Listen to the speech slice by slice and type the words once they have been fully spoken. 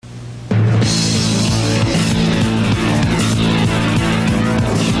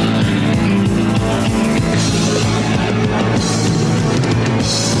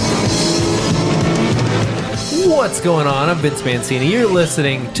What's going on? I'm Vince Mancini. You're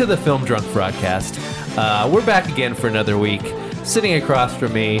listening to the Film Drunk Broadcast. We're back again for another week. Sitting across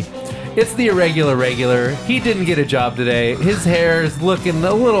from me, it's the irregular regular. He didn't get a job today. His hair is looking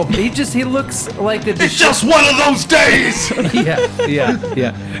a little... He looks like a... It's just one of those days!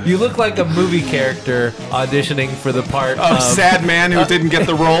 Yeah. You look like a movie character auditioning for the part of... sad man who didn't get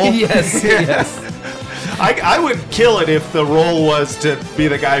the role? Yes. I would kill it if the role was to be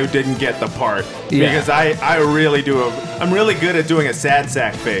the guy who didn't get the part. Yeah. Because I really do. I'm really good at doing a sad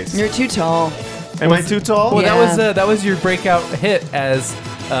sack face. You're too tall. Am I too tall? Well, Yeah. that was your breakout hit as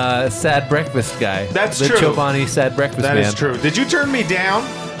sad breakfast guy. That's the true. Chobani sad breakfast That man. is true. Did you turn me down?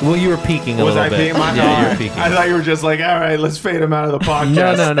 Well, you were peaking a Was little I bit. peeking? Yeah, you were peaking. I thought you were just like, all right, let's fade him out of the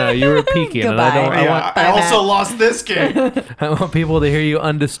podcast. No. You were peaking. And I Goodbye. Yeah, I Bye, also Matt. lost this game. I want people to hear you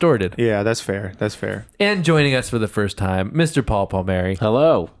undistorted. Yeah, that's fair. That's fair. And joining us for the first time, Mr. Paul Palmieri.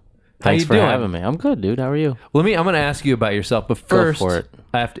 Hello. Thanks you for doing? having me. I'm good, dude. How are you? I'm going to ask you about yourself, but first, for it.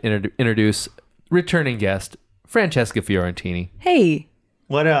 I have to introduce returning guest Francesca Fiorentini Hey.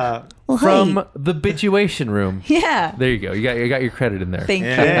 What Well, from hey. the Bituation Room. Yeah. There you go. You got your credit in there. Thank you.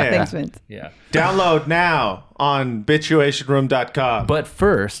 Yeah. Thanks, Vince. Yeah. Download now on bituationroom.com. But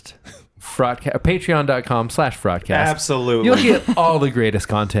first, patreon.com/fraudcast. Absolutely. You'll get all the greatest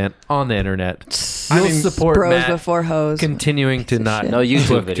content on the internet. You'll support Bros Matt before hoes. continuing to not shit. No YouTube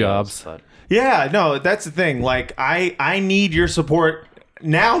book videos. jobs. But Yeah, no, that's the thing. Like, I need your support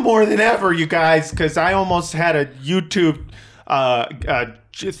now more than ever, you guys, because I almost had a YouTube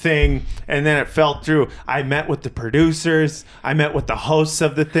thing, and then it fell through. I met with the producers. I met with the hosts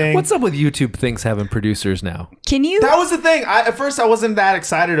of the thing. What's up with YouTube things having producers now? Can you? That was the thing. At first, I wasn't that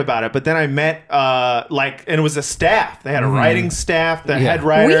excited about it, but then I met, and it was a staff. They had a writing staff, the head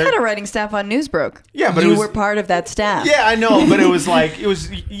writer. We had a writing staff on Newsbrook. Yeah, but you it was- were part of that staff. Yeah, I know, but it was like,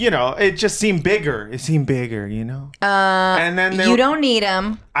 it just seemed bigger. It seemed bigger, and then You don't need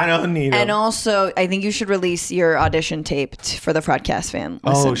them. I don't need And them. also, I think you should release your audition tape for the Fraudcast fan.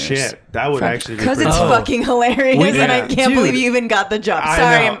 Oh, shit. That would actually be Because pretty it's cool. fucking hilarious, and I Yeah. can't Dude. believe you even got the job. I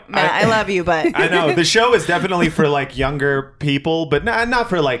Sorry, know. Matt. I love you, but I know the show is definitely for like younger people, but not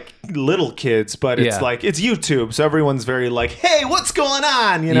for like little kids. But it's Yeah. like it's YouTube, so everyone's very like, "Hey, what's going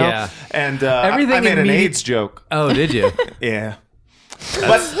on?" Yeah. And Everything I made an immediate- AIDS joke. Oh, did you? Yeah,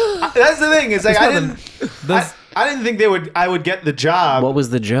 but that's the thing is like It's I not didn't. those- I didn't think I would get the job. what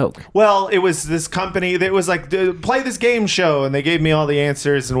was the joke? Well, it was this company that was like, play this game show, and they gave me all the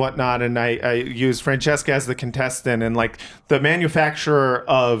answers and whatnot, and I used Francesca as the contestant, and like the manufacturer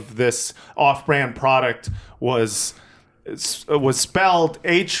of this off-brand product was spelled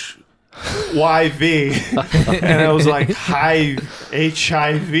HYV, and I was like, hi,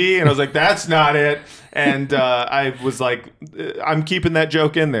 HIV, and I was like, that's not it. And I was like, I'm keeping that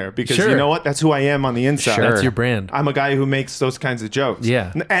joke in there because Sure. you know what? That's who I am on the inside. Sure. That's your brand. I'm a guy who makes those kinds of jokes.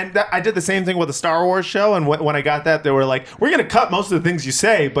 Yeah. And I did the same thing with the Star Wars show. And when I got that, they were like, we're going to cut most of the things you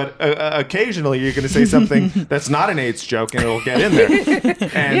say, but occasionally you're going to say something that's not an AIDS joke and it'll get in there.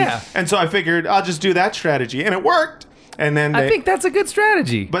 And, Yeah. And so I figured I'll just do that strategy. And it worked. And then I think that's a good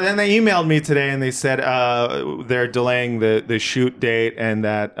strategy. but then they emailed me today and they said they're delaying the shoot date and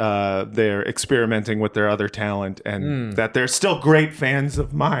that they're experimenting with their other talent and that they're still great fans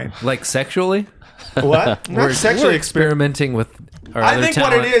of mine. Like sexually? What? Not sexually experimenting with our I other think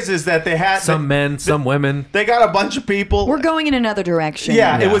talent. what it is that they had Some men, some women. they got a bunch of people. we're going in another direction.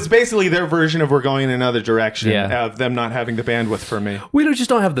 Yeah, Yeah. it was basically their version of we're going in another direction Yeah. of them not having the bandwidth for me. We just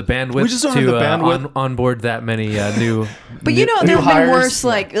don't have the bandwidth We just don't to have the bandwidth. onboard that many new. But you know, New there have been hires. worse.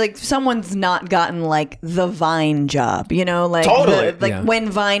 Like someone's not gotten like the Vine job. You know, like Totally. Yeah. when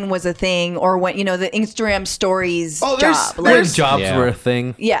Vine was a thing, or when the Instagram stories Oh, there's- job. when Like, jobs Yeah. were a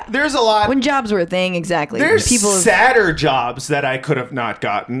thing. yeah, There's a lot. when jobs were a thing, exactly. There's People have- sadder jobs that I could have not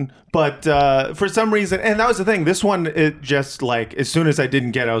gotten, but for some reason, and that was the thing. This one, it just like as soon as I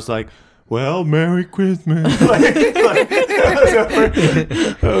didn't get, I was like, "Well, Merry Christmas!"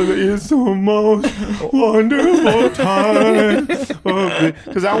 It's the most wonderful time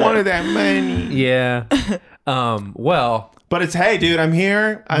because I wanted that money. Yeah. Well, But it's hey, dude, I'm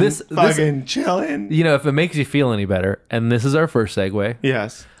here. I'm This- fucking chilling. you know, if it makes you feel any better, and this is our first segue.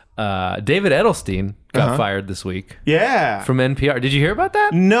 Yes. David Edelstein got Uh-huh. fired this week Yeah. from NPR. Did you hear about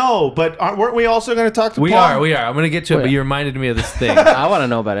that? No, but weren't we also going to talk to We Paul? are. I'm going to get to it, but you reminded me of this thing. I want to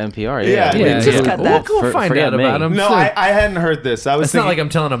know about NPR. Yeah, Yeah, yeah, just cut that. We'll find forget out me. about him. No, soon. I hadn't heard this. I was It's not thinking, like I'm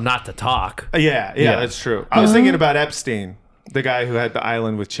telling him not to talk. yeah, Yeah. that's true. I was thinking about Epstein, the guy who had the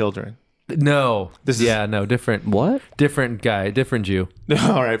island with children. No. This is- different. What? Different guy, different Jew.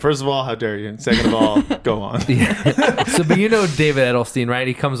 All right. First of all, how dare you? Second of all, go on. So, but you know David Edelstein, right?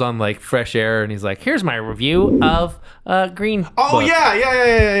 He comes on like Fresh Air and he's like, "Here's my review of Green Oh Book."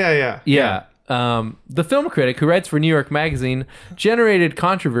 yeah. Yeah. The film critic who writes for New York Magazine generated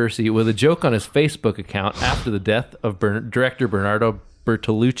controversy with a joke on his Facebook account after the death of director Bernardo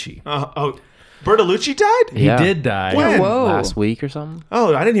Bertolucci. Bertolucci died? Yeah. He did die. When? Whoa. Last week or something?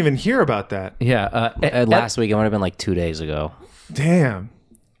 Oh, I didn't even hear about that. Yeah. Last week, it might have been like 2 days ago. Damn.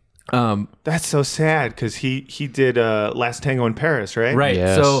 That's so sad because he did Last Tango in Paris, right? Right.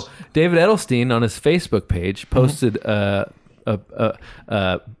 Yes. So David Edelstein on his Facebook page posted a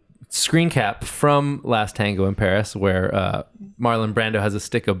screen cap from Last Tango in Paris where Marlon Brando has a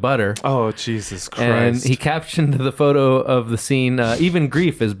stick of butter. Oh, Jesus Christ. And he captioned the photo of the scene, even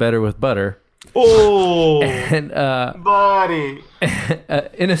grief is better with butter. Oh, And buddy.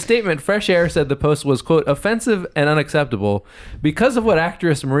 in a statement, Fresh Air said the post was, quote, offensive and unacceptable because of what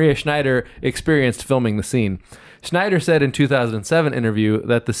actress Maria Schneider experienced filming the scene. Schneider said in 2007 interview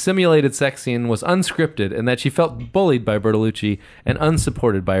that the simulated sex scene was unscripted and that she felt bullied by Bertolucci and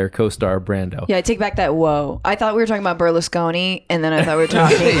unsupported by her co-star Brando. Yeah, I take back that whoa. I thought we were talking about Berlusconi, and then I thought we were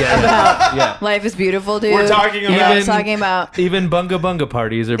talking about Yeah. Life is Beautiful, dude. We're talking about- I was talking about Even bunga bunga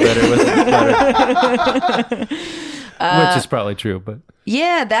parties are better with butter. Which is probably true, but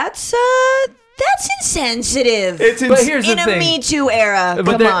yeah, that's insensitive. but here's in the a thing. Me Too era. But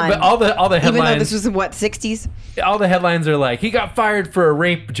Come there- on. but all the Even though headlines, this was in what 60s? all the headlines are like, he got fired for a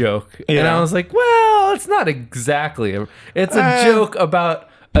rape joke, and Yeah. I was like, well, it's not exactly. It's a joke about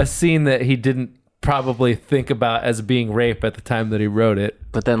a scene that he didn't probably think about as being rape at the time that he wrote it.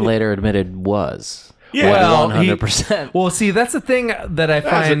 But then later admitted was. Yeah. Well, 100%. Well, see, that's the thing that I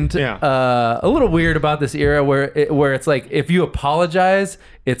find a little weird about this era, where it's like if you apologize,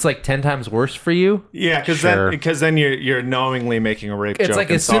 it's like 10 times worse for you. Yeah, because then you're knowingly making a rape It's joke. like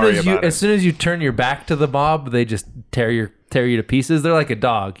and as soon sorry as you about it. as soon as you turn your back to the mob, they just tear you to pieces. They're like a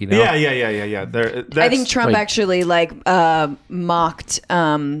dog, you know. Yeah. I think Trump like- actually mocked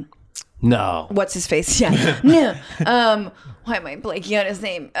No. what's his face? Yeah. No. Why am I blanking on his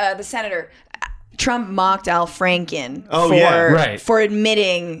name? The senator. Trump mocked Al Franken for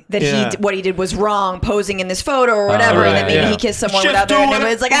admitting that what he did was wrong, posing in this photo or whatever, and then maybe he kissed someone Just without do their what-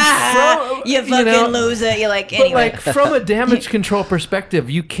 name. It's like, you fucking loser. You're like, But anyway. like from a damage control perspective,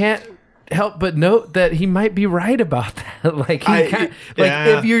 you can't help but note that he might be right about that. Like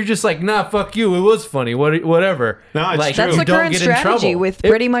if you're just like, nah, fuck you, it was funny, whatever. No, it's like, true. That's you the don't current get in strategy trouble. with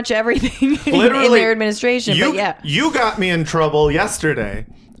pretty much everything in their administration. But yeah. You got me in trouble yesterday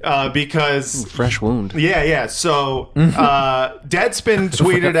because Fresh wound. yeah. So Deadspin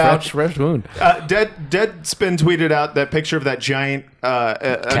tweeted out. fresh wound. Deadspin tweeted out that picture of that giant,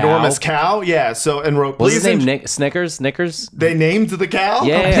 enormous cow. Yeah. So and wrote, What's his please. name? Snickers? Knickers? They named the cow.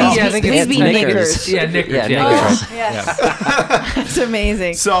 Yeah. I think please it's be Knickers. Knickers. Yeah, Knickers. Yeah, Yeah, Knickers. Knickers. Yes. That's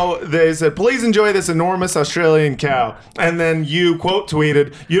amazing. So they said, please enjoy this enormous Australian cow. And then you quote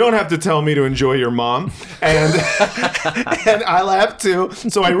tweeted, you don't have to tell me to enjoy your mom. And and I laughed too.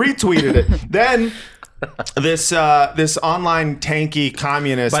 So I retweeted it. Then this online tanky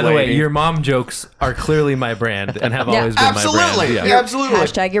communist By the way, lady. your mom jokes are clearly my brand and have always been my absolutely. brand. Yeah. Absolutely.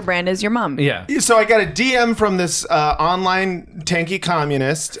 Hashtag your brand is your mom. Yeah. So I got a DM from this online tanky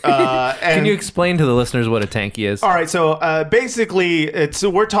communist. And Can you explain to the listeners what a tanky is? all right, so basically,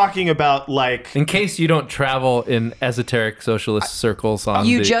 we're talking about like In case you don't travel in esoteric socialist circles on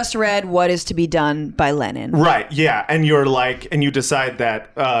You the, just read What Is to Be Done by Lenin. right, yeah, and you're like, and you decide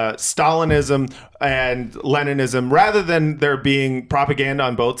that Stalinism and Leninism, rather than there being propaganda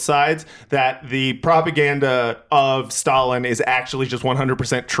on both sides, that the propaganda of Stalin is actually just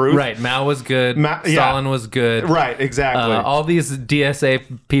 100% truth. Right, Mao was good. yeah. Stalin was good. Right, exactly. All these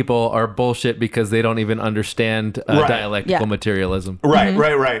DSA people are bullshit because they don't even understand Right. dialectical Yeah. materialism.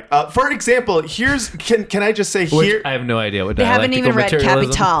 right. For example, can I just say Which here? I have no idea what They haven't dialectical even read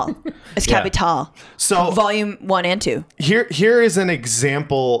materialism. Capital. It's Yeah. Capital. So Volume 1 and 2. Here is an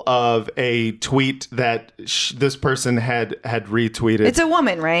example of a tweet that this person had retweeted. It's a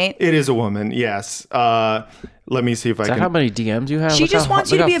woman, right? It is a woman, yes. Let me see if I Is that can. how many DMs you have? She Look just how-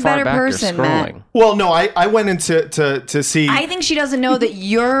 wants you look to how be a far better back you're person, Matt. scrolling. Well, no, I went into to see. I think she doesn't know that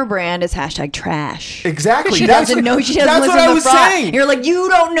your brand is hashtag trash. Exactly. She That's doesn't know. She doesn't that's listen what to I the was fraud. saying. You're like, you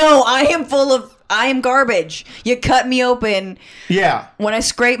don't know. I am garbage. You cut me open. Yeah. When I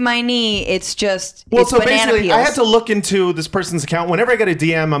scrape my knee, it's just Well, it's so banana basically, peels. I had to look into this person's account. Whenever I get a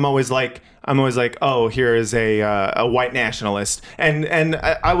DM, I'm always like, I'm always like, oh, here is a white nationalist, and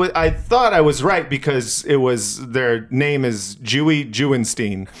I thought I was right because their name is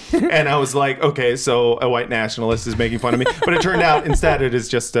Jewenstein, and I was like, okay, so a white nationalist is making fun of me, but it turned out instead it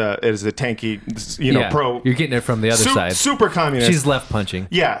is a tanky, pro. You're getting it from the other side. Super communist. She's left punching.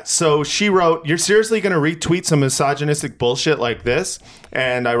 Yeah. So she wrote, "You're seriously going to retweet some misogynistic bullshit like this?"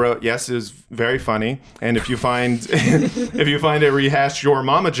 And I wrote, "Yes, it was very funny. And if you find a rehashed your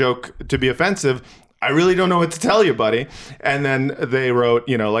mama joke to be offensive, I really don't know what to tell you, buddy." And then they wrote,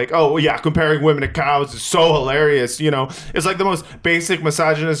 "Oh yeah, comparing women to cows is so hilarious. It's like the most basic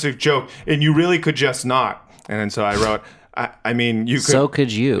misogynistic joke, and you really could just not." And then so I wrote, I mean, you could. So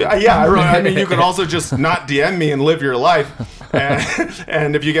could you. Yeah, I wrote, I mean, you could also just not DM me and live your life.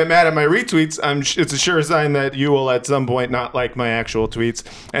 And if you get mad at my retweets, it's a sure sign that you will at some point not like my actual tweets.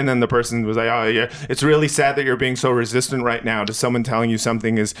 And then the person was like, "Oh yeah, it's really sad that you're being so resistant right now to someone telling you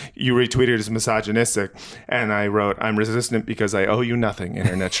something is you retweeted as misogynistic." And I wrote, "I'm resistant because I owe you nothing,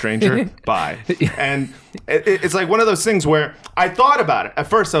 internet stranger. Bye." And it's like one of those things where I thought about it. At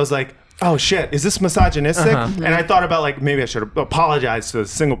first, I was like, oh shit, is this misogynistic? And I thought about like, maybe I should apologize to a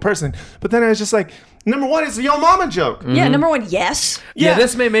single person. But then I was just like, number one, it's the Yo Mama joke. Yeah, number one, yes. Yeah,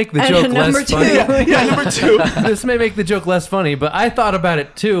 this may make the joke less funny. Number two. This may make the joke less funny, but I thought about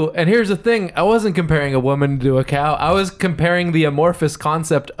it too. And here's the thing. I wasn't comparing a woman to a cow. I was comparing the amorphous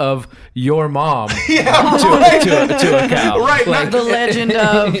concept of your mom to a cow. Right. Like the legend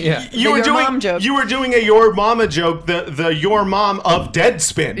of mom joke. You were doing a Your Mama joke, the Your Mom of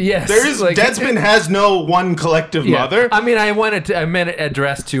Deadspin. Yes. Deadspin has no one collective mother. I mean, I meant it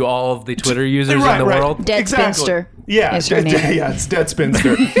addressed to all of the Twitter users in the world. Dead Spinster. Yeah. Is her name. Yeah, it's Dead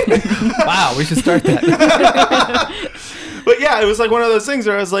Spinster. Wow, we should start that. But yeah, it was like one of those things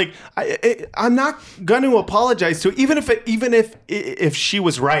where I was like, I'm not going to apologize to it, even if she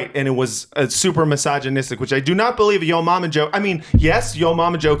was right and it was a super misogynistic, which I do not believe a Yo Mama joke. I mean, yes, Yo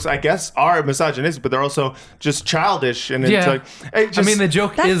Mama jokes, I guess, are misogynistic, but they're also just childish. And it's like, I mean, the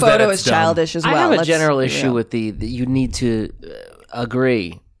joke that is photo that it's is childish as well. I have a general issue with the you need to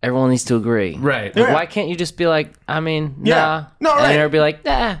agree. Everyone needs to agree. Right. Like, why can't you just be like, I mean, nah. No, right. And they'll be like,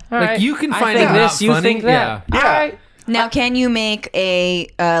 nah, all right. Like, you can find I think it this, not you funny. think that. Yeah. All right. Now, can you make a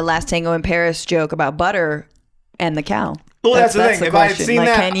Last Tango in Paris joke about butter and the cow? Well, that's the thing. If I had question. seen like,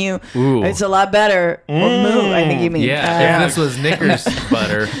 that, can you? It's a lot better. Well, moo, I think you mean. Yeah, if this was Knickers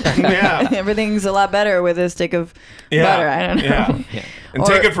butter. yeah, everything's a lot better with a stick of butter. I don't know. Yeah. And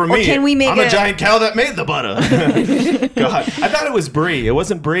take it from me. Can we make I'm a giant cow that made the butter. God, I thought it was Brie. It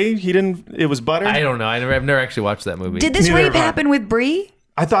wasn't Brie. It was butter. I don't know. I've never actually watched that movie. Did this Neither rape have I. happen with Brie?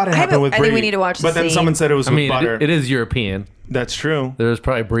 I thought it happened with Brie. I think we need to watch the But then scene. someone said it was with butter. It is European. That's true. There's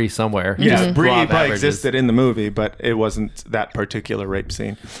probably Brie somewhere. Yeah, Just Brie raw probably beverages. existed in the movie, but it wasn't that particular rape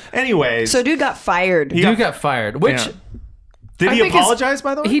scene. Anyways. So dude got fired. Dude got fired. Which Did I he think apologize,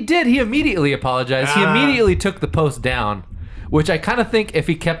 by the way? he did. He immediately apologized. He immediately took the post down, which I kind of think if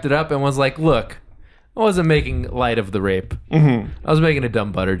he kept it up and was like, look, I wasn't making light of the rape. I was making a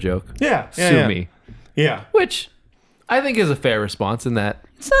dumb butter joke. Sue me. Yeah. Which I think is a fair response in that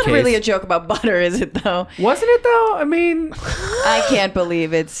It's not case. really a joke about butter, is it though? Wasn't it though? I mean, I can't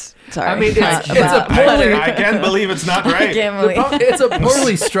believe it's. Sorry. I mean, it's about a poorly- I can't believe it's not I right. can't believe. it's a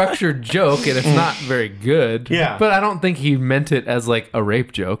poorly structured joke and it's not very good. Yeah. But I don't think he meant it as like a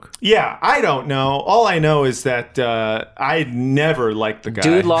rape joke. Yeah, I don't know. All I know is that I never liked the guy.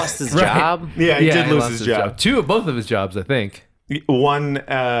 Dude lost his job. Yeah, he did lose lost his job. Both of his jobs, I think. One.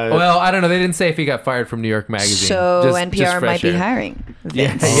 Well, I don't know. They didn't say if he got fired from New York Magazine. So Just NPR fresh might be air. hiring. Yeah.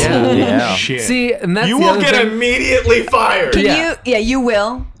 Vince. Yeah. Shit. See, and that's you the will other get thing. immediately fired. Can you? Yeah, you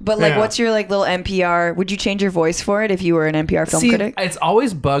will. But like, Yeah. what's your like little NPR? Would you change your voice for it if you were an NPR film See, critic? it's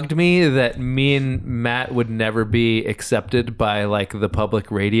always bugged me that me and Matt would never be accepted by like the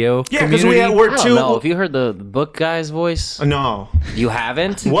public radio Yeah, because community. we're I too. don't know. Have you heard the book guy's voice? No, You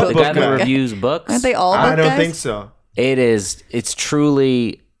haven't? What the book guy guy? that reviews books? Aren't they all? I book don't guys? think so. It's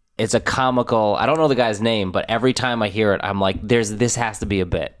truly, it's a comical, I don't know the guy's name, but every time I hear it, I'm like, this has to be a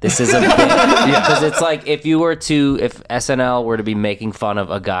bit. This is a bit. Because it's like, if SNL were to be making fun of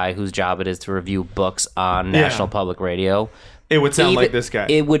a guy whose job it is to review books on National Public Radio, It would sound like this guy.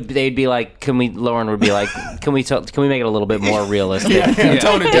 They'd be like, Lauren would be like, can we make it a little bit more realistic?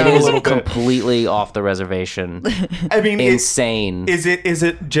 Tone it down It a is little bit. completely off the reservation. I mean, Insane. Is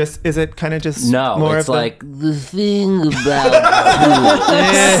it kind of just No, more it's of like the thing about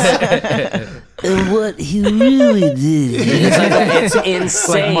and what he really did. It's Like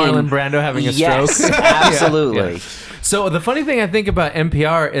insane. Marlon Brando having a Yes, stroke. absolutely. So the funny thing I think about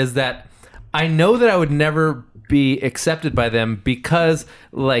NPR is that I know that I would never be accepted by them because,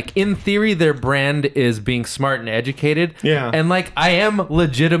 like, in theory, their brand is being smart and educated. Yeah. And, like, I am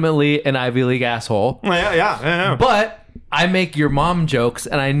legitimately an Ivy League asshole. Yeah. But I make your mom jokes,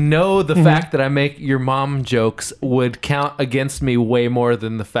 and I know the fact that I make your mom jokes would count against me way more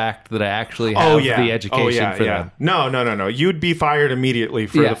than the fact that I actually have the education for them. No. You'd be fired immediately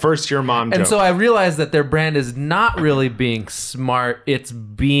for the first year mom joke. And so I realized that their brand is not really being smart. It's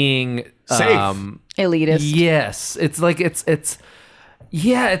being safe. Elitist. Yes. It's like, it's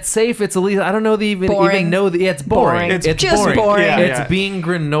safe. It's elite. I don't know Boring. even know the. Yeah, it's boring. It's just boring. Yeah, It's being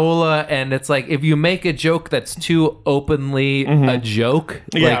granola, and it's like if you make a joke that's too openly a joke,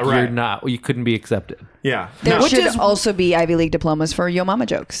 you couldn't be accepted. Yeah. There should also be Ivy League diplomas for Yo Mama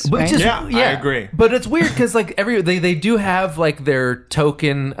jokes. But right? I agree. But it's weird because like they do have like their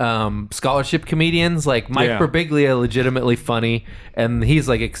token scholarship comedians. Like Mike Birbiglia, legitimately funny, and he's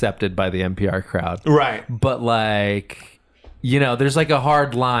like accepted by the NPR crowd. Right. But like. You know, there's like a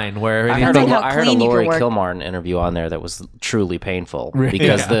hard line where I heard a Lori Kilmartin interview on there that was truly painful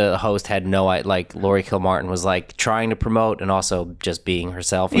because the host had like Lori Kilmartin was like trying to promote and also just being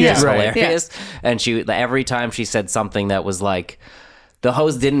herself, which is hilarious. Yeah. And every time she said something that was like, the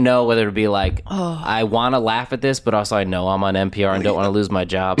host didn't know whether to be like, I want to laugh at this, but also I know I'm on NPR and don't want to lose my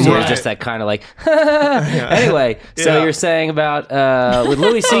job. So it was just that kind of like, anyway. So you're saying about with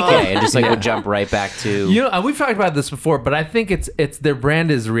Louis C.K. and just like would jump right back to. You know, we've talked about this before, but I think it's their brand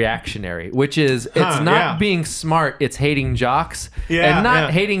is reactionary, which is it's not being smart, it's hating jocks, and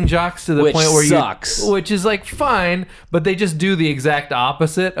not hating jocks to the point where sucks. Which is like fine, but they just do the exact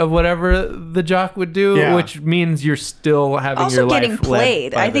opposite of whatever the jock would do, which means you're still having also your life getting played.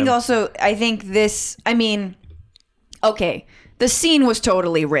 I think okay, the scene was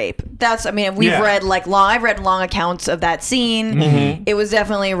totally rape. I've read long accounts of that scene. Mm-hmm. It was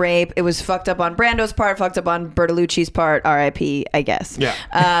definitely rape. It was fucked up on Brando's part, fucked up on Bertolucci's part, RIP, I guess. Yeah.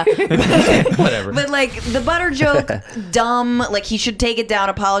 Whatever. But like the butter joke, dumb, like he should take it down,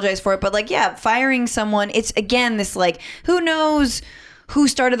 apologize for it. But like, firing someone, it's again, this like, who knows who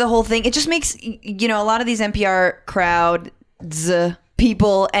started the whole thing. It just makes, a lot of these NPR crowds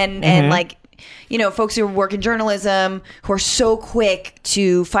people and like, folks who work in journalism who are so quick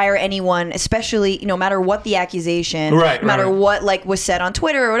to fire anyone, especially no matter what the accusation, no matter what like was said on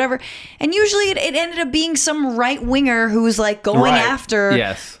Twitter or whatever. And usually it ended up being some right winger who's like going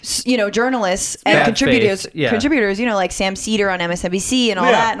after journalists and contributors, like Sam Cedar on MSNBC and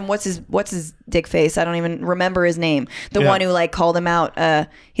all that. And what's his dick face? I don't even remember his name. The one who like called him out.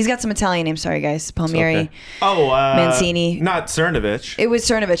 He's got some Italian names. Sorry guys, Palmieri. Okay. Mancini. Not Cernovich. It was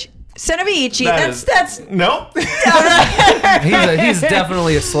Cernovich. Cernovici. That's nope. He's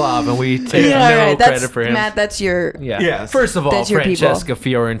definitely a Slav, and we take credit for him. Matt, that's your First of all, Francesca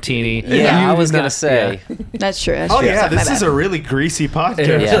Fiorentini. I was gonna say that's true. This is a really greasy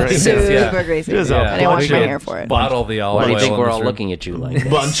podcast. Super greasy. I didn't wash my hair for it. Bottle the olive oil. Why do you think we're all looking at you like this?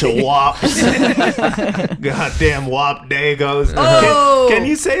 Bunch of wops. Goddamn wop dagos. Can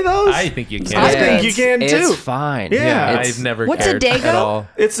you say those? I think you can. I think you can too. It's fine. Yeah, I've never What's cared a dago? at all.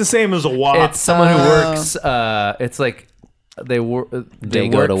 It's the same as a wop. It's someone who works. It's like they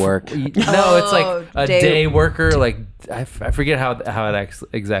go to work. No, it's like a day worker. Like I forget how it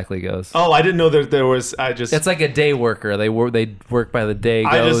exactly goes. Oh, I didn't know that there was. It's like a day worker. They work by the day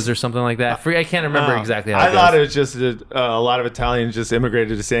goes or something like that. I can't remember exactly how. I thought it was just a lot of Italians just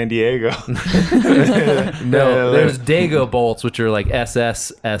immigrated to San Diego. No, there's Dago bolts, which are like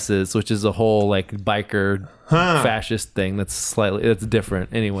SS's, which is a whole like biker fascist thing that's different.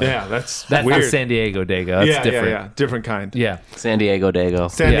 Anyway, that's weird. The San Diego Dago. That's different. Yeah, different kind. Yeah, San Diego Dago.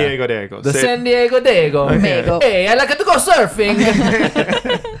 San Diego Dago. The San Diego Dago. Hey, I like to go surfing.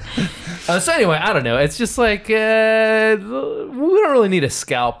 So anyway, I don't know. It's just like we don't really need a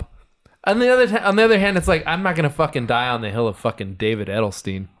scalp. On the other hand, it's like I'm not gonna fucking die on the hill of fucking David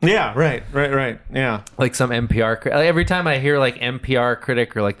Edelstein. Yeah, right. Yeah, like some NPR. Every time I hear like NPR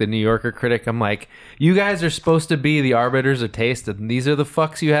critic or like the New Yorker critic, I'm like, you guys are supposed to be the arbiters of taste, and these are the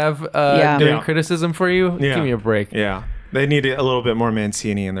fucks you have doing criticism for you. Yeah. Give me a break. Yeah. They need a little bit more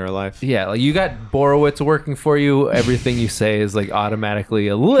Mancini in their life. Yeah, like you got Borowitz working for you. Everything you say is like automatically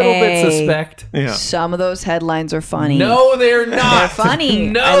a little bit suspect. Yeah. Some of those headlines are funny. No, they're not. They're funny.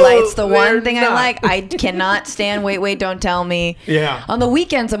 No, it's the one thing I like. I cannot stand Wait, Don't Tell Me. Yeah. On the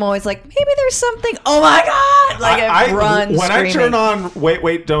weekends, I'm always like, maybe there's something. Oh my God. Like I run when screaming. I turn on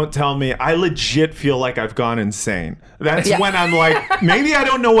Wait, Don't Tell Me, I legit feel like I've gone insane. That's when I'm like, maybe I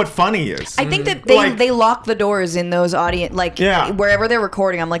don't know what funny is. I think that they lock the doors in those audience audience, like wherever they're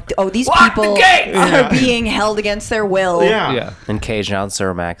recording, I'm like, oh, these people are being held against their will. Yeah. And caged out in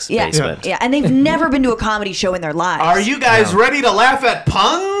Cermak's basement. Yeah, and they've never been to a comedy show in their lives. Are you guys ready to laugh at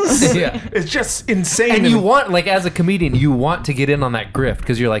puns? It's just insane. And you want, like, as a comedian, you want to get in on that grift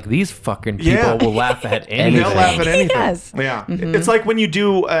because you're like, these fucking people will laugh at anything. They'll laugh at anything. Yes. Yeah. It's like when you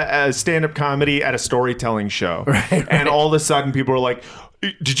do a stand-up comedy at a storytelling show, and all of a sudden people are like,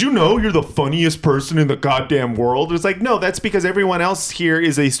 did you know you're the funniest person in the goddamn world? It's like, no, that's because everyone else here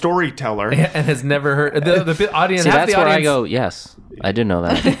is a storyteller and has never heard the audience. See, that's where I go. Yes, I did know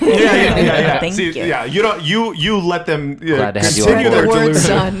that. Yeah. Thank you. Yeah, you let them Glad to have you continue on their board. delusion.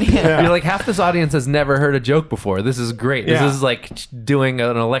 Son. You're like, half this audience has never heard a joke before. This is great. This is like doing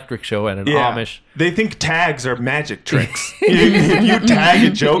an electric show at an Amish. They think tags are magic tricks. If you tag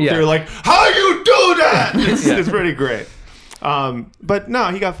a joke, they're like, how you do that? It's pretty great. But no,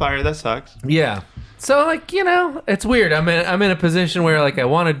 he got fired. That sucks. Yeah. So, like, you know, it's weird. I'm in a position where, like, I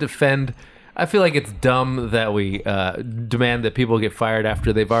want to defend. I feel like it's dumb that we demand that people get fired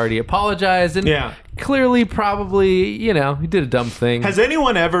after they've already apologized and clearly probably, you know, he did a dumb thing. Has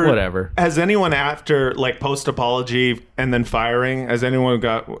anyone ever... Whatever. Has anyone after, like, post-apology and then firing, has anyone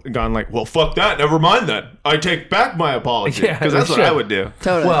gone like, well, fuck that, never mind that. I take back my apology. Because that's what I would do.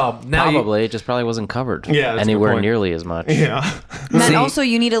 Totally. Well, now Probably. It just probably wasn't covered that's anywhere nearly as much. Yeah. And also,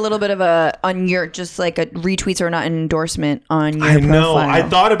 you need a little bit of on your, just like a retweets or not an endorsement on your I know. profile. I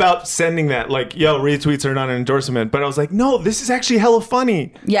thought about sending that, like, yo, retweets are not an endorsement, but I was like, no, this is actually hella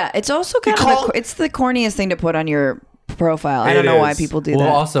funny. Yeah, it's also kind of it's the corniest thing to put on your profile. I don't know why people do that.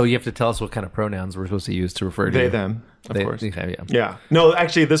 Well, also, you have to tell us what kind of pronouns we're supposed to use to refer to They, you. them. Of course. Yeah. No,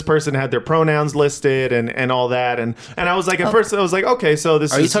 actually, this person had their pronouns listed and all that. And I was like, at first, I was like, okay, so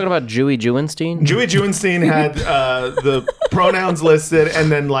this is... Are you talking about Jewy Jewenstein? Jewy Jewenstein had the pronouns listed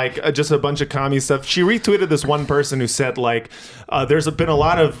and then, like, just a bunch of commie stuff. She retweeted this one person who said, like, there's been a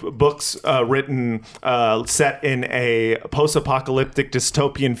lot of books written set in a post-apocalyptic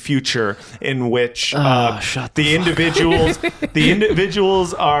dystopian future in which the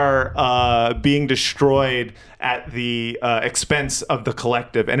individuals are being destroyed at the expense of the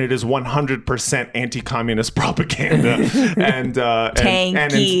collective, and it is 100% anti-communist propaganda. and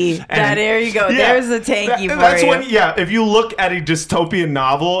tanky. There you go. Yeah, There's the tanky for that's you. when, if you look at a dystopian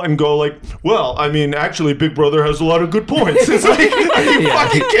novel and go like, well, I mean, actually, Big Brother has a lot of good points. It's like, are you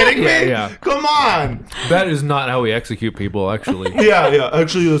fucking kidding me? Yeah. Come on. That is not how we execute people, actually. Yeah.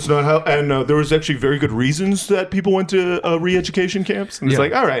 Actually, that's not how. And there was actually very good reasons that people went to re-education camps. And it's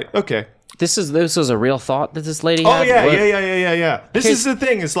like, all right, okay. This was a real thought that this lady Oh, had? yeah. This is the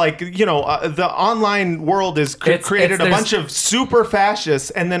thing. It's like, you know, the online world has created a bunch of super fascists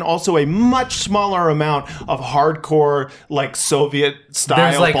and then also a much smaller amount of hardcore, like, Soviet-style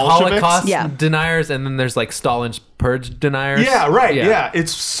There's, like, Bolsheviks. Holocaust deniers, and then there's, like, Stalin's purge deniers. Yeah, right. Yeah.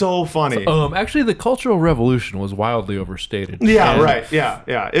 It's so funny. Actually, the Cultural Revolution was wildly overstated. Yeah, right.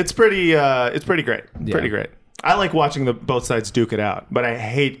 Yeah. It's pretty great. Yeah. Pretty great. I like watching both sides duke it out, but I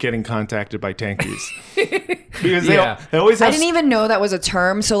hate getting contacted by tankies. Because they always have... I didn't even know that was a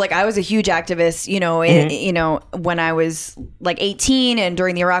term. So, like, I was a huge activist, you know, you know, when I was like 18 and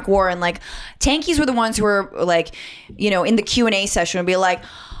during the Iraq War, and like tankies were the ones who were like, you know, in the Q&A session would be like,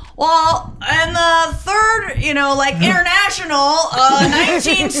 well, in the third, you know, like international,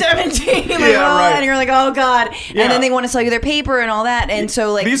 1917, like, right. And you're like, oh god, and then they want to sell you their paper and all that, and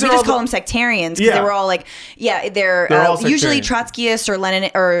so like we just call them sectarians because they were all like, they're usually Trotskyists or Lenin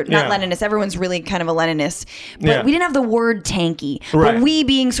or not Leninists. Everyone's really kind of a Leninist, but we didn't have the word tanky. Right. But we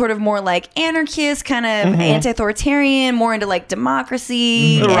being sort of more like anarchist, kind of anti-authoritarian, more into like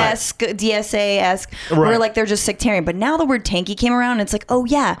democracy-esque, DSA-esque, where like they're just sectarian. But now the word tanky came around, and it's like, oh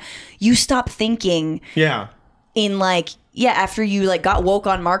yeah. You stop thinking in like, after you like got woke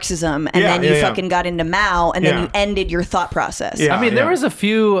on Marxism and then you fucking got into Mao and then you ended your thought process. Yeah, I mean, there was a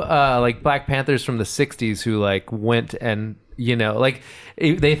few like Black Panthers from the 60s who like went and, you know, like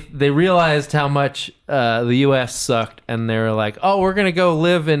they realized how much the U.S. sucked, and they were like, oh, we're going to go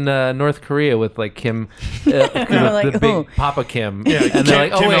live in North Korea with like Kim, the big Papa Kim. Yeah, and they're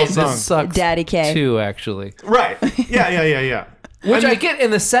like, oh, wait, this sucks Daddy K. too, actually. Right. Yeah. Which I get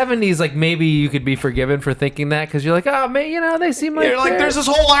in the 70s, like maybe you could be forgiven for thinking that because you're like, oh man, you know, they seem like there's this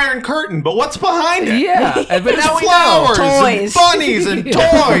whole Iron Curtain, but what's behind it? Yeah, but now we flowers, know. And bunnies, and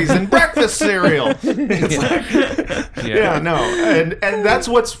toys, and breakfast cereal. It's and that's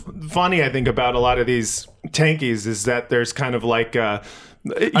what's funny, I think, about a lot of these tankies is that there's kind of like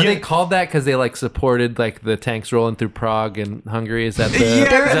Are they called that because they like supported like the tanks rolling through Prague and Hungary? Is that the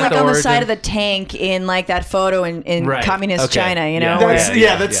they're like on the side of the tank in like that photo in communist China, you know?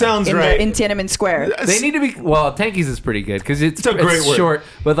 That sounds right. In Tiananmen Square. They need to be Tankies is pretty good because it's a great word. Short,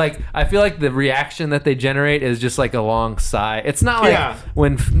 but like I feel like the reaction that they generate is just like a long sigh. It's not like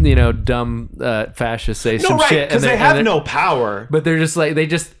when dumb fascists say some shit because they have no power, but they're just like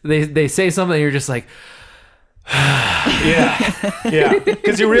they say something and you're just like.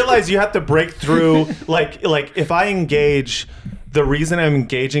 Because you realize you have to break through. Like if I engage, the reason I'm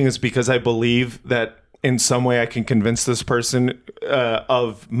engaging is because I believe that in some way I can convince this person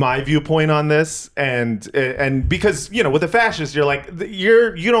of my viewpoint on this, and because with a fascist you're like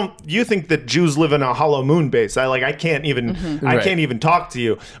you think that Jews live in a hollow moon base. I can't even can't even talk to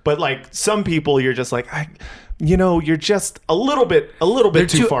you. But like some people you're just like you're just a little bit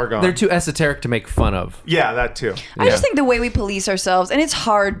too far gone. They're too esoteric to make fun of. Yeah, that too. I just think the way we police ourselves, and it's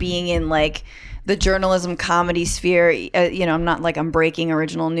hard being in like the journalism comedy sphere. I'm not like I'm breaking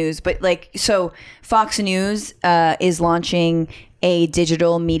original news, but like so Fox News is launching a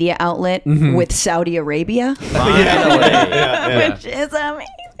digital media outlet with Saudi Arabia, which is amazing.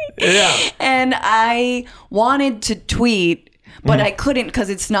 Yeah, and I wanted to tweet. But I couldn't because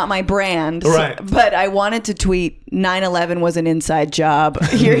it's not my brand. Right. But I wanted to tweet 9/11 was an inside job.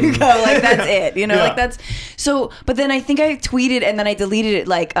 Here you go. Like, that's it. Like that's so. But then I think I tweeted and then I deleted it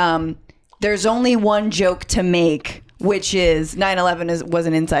like, there's only one joke to make, which is 9/11 was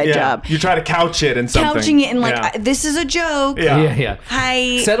an inside job. You try to couch it in something. Couching it in like, this is a joke. Yeah.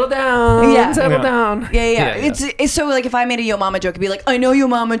 Hi. Settle down. Yeah. Settle down. Yeah. It's so like if I made a Yo Mama joke, it'd be like, I know Yo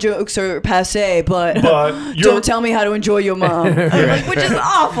Mama jokes are passe, but don't tell me how to enjoy your mom. Like, which is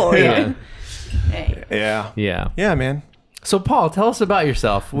awful. Yeah, man. So Paul, tell us about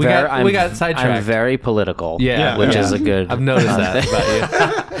yourself. We got sidetracked. I'm very political. Which is a good. I've noticed that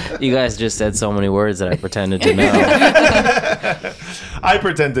about you. You guys just said so many words that I pretended to know. I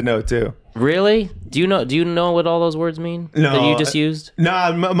pretend to know too. Really? Do you know what all those words mean? No, that you just used.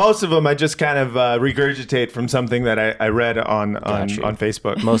 No, most of them I just kind of regurgitate from something that I read on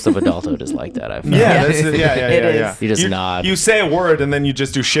Facebook. Most of adulthood is like that. I found. Yeah. You just nod. You say a word and then you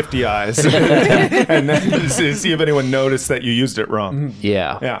just do shifty eyes, and then see if anyone noticed that you used it wrong.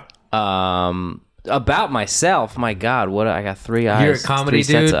 Yeah. About myself, my God, I got 3 eyes. You're a comedy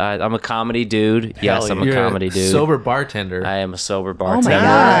dude? I'm a comedy dude. Yes, I'm a comedy dude. Sober bartender. I am a sober bartender. Oh my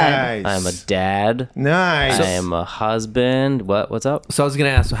God. Nice. I'm a dad. Nice. I am a husband. What's up? So I was gonna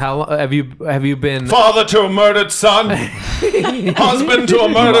ask, how long have you been father to a murdered son, husband to a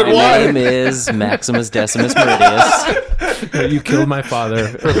murdered wife? My name is Maximus Decimus Meridius. You killed my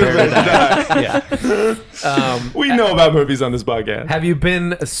father. We know about movies on this podcast. Have you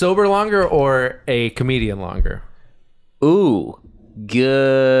been sober longer or a comedian longer? Ooh,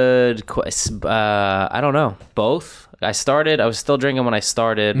 good question. I don't know. Both. I was still drinking when I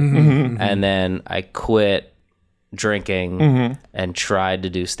started, and then I quit drinking and tried to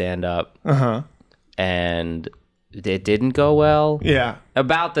do stand-up. And it didn't go well. Yeah.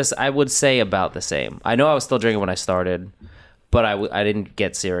 I would say about the same. I know I was still drinking when I started, but I didn't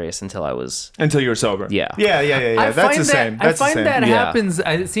get serious until you were sober. Yeah. That's the same. I find that happens.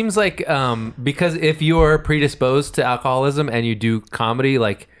 It seems like because if you're predisposed to alcoholism and you do comedy,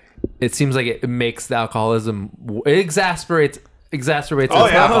 like it seems like it makes the alcoholism exacerbates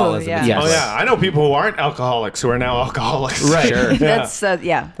alcoholism. Yes. Oh yeah, I know people who aren't alcoholics who are now alcoholics. Right. Sure. That's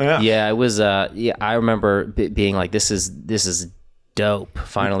Yeah, it was. I remember being like, this is dope.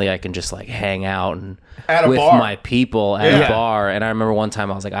 Finally, I can just like hang out and with my people at a bar. And I remember one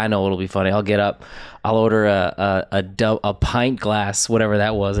time I was like, I know what'll be funny. I'll get up, I'll order a pint glass, whatever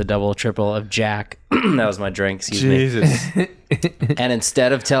that was, a double, triple of Jack. That was my drink. Excuse me. And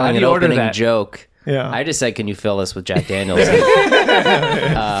instead of telling an opening joke, I just said, "Can you fill this with Jack Daniels?"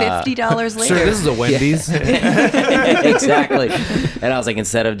 $50 later. Sure, this is a Wendy's. Exactly. And I was like,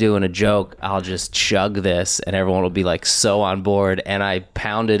 instead of doing a joke, I'll just chug this, and everyone will be like so on board. And I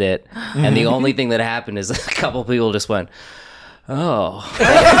pounded it, and the only thing that happened is a couple people just went, "Oh."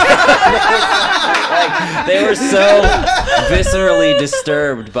 Like, they were so viscerally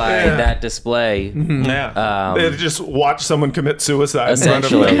disturbed by that display. Yeah. They just watched someone commit suicide in front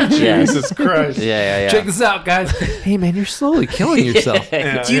of Essentially, them. Jesus Christ. Yeah. Check this out, guys. Hey, man, you're slowly killing yourself.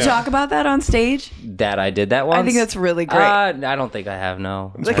 Do you talk about that on stage? That I did that once? I think that's really great. I don't think I have,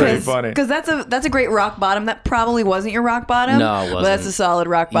 no. It's pretty funny. Because that's a great rock bottom. That probably wasn't your rock bottom. No, it wasn't. But that's a solid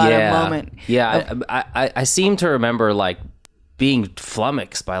rock bottom moment. Yeah, I seem to remember like being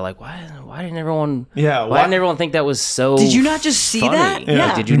flummoxed by like, why didn't everyone? Yeah, why didn't everyone think that was so? Did you not just see funny? that? Yeah.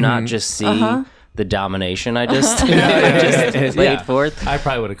 Like, did you not just see the domination I just laid forth. I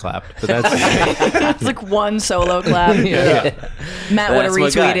probably would have clapped, but that's It's like one solo clap. Matt would have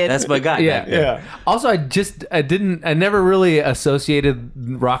retweeted. That's my guy. Yeah. Also, I never really associated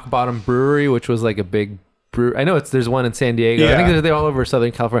Rock Bottom Brewery, which was like a big brewery. I know there's one in San Diego. I think they're all over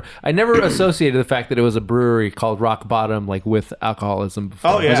Southern California. I never associated the fact that it was a brewery called Rock Bottom, like with alcoholism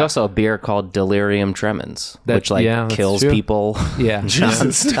before. Oh, yeah. There's also a beer called Delirium Tremens, which kills true. people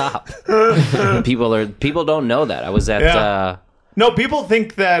nonstop. People don't know that. I was at No, people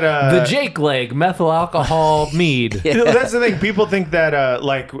think that the Jake Leg methyl alcohol mead. You know, that's the thing. People think that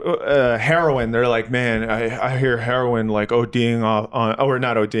heroin. They're like, man, I hear heroin like ODing on, or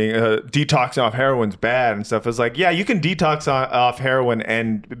not ODing, detoxing off heroin's bad and stuff. It's like, yeah, you can detox off heroin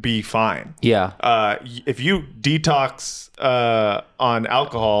and be fine. Yeah. If you detox on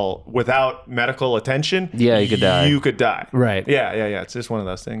alcohol without medical attention, you could die. You could die. Right. Yeah. It's just one of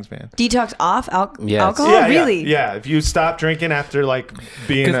those things, man. Detox off alcohol? Yeah, Really? Yeah. If you stop drinking after like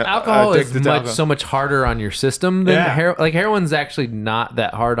being Because alcohol is addicted to alcohol. so much harder on your system than heroin's actually not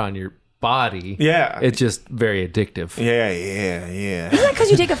that hard on your body. Yeah. It's just very addictive. Yeah. Isn't that because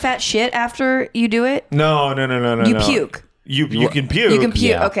you take a fat shit after you do it? No. You puke. You can puke. You can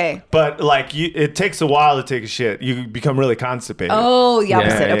puke. Yeah. Okay. But like it takes a while to take a shit. You become really constipated. Oh, the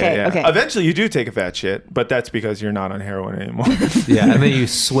opposite. Okay. Eventually you do take a fat shit, but that's because you're not on heroin anymore. Yeah, and then you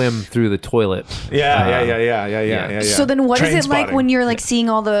swim through the toilet. Yeah. So then what is it like Trainspotting. when you're like seeing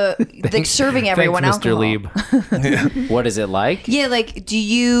all the like serving everyone Thanks, Mr. alcohol? Lieb. What is it like? Yeah, like do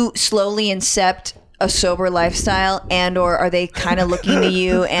you slowly incept a sober lifestyle, and or are they kind of looking to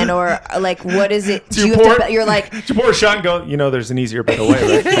you, and or like what is it? Do you have to, you're like to pour a shot and go, there's an easier, better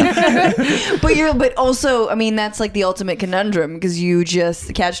way, right? but also, I mean, that's like the ultimate conundrum because you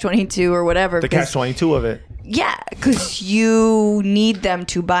just catch-22 or whatever. The catch-22 of it. Yeah, because you need them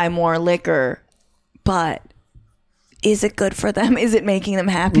to buy more liquor, but is it good for them? Is it making them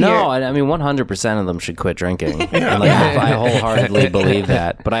happier? No, I mean 100% of them should quit drinking. And, I wholeheartedly believe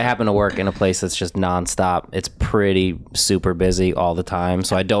that. But I happen to work in a place that's just nonstop. It's pretty super busy all the time,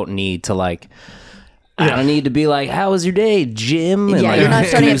 so I don't need to I don't need to be like, "How was your day, Jim?" And you're not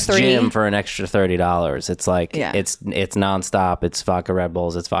starting at use 3. Jim for an extra $30. It's like it's nonstop. It's vodka Red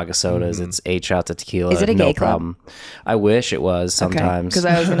Bulls. It's vodka sodas. It's 8 shots of tequila. Is it a gay club? problem. I wish it was sometimes. Because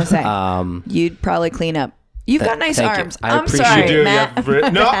I was gonna say you'd probably clean up. You've got nice thank you. arms. I I'm appreciate sorry, You do. Matt.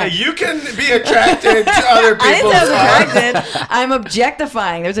 No, you can be attracted to other I didn't people's say I was arms. attracted. I'm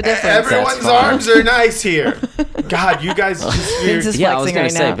objectifying. There's a difference. Everyone's arms are nice here. God, you guys just... Vince is Yeah, I was flexing gonna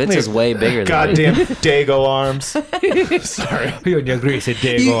right say now. Vince is way bigger than me. Goddamn Dago arms. Sorry. You and your greasy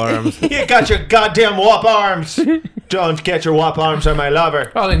Dago arms. You got your goddamn wop arms. Don't get your wop arms on my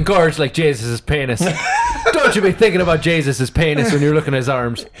lover. All engorged like Jesus' penis. Don't you be thinking about Jesus' penis when you're looking at his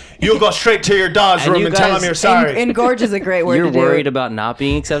arms. You'll go straight to your dog's And room you and tell guys- him you're sorry. Engorge is a great word You're to do. worried about not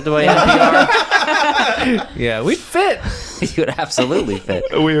being accepted by NPR? Yeah, we'd fit. You would absolutely fit.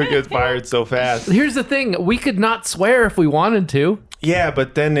 We would get fired so fast. Here's the thing. We could not swear if we wanted to. Yeah,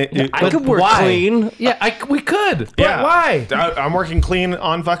 but then I could work why? clean. Yeah, we could. But yeah. why? I'm working clean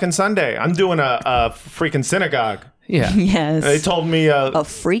on fucking Sunday. I'm doing a freaking synagogue. Yeah. Yes. They told me. a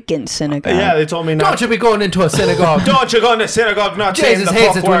freaking synagogue. Yeah, they told me not. Don't you be going into a synagogue. Don't you go into synagogue not saying Jesus the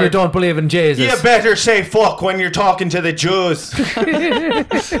hates fuck it when you word. don't believe in Jesus. You better say fuck when you're talking to the Jews.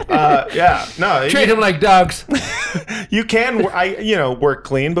 Yeah, no. Treat them like dogs. You can, work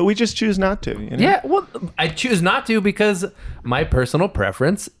clean, but we just choose not to. You know? Yeah, well, I choose not to because my personal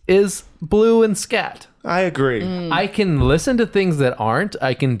preference is blue and scat. I agree. I can listen to things that aren't.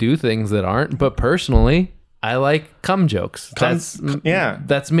 I can do things that aren't. But personally, I like cum jokes. That's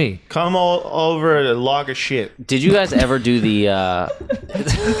me. Come all over a log of shit. Did you guys ever do the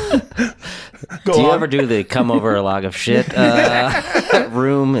Go do you on. ever do the come over a log of shit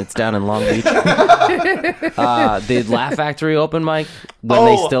room? It's down in Long Beach. The Laugh Factory open mic when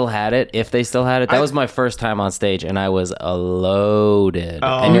they still had it. If they still had it, that was my first time on stage, and I was loaded.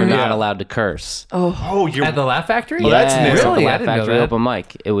 And you're not allowed to curse. Oh, you're At the Laugh Factory? that's new. it's at Really? the I Laugh didn't know Factory that. open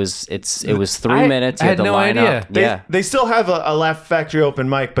mic. It was 3 minutes. I You had had to no line idea. up. They still have a Laugh Factory open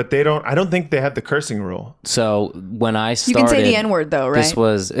mic, but I don't think they have the cursing rule. So when I You started, can say the N-word though, right? This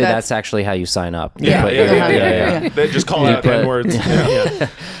was that's actually how you sign up. You Yeah. put Yeah, your- yeah. They just call out put- N-words. Yeah.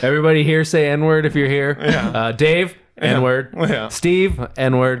 Everybody here say N-word if you're here. Yeah. Dave, N-word. Yeah. Steve,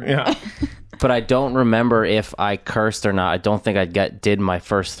 N-word. Yeah. But I don't remember if I cursed or not. I don't think I did my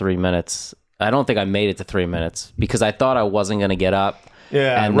first 3 minutes. I don't think I made it to 3 minutes because I thought I wasn't going to get up.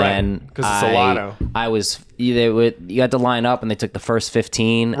 Yeah, and right. then 'Cause it's a lotto. You had to line up, and they took the first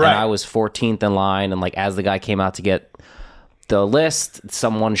 15, Right. and I was 14th in line. And like as the guy came out to get the list,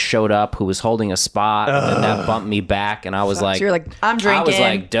 someone showed up who was holding a spot, and that bumped me back, and I was like, so you're like, I'm drinking. I was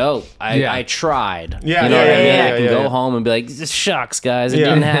like, dope. I tried. Yeah, you know what I mean? yeah, I can go home and be like, shucks, guys, it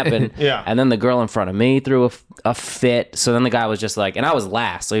didn't happen. Yeah. And then the girl in front of me threw a fit. So then the guy was just like, and I was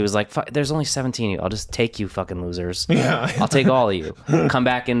last, so he was like, there's only 17 of you. I'll just take you fucking losers. Yeah. I'll take all of you. Come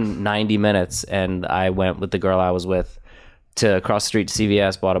back in 90 minutes, and I went with the girl I was with to across the street to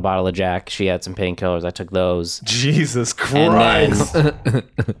CVS, bought a bottle of Jack. She had some painkillers. I took those. Jesus Christ. And then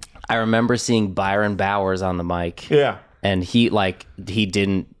I remember seeing Byron Bowers on the mic. Yeah. And he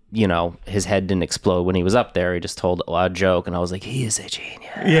didn't, his head didn't explode when he was up there. He just told a joke, and I was like, he is a genius.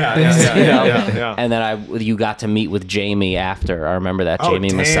 Yeah. And then you got to meet with Jamie after. I remember that,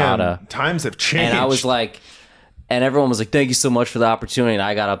 Jamie Masada. Times have changed. And I was like, and everyone was like, thank you so much for the opportunity. And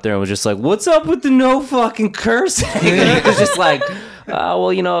I got up there and was just like, what's up with the no fucking cursing? It was just like,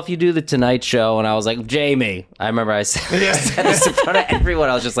 if you do the Tonight Show. And I was like, Jamie. I remember I said this in front of everyone.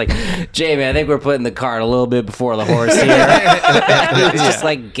 I was just like, Jamie, I think we're putting the cart a little bit before the horse here. It was just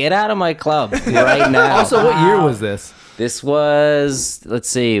like, get out of my club right now. Also, what year was this? This was, let's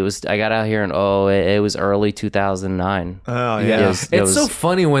see, I got out here it was early 2009. Oh, yeah. It's so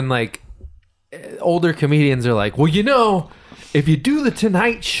funny when, like, older comedians are like, well, if you do the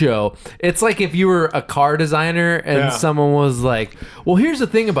Tonight Show, it's like if you were a car designer and someone was like, well, here's the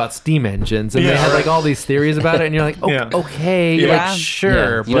thing about steam engines, and they had like all these theories about it, and you're like, okay, like,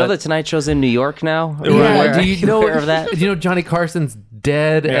 sure. You know the Tonight Show's in New York now? Yeah. Do you know of that? Do you know Johnny Carson's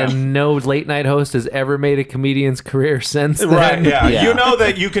dead and no late night host has ever made a comedian's career since then? Right, yeah. You know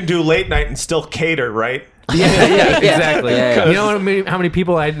that you can do late night and still cater, right? Yeah, exactly. Yeah. You know how many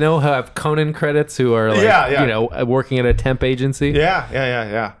people I know have Conan credits who are like, working at a temp agency?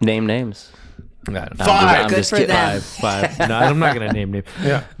 Yeah. Name names. Five. I'm Good just for kidding. them. Five. No, I'm not going to name names.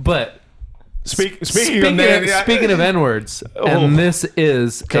 Yeah. But speaking of names, speaking of N-words, and this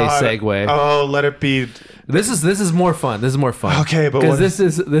is a segue. Oh, let it be. This is more fun. Okay, but because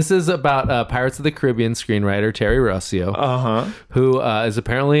this is about Pirates of the Caribbean screenwriter Terry Rossio, who is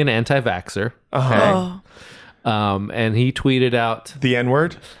apparently an anti-vaxxer. And he tweeted out the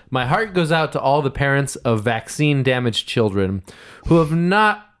N-word. My heart goes out to all the parents of vaccine-damaged children who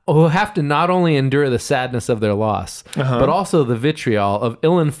have to not only endure the sadness of their loss, but also the vitriol of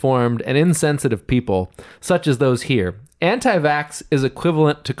ill-informed and insensitive people, such as those here. Anti-vax is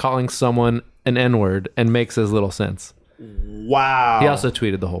equivalent to calling someone an N-word and makes as little sense. Wow. He also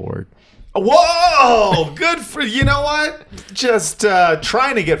tweeted the whole word. Whoa! Good for, you know what? Just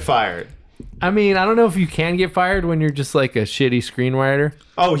trying to get fired. I mean, I don't know if you can get fired when you're just like a shitty screenwriter.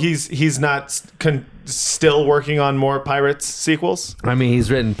 Oh, he's not still working on more Pirates sequels? I mean,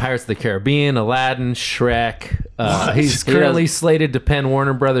 he's written Pirates of the Caribbean, Aladdin, Shrek. He's currently slated to pen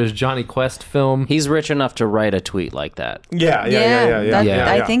Warner Brothers' Johnny Quest film. He's rich enough to write a tweet like that. Yeah.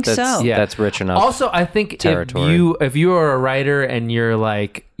 I think so. Yeah. That's rich enough. Also, I think if you are a writer and you're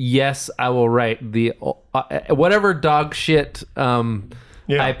like, yes, I will write the whatever dog shit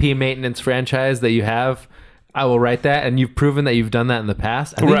IP maintenance franchise that you have, I will write that, and you've proven that you've done that in the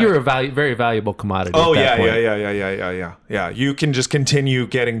past. I think you're a very valuable commodity. Oh, at that point. Yeah. You can just continue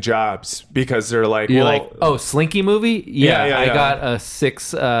getting jobs because they're like, you're like, oh, Slinky movie? I got a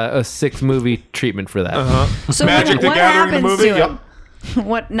six movie treatment for that. So Magic the what Gathering happens the movie? to him?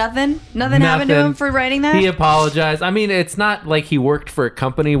 What? Nothing happened to him for writing that? He apologized. I mean, it's not like he worked for a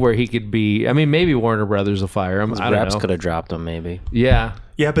company where he could be. I mean, maybe Warner Brothers will fire him. I don't know. Could have dropped him, maybe. Yeah,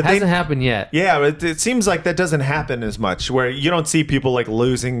 but hasn't happened yet. Yeah, but it seems like that doesn't happen as much. Where you don't see people like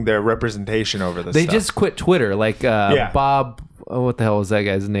losing their representation over this. They stuff. just quit Twitter. Like Bob. Oh, what the hell was that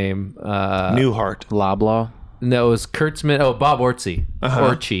guy's name? Newhart. Loblaw. No, it was Kurtzman. Oh, Bob Orci.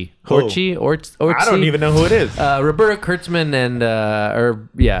 Orci. I don't even know who it is. Roberta Kurtzman and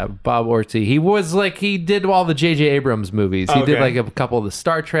Bob Orci. He did all the J.J. Abrams movies. He did like a couple of the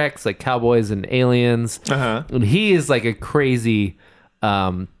Star Treks, like Cowboys and Aliens. And he is like a crazy.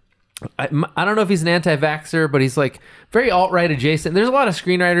 I don't know if he's an anti-vaxxer, but he's like very alt-right adjacent. There's a lot of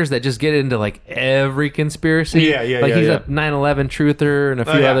screenwriters that just get into like every conspiracy. Like he's a 9/11 truther and a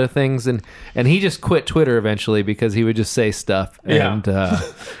few other things, and he just quit Twitter eventually because he would just say stuff, and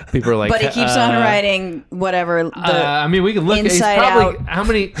people are like, but he keeps on writing whatever. I mean, we can look. He's probably how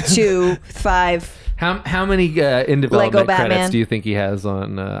many 2, 5. How many in development Lego credits do you think he has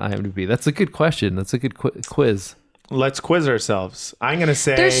on IMDb? That's a good question. That's a good quiz. Let's quiz ourselves. I'm going to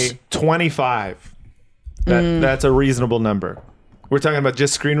say 25. That's a reasonable number. We're talking about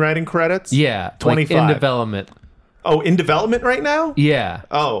just screenwriting credits? Yeah. 25. Like in development. Oh, in development right now? Yeah.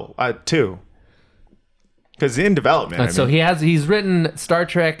 Oh, 2. Because in development. So he's written Star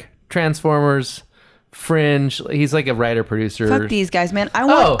Trek, Transformers, Fringe. He's like a writer producer. Fuck these guys, man. I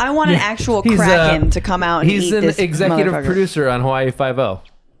want an actual Kraken to come out and he's eat an this executive motherfucker. producer on Hawaii Five-0.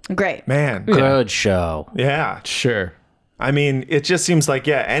 Great. Man. Good show. Yeah. Sure. I mean, it just seems like,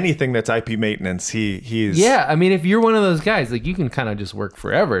 anything that's IP maintenance, he's... Yeah, I mean, if you're one of those guys, like, you can kind of just work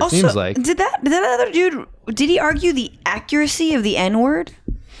forever, it seems like. Did that other dude, did he argue the accuracy of the N-word?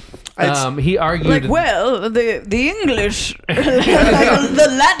 He argued... Like, well, the English, the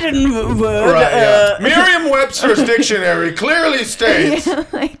Latin word... Right, Merriam-Webster's dictionary clearly states...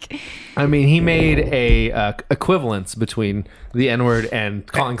 I mean, he made a equivalence between the N-word and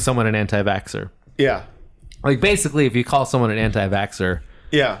calling someone an anti-vaxxer. Yeah. Like, basically, if you call someone an anti-vaxxer,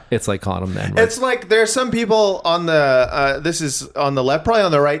 yeah, it's like calling them the N-word. It's like there's some people on the this is on the left, probably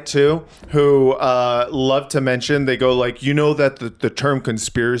on the right too, who love to mention, they go like, that the term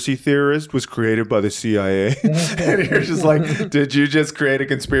conspiracy theorist was created by the CIA. And you're just like, did you just create a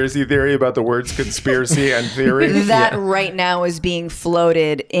conspiracy theory about the words conspiracy and theory? That right now is being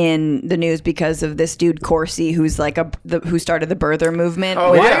floated in the news because of this dude Corsi, who's like who started the birther movement.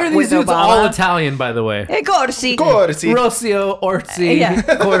 Why are these dudes all Italian, by the way? Hey, Corsi. Rossio, Orsi,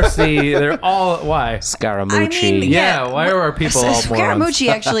 Corsi, they're all, why? Scaramucci. I mean, why are our people all morons? Scaramucci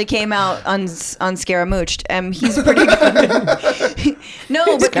actually came out on Scaramuched. He's pretty good.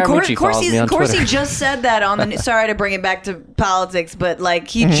 No, but Corsi just said that on the... Sorry to bring it back to politics, but like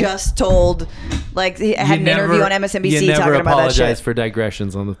he just told... Like he had an interview on MSNBC talking about that shit. You never apologize for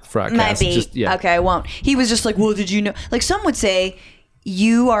digressions on the broadcast. Might be. Okay, I won't. He was just like, well, did you know... Like some would say...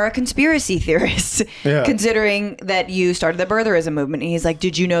 You are a conspiracy theorist, considering that you started the birtherism movement. And he's like,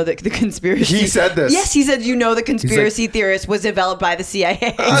 did you know that the conspiracy... He said this. Yes, he said, the conspiracy theorist was developed by the CIA.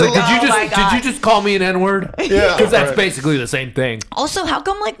 Did you just call me an N-word? Yeah. Because that's basically the same thing. Also, how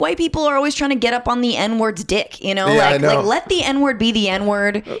come like white people are always trying to get up on the N-word's dick? I know. Like let the N-word be the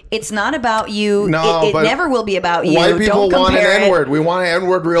N-word. It's not about you. No, it never will be about you. White people Don't want an compare N-word. We want an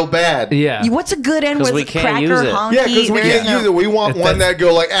N-word real bad. Yeah. What's a good N-word? we can't Cracker, use it. honky. Yeah, because we can't use it. We want one that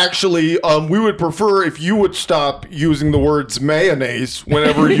go like, actually, we would prefer if you would stop using the words mayonnaise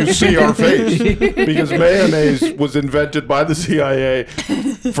whenever you see our face. Because mayonnaise was invented by the CIA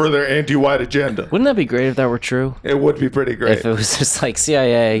for their anti-white agenda. Wouldn't that be great if that were true? It would be pretty great. If it was just like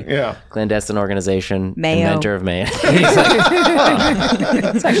CIA, clandestine organization, Mayo. inventor of mayonnaise.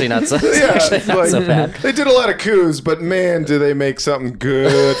 It's actually not so, so bad. They did a lot of coups, but man, do they make something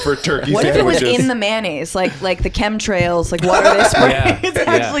good for turkey What sandwiches. if it was in the mayonnaise, like the chemtrails, like what are they spraying? It's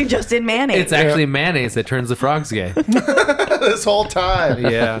actually just in mayonnaise. It's actually mayonnaise that turns the frogs gay. This whole time.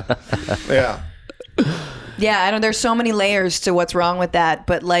 Yeah. Yeah. Yeah, I know there's so many layers to what's wrong with that,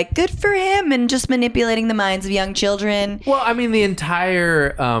 but like good for him and just manipulating the minds of young children. Well, I mean, the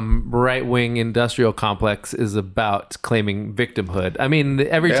entire right-wing industrial complex is about claiming victimhood. I mean,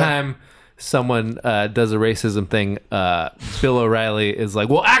 every time someone does a racism thing, Bill O'Reilly is like,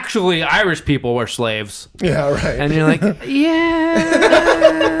 well, actually, Irish people were slaves. Yeah, right. And you're like, yeah.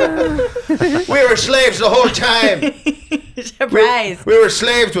 We were slaves the whole time. Surprise. We were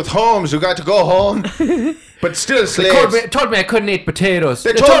slaves with homes who got to go home, but still slaves. They told me I couldn't eat potatoes.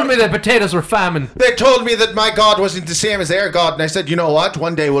 They told me that potatoes were famine. They told me that my God wasn't the same as their God, and I said, you know what?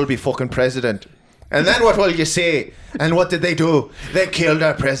 One day we'll be fucking president. And then what will you say? And what did they do? They killed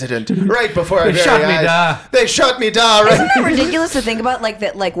our president right before our very eyes. They shot me down. Right? Isn't that ridiculous to think about? Like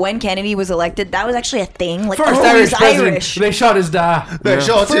that, like when Kennedy was elected, that was actually a thing. Like, first Irish Irish. They shot his da. They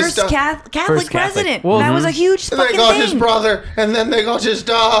shot his first da. Catholic president. Well, that was a huge fucking thing. They got his brother, and then they got his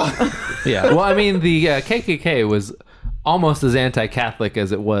da. Yeah. Well, I mean, the KKK was almost as anti-Catholic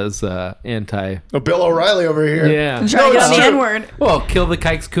as it was anti... Bill O'Reilly over here. Yeah. Trying to get on the N-word. Well, kill the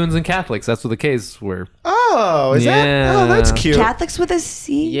kikes, coons, and Catholics. That's what the K's were. Oh, is that? Oh, that's cute. Catholics with a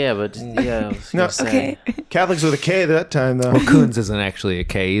C? Yeah, but No, okay. Catholics with a K that time, though. Well, coons isn't actually a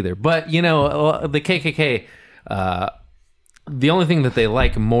K either. But, you know, the KKK... the only thing that they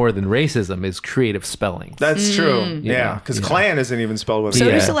like more than racism is creative spelling. That's true. Yeah, because Klan isn't even spelled with a So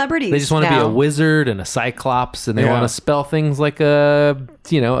K. do celebrities. They just want to be now. a wizard and a cyclops, and they want to spell things like a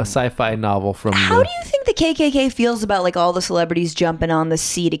sci-fi novel from. How do you think the KKK feels about like all the celebrities jumping on the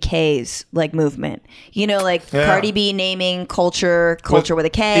C to K's like movement? You know, like Cardi B naming culture with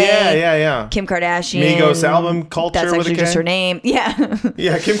a K. Yeah. Kim Kardashian. Migos album culture That's with a actually K. just her name. Yeah.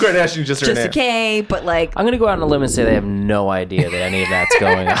 Yeah, Kim Kardashian just her just name. a K, but like. I'm gonna go out on a limb and say they have no idea that any of that's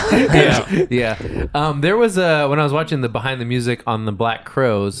going on. Yeah. There was when I was watching the behind the music on the Black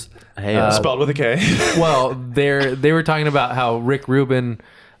Crowes. Spelled with a K. Well, they were talking about how Rick Rubin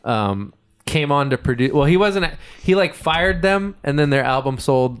came on to produce. Well, he wasn't. He like fired them, and then their album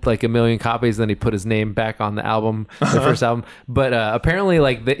sold like 1 million copies. Then he put his name back on the album, the first album. But apparently,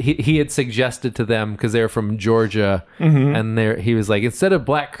 like he had suggested to them because they're from Georgia, and he was like, instead of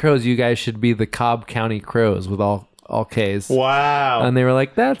Black Crowes, you guys should be the Cobb County Crows with all K's. Wow. And they were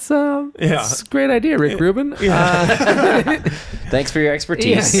like, that's a great idea, Rick Rubin. Thanks for your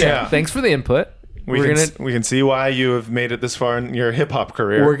expertise. Yeah. Thanks for the input. We can see why you have made it this far in your hip hop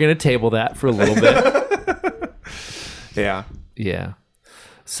career. We're gonna table that for a little bit. Yeah.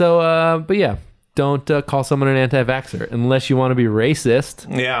 So, but yeah, don't call someone an anti-vaxxer unless you want to be racist.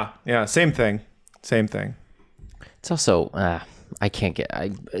 Yeah. Same thing. It's also I can't get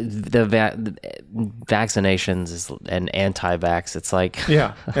the vaccinations and anti-vax. It's like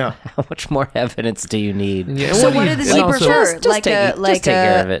yeah. How much more evidence do you need? Yeah. So what does he prefer? Just take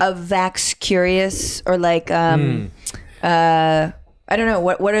care of it. A vax curious or like I don't know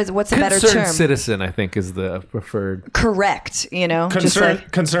what's a better term? Concerned citizen, I think, is the preferred. Correct.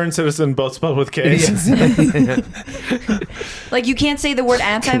 Concerned citizen, both spelled with K's. Like you can't say the word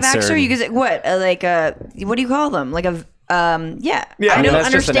anti-vaxxer. You can say what? What do you call them? Like a I don't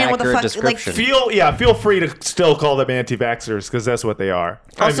understand what the fuck. Like feel free to still call them anti-vaxxers because that's what they are.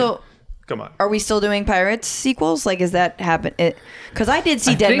 Also. Come on. Are we still doing Pirates sequels? Like, is that happen? Because I did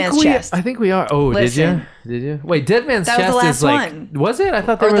see Dead Man's Chest. I think we are. Oh, Listen. Did you? Wait, Dead Man's That was Chest the last is like. one. Was it? I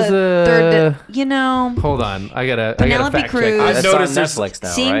thought there Or was the a. third. Hold on, I gotta Penelope fact Cruz. check. I've That's on noticed Netflix now,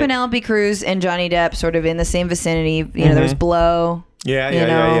 Seeing right? Penelope Cruz and Johnny Depp sort of in the same vicinity. There's Blow. Yeah.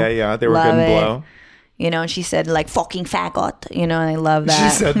 They were Love good in it. Blow. And she said like fucking faggot. And I love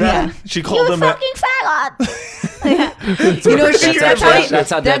that. She said that. Yeah. She called him fucking faggot. That's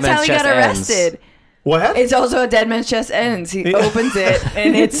how Dead That's Man's how he Chest got arrested. What? It's also a Dead Man's Chest ends. He opens it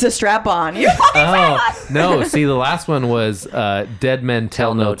and it's a strap on. You're fucking faggot. No, see, the last one was Dead Men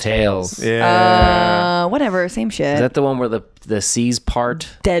Tell No Tales. Yeah. Whatever, same shit. Is that the one where the C's part?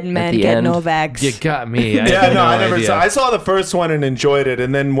 Dead men at the get end? no vax. You got me. I never saw. I saw the first one and enjoyed it,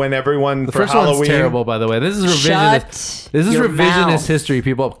 and then when everyone The for first Halloween, one's terrible, by the way. This is revisionist. Shut This is your revisionist mouth. history.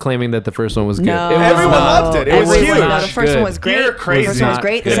 People claiming that the first one was good. No, It was Everyone not. loved it. It was huge. No, the first one was Good. great. You're crazy. The first one was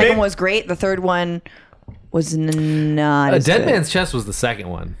great. The It second made- one was great. The third one was not as Dead good. Man's Chest was the second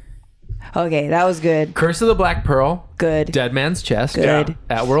one. Okay, that was good. Curse of the Black Pearl. Good. Dead Man's Chest. Good.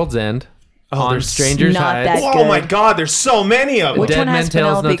 At World's End. On there's Stranger's not Hides. that oh good. my God, there's so many of them. Which Dead one Men has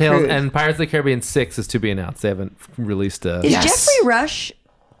Tales No Penelope Tales. Cruz? And Pirates of the Caribbean 6 is to be announced. They haven't released a. Is Yes. Jeffrey Rush?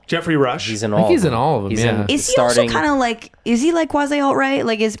 Jeffrey Rush. He's in I all. think he's in all of them, yeah. Is he starting, also kind of like? Is he like quasi alt-right?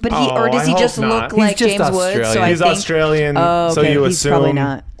 Like does I he just hope look not. like He's just James Woods? So Australian. I He's think Australian, Oh, so okay. you He's assume. probably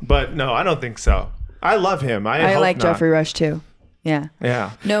not. But no, I don't think so. I love him. I hope like not. Jeffrey Rush too. Yeah.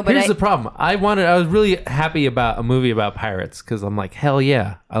 Yeah. No, but Here's the problem. I was really happy about a movie about pirates because I'm like, hell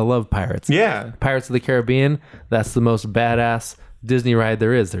yeah, I love pirates. Yeah. Pirates of the Caribbean. That's the most badass Disney ride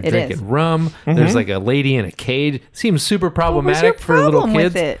there is. They're It drinking is. rum. There's like a lady in a cage. Seems super What was your problematic for little problem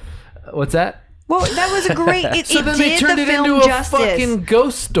kids. with it? What's that? Well, that was a great. It, So it then did they turned the it film into a justice. fucking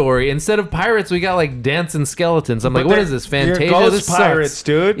ghost story. Instead of pirates, we got like dancing skeletons. I'm like, what they're- is this, they're Fantasia? ghost This sucks. pirates,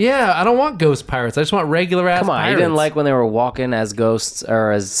 dude. Yeah, I don't want ghost pirates. I just want regular ass Come on, pirates. you didn't like when they were walking as ghosts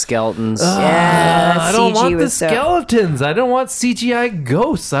or as skeletons. Yeah, I don't CG want the was so- skeletons. I don't want CGI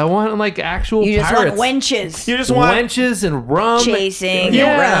ghosts. I want like actual You just pirates. want wenches You just want wenches and rum. chasing.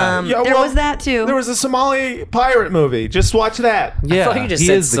 Yeah. rum. Yeah, there well, was that too. There was a Somali pirate movie. Just watch that. Yeah, I thought you just he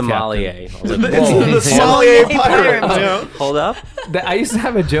said is the captain. sommelier. I was like, It's whoa. the Somali pirate. pirate. you know? Hold up. I used to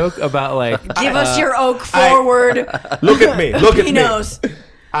have a joke about like Give us your oak forward. Look at me. Look at He me. knows.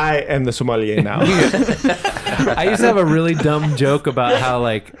 I am the sommelier now. I used to have a really dumb joke about how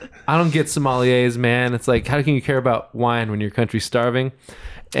like I don't get sommeliers, man. It's like how can you care about wine when your country's starving?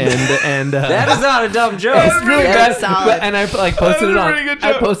 And That is not a dumb joke. it's really That's bad. solid. And I like posted it That was a on. pretty good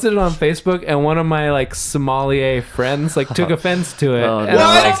I joke. posted it on Facebook, and one of my like sommelier friends like took offense to it. Oh, and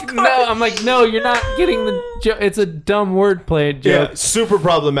no. I'm like, no, you're not getting the joke. It's a dumb wordplay Yeah, joke. super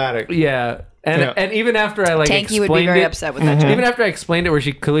problematic. Yeah. And Yeah. and even after I like Tanky would be explained very it, upset with that joke. even after I explained it, where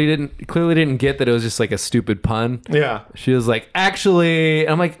she clearly didn't get that it was just like a stupid pun. Yeah. She was like, actually,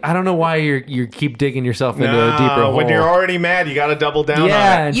 I'm like, I don't know why you keep digging yourself into a deeper hole. When you're already mad, you got to double down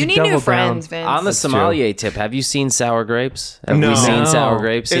yeah, on it. and You she need new doubled down. friends, Vince. On the That's true. sommelier tip, have you seen Sour Grapes? Have No. we seen No. Sour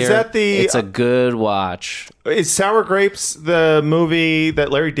Grapes Is here? that the- It's a good watch. Is Sour Grapes the movie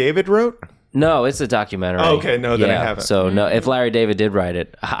that Larry David wrote? No, it's a documentary. Oh, okay, no, then I haven't. So no, if Larry David did write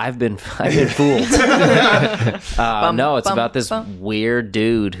it, I've been fooled. No, it's bum, about this bum. weird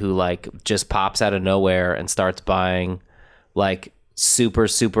dude who like just pops out of nowhere and starts buying like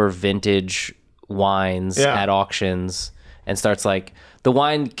super vintage wines Yeah. at auctions. and starts like the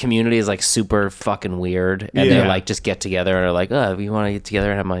wine community is like super fucking weird, and they like just get together and are like, oh, we want to get together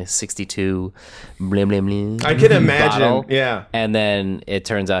and have my 62 blim blim blim. I can imagine, bottle. yeah. And then it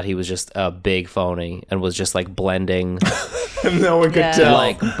turns out he was just a big phony and was just like blending no one could tell.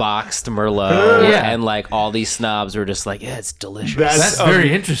 like boxed Merlot, and like all these snobs were just like, yeah, it's delicious. That's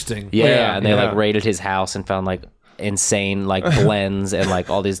very interesting. Yeah, and they like raided his house and found like insane like blends and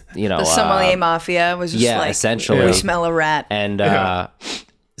like all these, you know, The sommelier mafia was just like, essentially. we smell a rat. And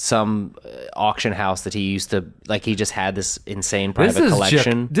some auction house that he used to like, he just had this insane private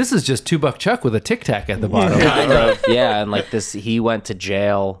collection. This is just $2 Chuck with a Tic Tac at the bottom. Kind of, yeah, and like this, he went to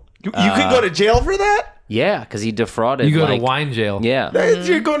jail. You could go to jail for that? Yeah, because he defrauded. You go to wine jail. Yeah.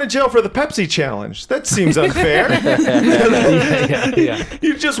 You're going to jail for the Pepsi challenge. That seems unfair. yeah.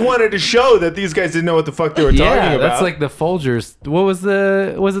 You just wanted to show that these guys didn't know what the fuck they were talking about. That's like the Folgers. What was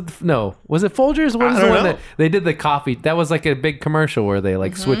was it Folgers? What was the one that they did the coffee? That was like a big commercial where they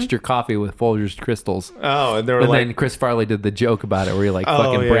like switched your coffee with Folgers crystals. Oh, and they were then Chris Farley did the joke about it where he like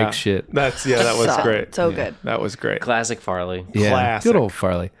fucking breaks shit. That was great. So good. That was great. Classic Farley. Yeah. Classic. Good old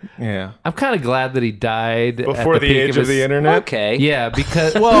Farley. Yeah. I'm kind of glad that he died before at the peak age of the internet. Okay. Yeah,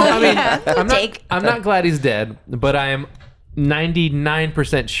 because I mean, Yeah, I'm not glad he's dead, but I am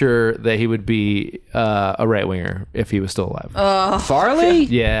 99% sure that he would be a right winger if he was still alive. Farley?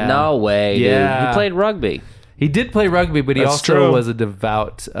 Yeah. No way. Yeah. Dude. He played rugby. He did play rugby, but he That's also true. was a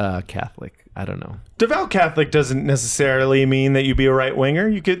devout Catholic. I don't know. Devout Catholic doesn't necessarily mean that you be a right winger.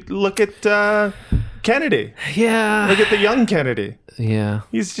 You could look at Kennedy. Yeah. Look at the young Kennedy. Yeah.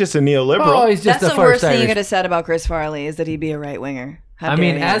 He's just a neoliberal. Oh, he's just That's the the worst first thing you Irish. could have said about Chris Farley is that he'd be a right winger. I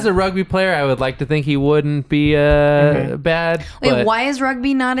mean, as a rugby player, I would like to think he wouldn't be bad. Wait, but why is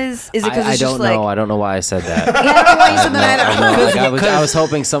rugby not as? Is it because I it's don't just like? know. I don't know why I said that. Yeah, I don't know why you said that either. Like, I was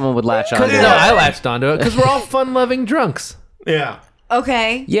hoping someone would latch on to No, that. I latched onto it because we're all fun-loving drunks. Yeah.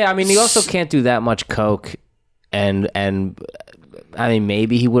 Okay. Yeah, I mean, you also can't do that much coke, and I mean,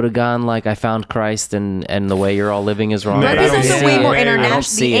 maybe he would have gone like, I found Christ, and the way you're all living is wrong. Rugby's I don't also see way it. more I don't international.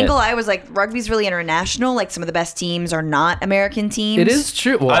 see The it. angle I was like, rugby's really international. Like some of the best teams are not American teams. It is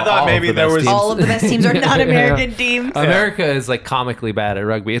true. Well, I thought all of maybe the there best was- teams. All of the best teams are not Yeah. American teams. America is like comically bad at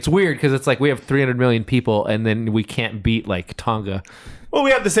rugby. It's weird because it's like we have 300 million people and then we can't beat like Tonga. Well,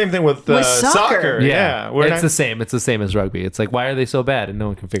 we have the same thing with With soccer. soccer. Yeah. We're it's not- the same. It's the same as rugby. It's like, why are they so bad? And no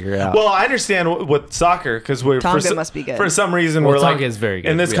one can figure it out. Well, I understand with soccer because we're Tonga must be good. For some reason, Well, we're Tonga like is very good,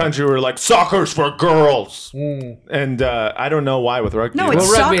 in this yeah. country. We're like soccer's for girls, and I don't know why with rugby. No, it's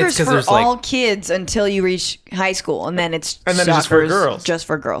Well, rugby, it's soccer's 'cause for there's, like- all kids until you reach high school, and then it's And then it's just for soccer's girls. Just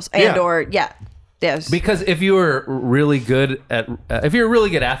for girls, Yeah. Yes. because if you were really good at, if you're a really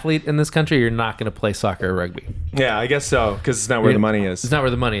good athlete in this country, you're not going to play soccer or rugby. Yeah, I guess so because it's not where the money is. It's not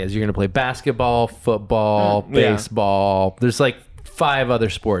where the money is. You're going to play basketball, football, Yeah. baseball. There's like 5 other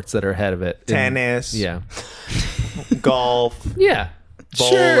sports that are ahead of it. Tennis, Yeah. golf. Yeah.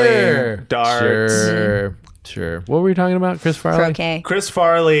 Bowling, Sure. darts. Sure. What were we talking about? Chris Farley? Croquet. Chris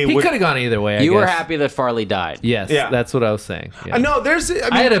Farley. He would- could have gone either way. I You were guess. happy that Farley died. Yes. Yeah. That's what I was saying. Yeah. No, there's. I mean,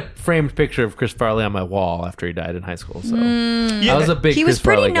 I had a framed picture of Chris Farley on my wall after he died in high school. So I was a big He Chris was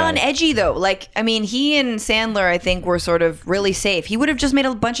pretty Farley guy. non-edgy though. Like, I mean, he and Sandler, I think, were sort of really safe. He would have just made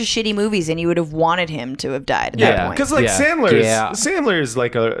a bunch of shitty movies, and you would have wanted him to have died at that yeah, point. because like Yeah. Sandler's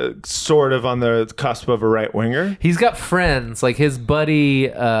like a sort of on the cusp of a right winger. He's got friends like his buddy,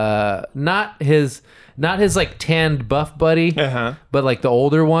 not his like tanned buff buddy, but like the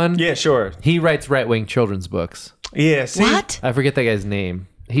older one. Yeah, sure. He writes right wing children's books. Yeah. See? What? I forget that guy's name.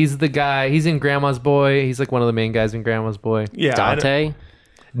 He's the guy. He's in Grandma's Boy. He's like one of the main guys in Grandma's Boy. Yeah. I don't- Dante?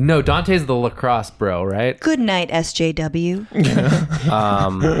 No, Dante's the lacrosse bro, right? Good night, SJW.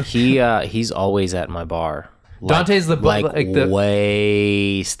 He's always at my bar. Dante's the like the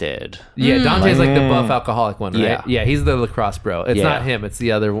wasted. yeah. Dante's like the buff alcoholic one, right? Yeah. Yeah, he's the lacrosse bro. It's Yeah. not him. It's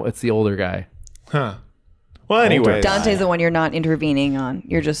the other. It's the older guy. Huh. Well, anyway, Dante's the one you're not intervening on.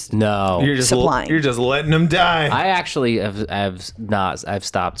 You're just No, you're just supplying. you're just letting him die. I actually have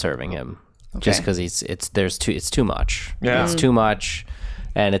stopped serving him just because it's too much. Yeah. It's too much,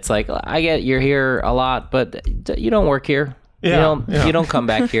 and it's like, I get you're here a lot, but you don't work here. Yeah, You don't come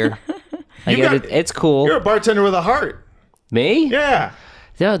back here. I You get got- it. It's cool. You're a bartender with a heart. Me? Yeah.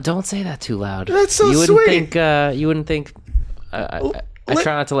 No, don't say that too loud. That's so you wouldn't sweet. Think. You wouldn't think. I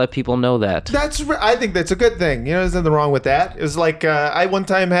try not to let people know that. I think that's a good thing. You know, there's nothing wrong with that. It's like I one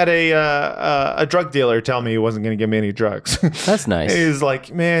time had a drug dealer tell me he wasn't going to give me any drugs. That's nice. He's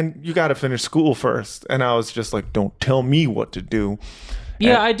like, man, you got to finish school first. And I was just like, don't tell me what to do.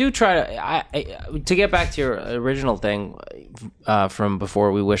 Yeah, I do try to get back to your original thing from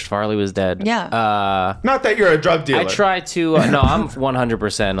before we wished Farley was dead. Yeah. Not that you're a drug dealer. I try to. No, I'm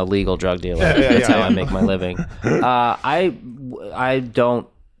 100% a legal drug dealer. That's how I make my living. I don't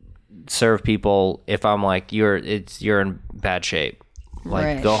serve people if I'm like you're in bad shape.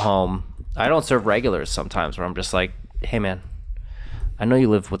 Like go home. I don't serve regulars sometimes where I'm just like, hey man, I know you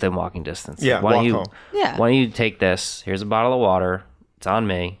live within walking distance. Yeah, why walk home. Yeah. Why don't you take this? Here's a bottle of water. It's on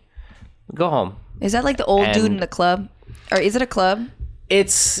me. Go home. Is that like the old dude in the club? Or is it a club?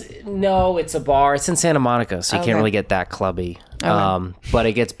 It's a bar. It's in Santa Monica, so you can't really get that clubby. But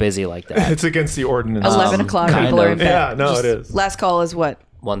it gets busy like that. It's against the ordinance. 11 o'clock, people are in bed. Yeah, no, it is. Last call is what?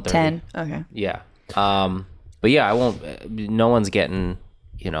 1:30. 10? Okay. Yeah. But yeah, I won't. No one's getting.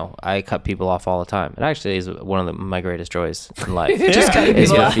 I cut people off all the time. It actually is one of my greatest joys in life. Just cutting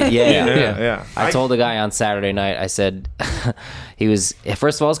people off. Yeah. I told a guy on Saturday night. I said he was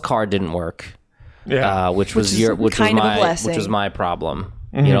first of all his card didn't work. Yeah. Which was my problem.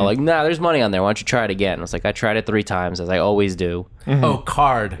 Mm-hmm. Nah, there's money on there. Why don't you try it again? I was like, I tried it 3 times, as I always do. Mm-hmm. Oh,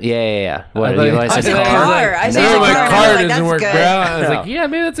 card. Yeah. What? I said card. I said my card doesn't work, bro. I was like, yeah,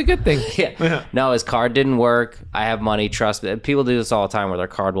 maybe that's a good thing. Yeah. No, his card didn't work. I have money. Trust me. People do this all the time where their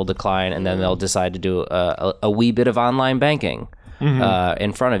card will decline, and then they'll decide to do a wee bit of online banking. Mm-hmm.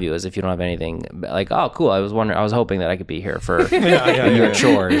 In front of you, as if you don't have anything. Like, oh, cool. I was hoping that I could be here for your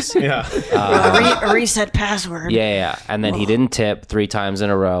chores. Yeah. A reset password. Yeah. And then he didn't tip 3 times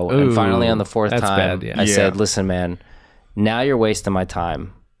in a row. Ooh, and finally on the 4th time, I said, listen, man, now you're wasting my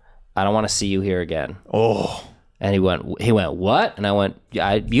time. I don't want to see you here again. Oh. And he went, what? And I went,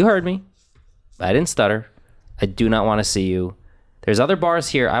 you heard me. I didn't stutter. I do not want to see you. There's other bars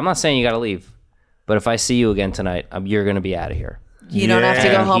here. I'm not saying you got to leave. But if I see you again tonight, you're going to be out of here. You don't have to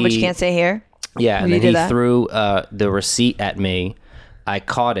go home, but you can't stay here? Yeah, and then he threw the receipt at me. I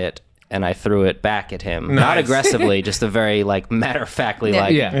caught it, and I threw it back at him. Nice. Not aggressively, just a very, matter-of-factly,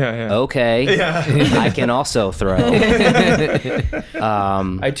 okay, I can also throw.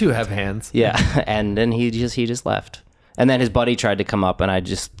 I, too, have hands. Yeah, and then he just left. And then his buddy tried to come up, and I had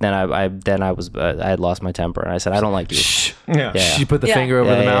lost my temper, and I said, I don't like you. Shh. Yeah. You put the finger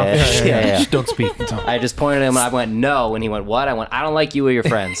over the mouth. Yeah. Shh, don't speak. I just pointed at him, and I went, no, and he went, what? I went, I don't like you or your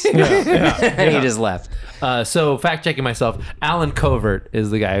friends. And he just left. So, fact-checking myself, Alan Covert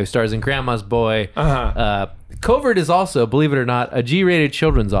is the guy who stars in Grandma's Boy. Covert is also, believe it or not, a G-rated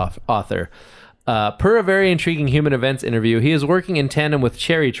children's author. Per a very intriguing Human Events interview, he is working in tandem with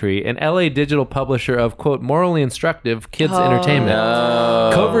Cherry Tree, an LA digital publisher of, quote, morally instructive kids entertainment. No.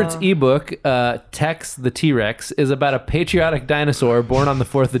 Covert's ebook, Tex the T-Rex, is about a patriotic dinosaur born on the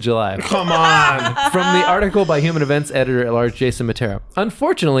 4th of July. Come on! From the article by Human Events editor-at-large Jason Matera.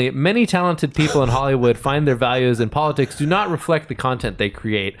 Unfortunately, many talented people in Hollywood find their values in politics do not reflect the content they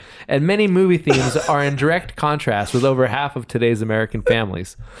create, and many movie themes are in direct contrast with over half of today's American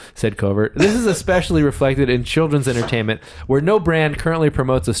families, said Covert. This is especially reflected in children's entertainment, where no brand currently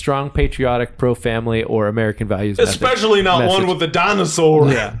promotes a strong patriotic, pro-family, or American values especially not one with a dinosaur.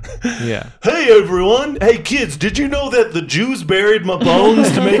 Yeah. Hey, everyone. Hey, kids, did you know that the Jews buried my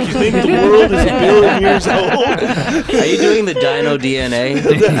bones to make you think the world is 1 billion years old? Are you doing the Dino DNA?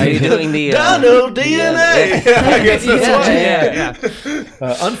 Are you doing the... Dino DNA! Yeah, I guess that's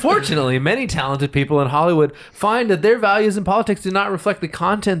Yeah. Unfortunately, many talented people in Hollywood find that their values in politics do not reflect the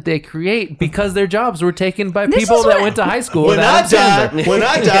content they create because their jobs were taken by people that went to high school. When I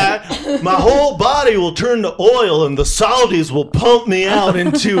die, my whole body will turn to oil, and the Saudis will pump me out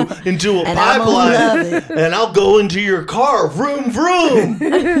into a pipeline, and I'll go into your car, vroom vroom.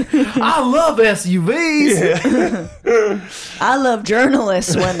 I love SUVs. Yeah. I love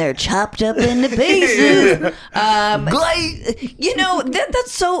journalists when they're chopped up into pieces.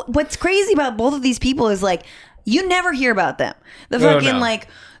 That's so. What's crazy about both of these people is you never hear about them. The fucking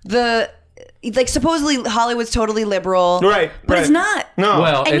supposedly Hollywood's totally liberal, right? But it's not. No.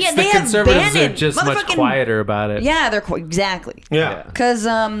 Well, and yet the conservatives are just much quieter about it. Yeah, they're exactly. Yeah, because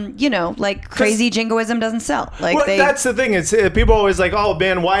crazy jingoism doesn't sell. That's the thing. It's people always oh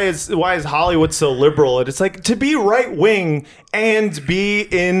man, why is Hollywood so liberal? And it's to be right wing and be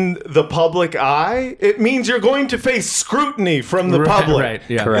in the public eye, it means you're going to face scrutiny from the public. Right.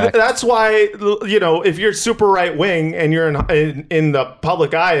 Yeah. Correct. That's why if you're super right wing and you're in the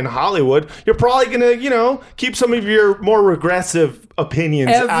public eye in Hollywood, you're you're probably gonna, keep some of your more regressive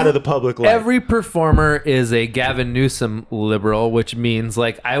opinions out of the public light. Every performer is a Gavin Newsom liberal, which means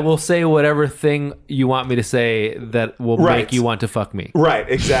like I will say whatever thing you want me to say that will make you want to fuck me. Right.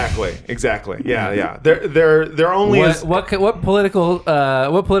 Exactly. Yeah. They're only what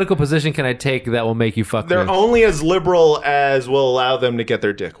political position can I take that will make you fuck me? They're only as liberal as will allow them to get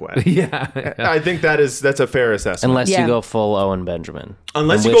their dick wet. Yeah. I think that's a fair assessment. Unless you go full Owen Benjamin.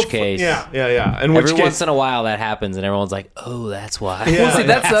 Unless in you which go case, every once in a while that happens, and everyone's like, "Oh, that's why." Yeah. Well, see,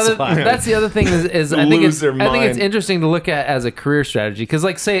 that's the other thing is I think it's interesting to look at as a career strategy because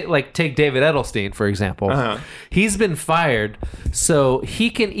take David Edelstein for example. He's been fired, so he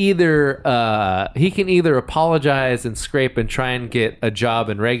can either apologize and scrape and try and get a job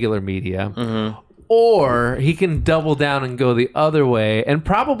in regular media. Or he can double down and go the other way and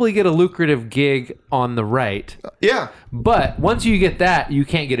probably get a lucrative gig on the right. Yeah. But once you get that, you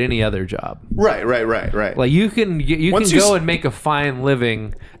can't get any other job. Right. Like you can go and make a fine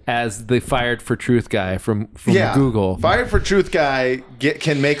living as the Fired for Truth guy from Google. Fired for Truth guy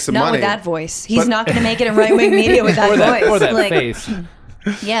can make some money. Not with that voice. He's not going to make it in right-wing media with that voice. Or that face.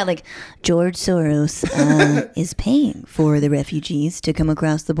 Yeah, like George Soros is paying for the refugees to come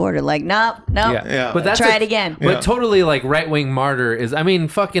across the border. Like, no. Yeah. But try it again. But totally like right-wing martyr is, I mean,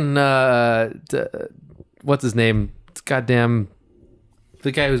 fucking, what's his name? Goddamn,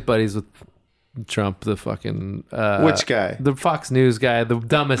 the guy who's buddies with Trump, the fucking... which guy? The Fox News guy, the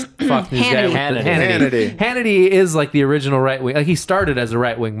dumbest Fox News guy. Hannity. Hannity is like the original right-wing. Like he started as a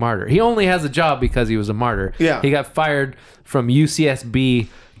right-wing martyr. He only has a job because he was a martyr. Yeah. He got fired from UCSB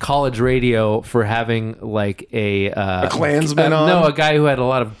college radio for having like a Klansman on? No, a guy who had a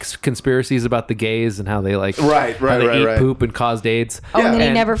lot of conspiracies about the gays and how they like right, eat poop and caused AIDS. Oh, and then he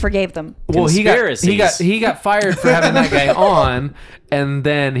never forgave them. Well, he got fired for having that guy on, and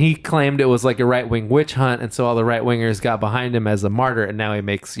then he claimed it was like a right-wing witch hunt, and so all the right-wingers got behind him as a martyr, and now he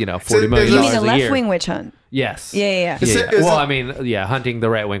makes $40 million You a mean a year. left-wing witch hunt? Yes. Yeah. Hunting the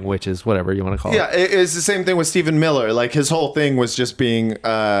right-wing witches, whatever you want to call it. Yeah, it's the same thing with Stephen Miller. Like his whole thing was just being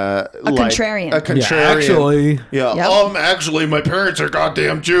a contrarian. A contrarian. Yeah, actually. Actually, my parents are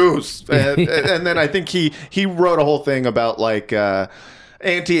goddamn Jews. And then I think he wrote a whole thing about like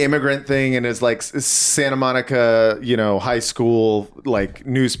anti-immigrant thing in his like Santa Monica, high school like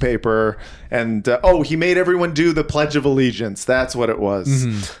newspaper, and he made everyone do the Pledge of Allegiance. That's what it was.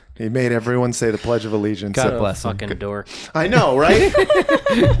 Mm-hmm. He made everyone say the Pledge of Allegiance. God bless him. Fucking dork. I know, right?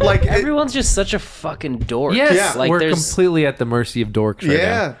 Like everyone's just such a fucking dork. Yes, yeah. Like we're completely at the mercy of dorks right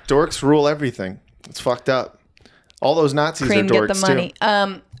now. Dorks rule everything. It's fucked up. All those Nazis Cream, are dorks get the money.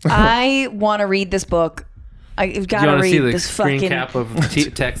 too. I want to read this book. I've got to read this fucking... screen cap of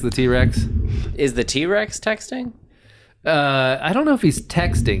Tex the T-Rex? Is the T-Rex texting? I don't know if he's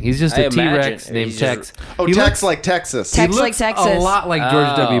texting. He's just a T-Rex named Tex. He Tex like Texas. Tex like Texas. A lot like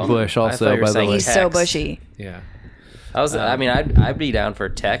George W. Bush also, by the way. He's so bushy. Yeah. I'd be down for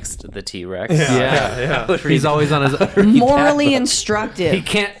Text the T-Rex. Yeah. He's always on his morally instructive. He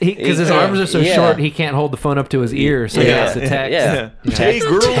can't because his arms are so short. He can't hold the phone up to his ear, so he has to text. Yeah. Hey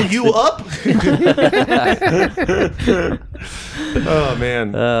girl, you up? Oh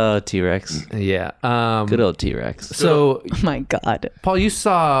man. Oh, T-Rex. Yeah. Good old T-Rex. So, oh my God, Paul, you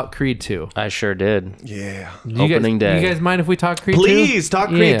saw Creed 2. I sure did. Yeah. Opening day. You guys mind if we talk Creed 2? Please talk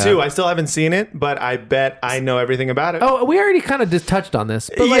Creed 2. I still haven't seen it, but I bet I know everything about it. Oh, we already kind of just touched on this.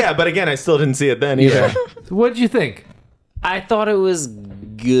 But but again, I still didn't see it then either. What did you think? I thought it was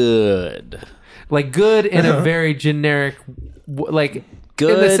good. Like good in a very generic, like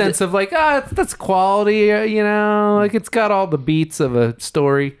good in the sense of like, that's quality, like it's got all the beats of a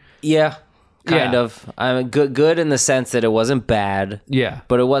story. Yeah, kind of. I mean, good in the sense that it wasn't bad. Yeah,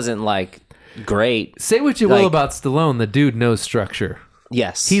 but it wasn't like great. Say what you will about Stallone, the dude knows structure.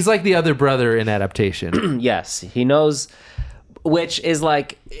 Yes. He's like the other brother in Adaptation. Yes, he knows, which is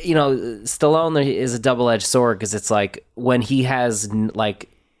like, Stallone is a double-edged sword because it's like when he has like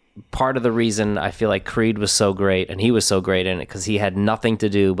part of the reason I feel like Creed was so great and he was so great in it because he had nothing to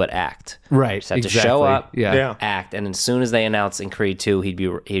do but act. Right. Just had to show up, yeah, act, and as soon as they announced in Creed 2 he'd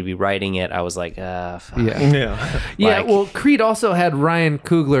be writing it, I was like, fuck. Yeah. Well, Creed also had Ryan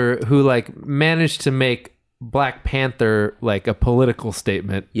Coogler who like managed to make Black Panther like a political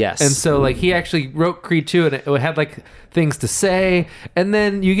statement. Yes. And so like he actually wrote Creed 2 and it had like things to say, and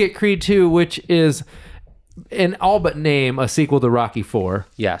then you get Creed 2, which is in all but name a sequel to Rocky 4.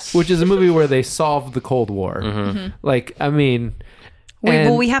 Yes. Which is a movie where they solved the Cold War. Mm-hmm. Like, I mean,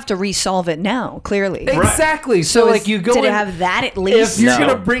 we have to resolve it now, clearly. Exactly. So like you go did it have that at least? If you're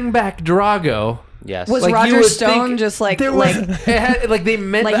gonna bring back Drago, Yes. Was Like, you Roger would Stone think just like there was, they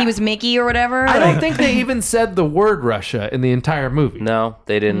meant like that. he was Mickey or whatever? I don't think they even said the word Russia in the entire movie. No,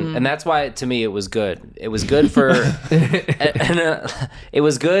 they didn't, and that's why to me it was good. It was good for, it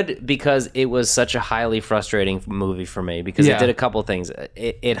was good because it was such a highly frustrating movie for me because it did a couple things.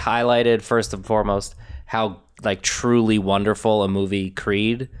 It highlighted first and foremost how like truly wonderful a movie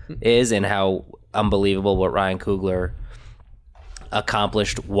Creed is and how unbelievable what Ryan Coogler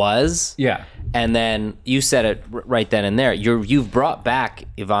accomplished was. Yeah. And then you said it right then and there. You've brought back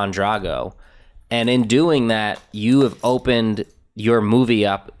Ivan Drago, and in doing that, you have opened your movie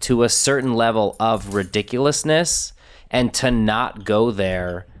up to a certain level of ridiculousness, and to not go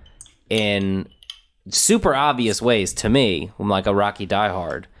there in super obvious ways to me, like a Rocky Die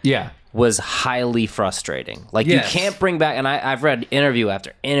Hard. Yeah. Was highly frustrating. Like you can't bring back, and I've read interview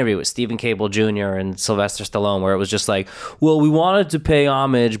after interview with Stephen Cable Jr. and Sylvester Stallone where it was just like, well, we wanted to pay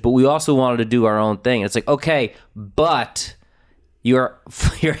homage, but we also wanted to do our own thing. It's like, okay, but you're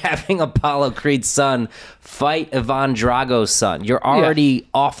having Apollo Creed's son fight Ivan Drago's son. You're already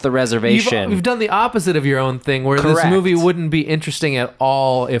off the reservation. You've done the opposite of your own thing, where this movie wouldn't be interesting at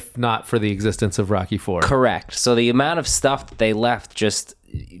all if not for the existence of Rocky IV. Correct. So the amount of stuff that they left just,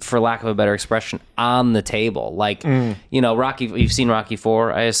 for lack of a better expression, on the table. Like, you know, Rocky, you've seen Rocky IV,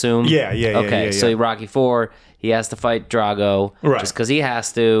 I assume? Yeah. Okay, so Rocky IV, he has to fight Drago just because he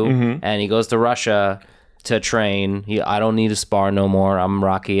has to, and he goes to Russia to train. I don't need to spar no more. I'm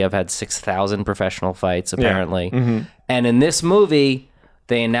Rocky. I've had 6,000 professional fights, apparently. And in this movie,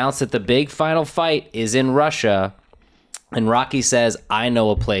 they announced that the big final fight is in Russia. And Rocky says, I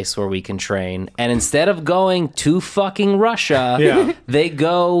know a place where we can train. And instead of going to fucking Russia, they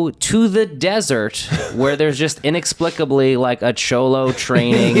go to the desert where there's just inexplicably like a cholo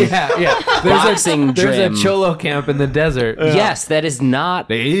training boxing gym. There's a cholo camp in the desert. Yes, that is not...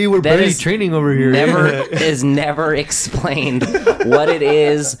 Hey, we're barely training over here. Is never explained what it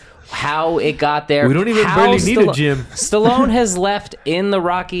is, how it got there. We don't even barely need a gym. Stallone has left in the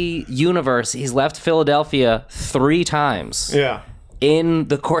Rocky universe. He's left Philadelphia 3 times. Yeah. In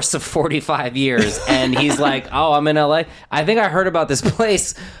the course of 45 years, and he's like, "Oh, I'm in LA. I think I heard about this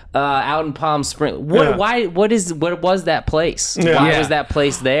place out in Palm Springs. What was that place? Why was that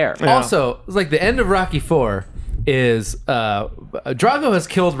place there?" Also, it's like the end of Rocky IV is Drago has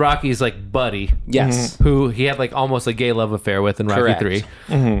killed Rocky's like buddy, who he had like almost a gay love affair with in Rocky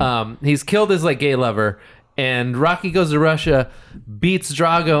III. He's killed his like gay lover, and Rocky goes to Russia, beats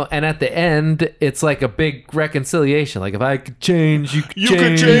Drago, and at the end it's like a big reconciliation. Like, if I could change, you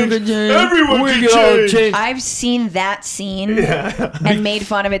could change. Everyone can change. I've seen that scene and made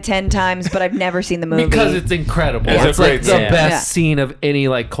fun of it 10 times, but I've never seen the movie. Because it's incredible. It's like the best scene of any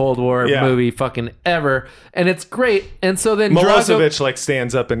like Cold War movie fucking ever. And it's great. And so then Milosevic like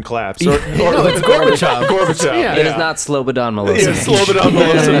stands up and claps. Or no, it's Gorbachev. Gorbachev. It is not Slobodan Milosevic. Yeah, Slobodan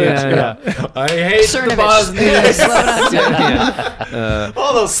Milosevic. I hate the Bosnians.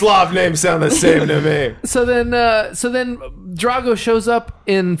 All those Slav names sound the same to me. So then Drago shows up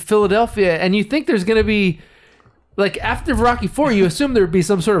in Philadelphia, and you think there's gonna be, like, after Rocky IV, you assume there would be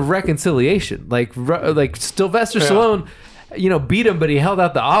some sort of reconciliation, like Sylvester Stallone, you know, beat him, but he held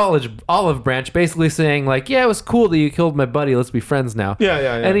out the olive branch, basically saying like, yeah, it was cool that you killed my buddy, let's be friends now.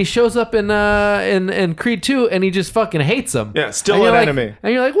 Yeah. And he shows up in Creed 2, and he just fucking hates him. Yeah, still an enemy.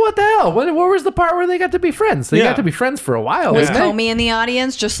 And you're like, what the hell? Where was the part where they got to be friends? They got to be friends for a while. Was Comey in the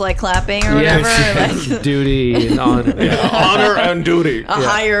audience just like clapping or whatever? Like, duty and honor. Honor and duty.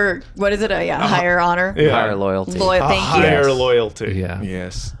 Higher, what is it? Higher honor? Higher loyalty. Thank you. Higher loyalty. Yeah.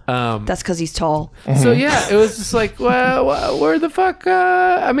 Yes. That's because he's tall. So yeah, it was just like, well, where the fuck?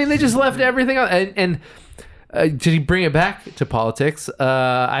 I mean, they just left everything on. And did he bring it back to politics?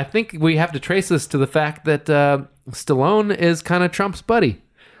 I think we have to trace this to the fact that Stallone is kind of Trump's buddy.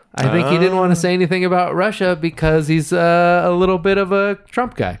 I think he didn't want to say anything about Russia because he's a little bit of a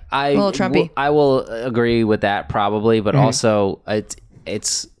Trump guy. A little Trumpy. I will agree with that probably, but also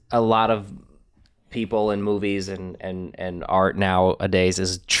it's a lot of people in movies and art nowadays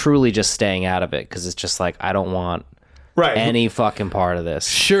is truly just staying out of it because it's just like, I don't want any fucking part of this.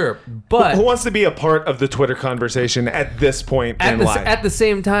 Sure, but who wants to be a part of the Twitter conversation at this point in life? At the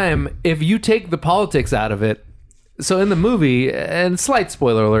same time, if you take the politics out of it, So in the movie, and slight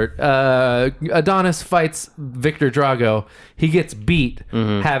spoiler alert, Adonis fights Victor Drago. He gets beat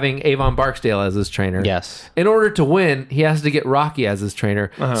having Avon Barksdale as his trainer. Yes. In order to win, he has to get Rocky as his trainer.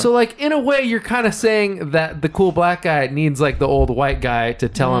 So like in a way, you're kind of saying that the cool black guy needs like the old white guy to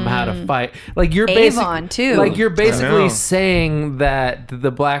tell him how to fight. Like you're Avon too. Like you're basically saying that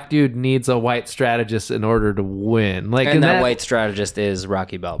the black dude needs a white strategist in order to win. Like and that white strategist is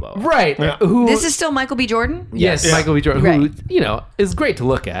Rocky Balboa. Right. Yeah. Who, This is still Michael B. Jordan? Yes, Michael B. Jordan, Right. who, you know, is great to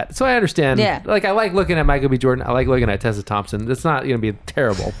look at. So I understand. Yeah. Like, I like looking at Michael B. Jordan. I like looking at Tessa Thompson. It's not going to be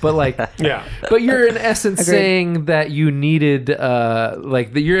terrible. But, like, but you're in essence saying that you needed,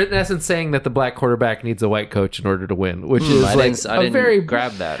 you're in essence saying that the black quarterback needs a white coach in order to win, which is, I like, didn't very.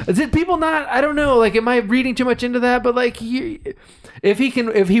 grab that. Did people not? I don't know. Like, am I reading too much into that? But, like, if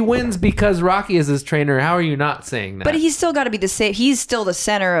he wins because Rocky is his trainer, how are you not saying that? But he's still got to be he's still the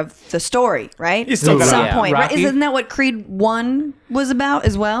center of the story, right? He's still At some gotta- point, right? Rocky? Isn't that what Creed 1 was about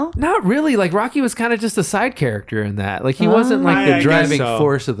as well? Not really. Like Rocky was kind of just a side character in that. Like he wasn't like the I guess driving so.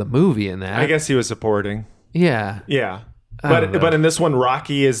 force of the movie in that. I guess he was supporting. Yeah. Yeah. don't know. But in this one,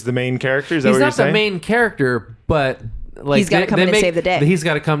 Rocky is the main character. Is that He's what you're not the saying? main character, but like He's gotta come in and save the day. He's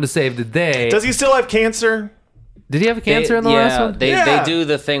got to come to save the day. Does he still have cancer? Did he have cancer in the last one? They do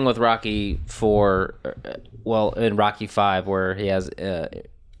the thing with Rocky 4, in Rocky 5, where he has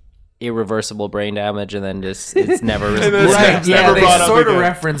irreversible brain damage, and then just it's never Right. It's Yeah. never They brought up sort of again.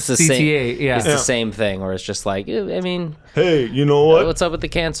 reference It's the same- CTA. Yeah. It's the same thing, where it's just like, I mean, Hey, you know what? what's up with the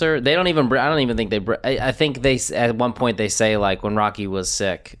cancer? They don't even. I don't even think they. I think they at one point they say like when Rocky was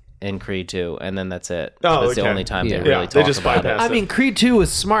sick in Creed 2, and then that's it. Oh, That's the okay. only time Yeah. they really Yeah, talk they just about bypass it. I mean, Creed 2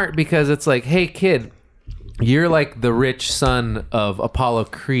 was smart because it's like, hey, kid, you're like the rich son of Apollo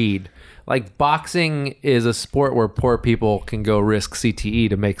Creed. Like, boxing is a sport where poor people can go risk CTE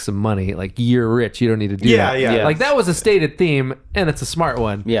to make some money. Like, you're rich. You don't need to do that. Yeah. Like, that was a stated theme, and it's a smart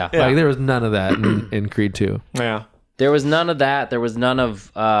one. Yeah. Like, there was none of that in Creed 2. Yeah. There was none of that. There was none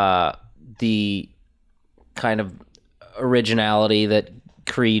of the kind of originality that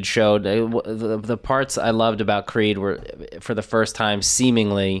Creed showed. The parts I loved about Creed were, for the first time,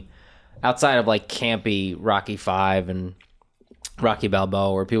 seemingly outside of like campy Rocky 5 and Rocky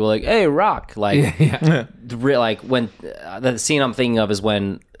Balboa, where people are like, "Hey, Rock!" Like, like when the scene I'm thinking of is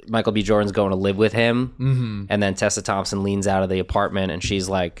when Michael B. Jordan's going to live with him, and then Tessa Thompson leans out of the apartment, and she's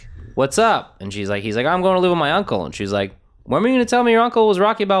like, "What's up?" And he's like, "I'm going to live with my uncle," and she's like, "When were you going to tell me your uncle was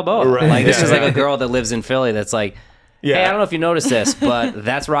Rocky Balboa?" Right. Like, this is like a girl that lives in Philly that's like, Yeah. "Hey, I don't know if you noticed this, but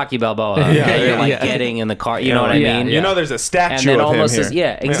that's Rocky Balboa that you're like getting in the car." You know what I mean? You know, there's a statue And then of almost him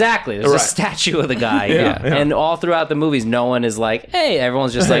here. exactly. There's a Right. statue of the guy. Yeah. And all throughout the movies, no one is like, "Hey,"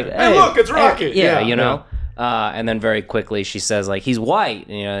 everyone's just like, "Hey, look, it's Rocky." Yeah, Yeah, you know. And then very quickly she says like, "He's white,"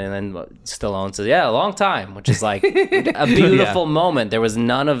 and then Stallone says, "Yeah, a long time," which is like a beautiful moment. There was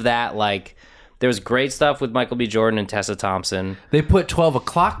none of that. Like, there was great stuff with Michael B. Jordan and Tessa Thompson. They put 12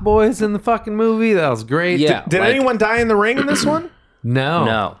 O'Clock Boys in the fucking movie. That was great. Yeah. Did like- anyone die in the ring in this one?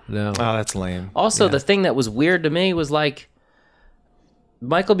 No. Oh, that's lame. Also, the thing that was weird to me was like,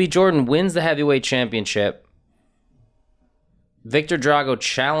 Michael B. Jordan wins the heavyweight championship. Victor Drago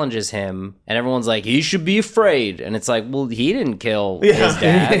challenges him, and everyone's like, "He should be afraid." And it's like, well, he didn't kill his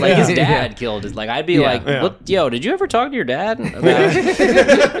dad. Like, his dad killed his. Like, I'd be like, "What? Yo, did you ever talk to your dad about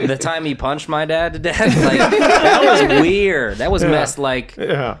the time he punched my dad to death?" Like, that was weird. That was messed. Like,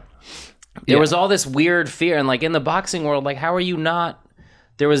 Yeah. there was all this weird fear, and like in the boxing world, like, how are you not?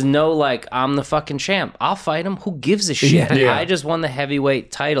 There was no like, "I'm the fucking champ. I'll fight him. Who gives a shit?" Yeah. I just won the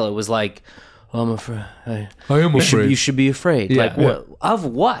heavyweight title. It was like, "I'm afraid. I am afraid. You should be afraid." Yeah. Like, what? Of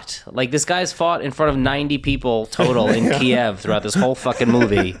what? Like, this guy's fought in front of 90 people total in Kiev throughout this whole fucking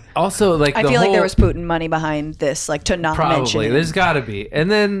movie. Also, like, I feel like there was Putin money behind this, like to not mention probably. it. There's got to be.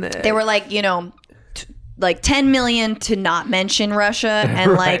 And then They were like, like 10 million to not mention Russia,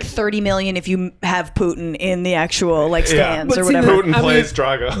 and like 30 million if you have Putin in the actual like stands But or see, whatever. Putin plays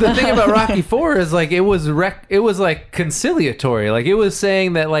Drago. the thing about Rocky 4 is like it was like conciliatory. Like it was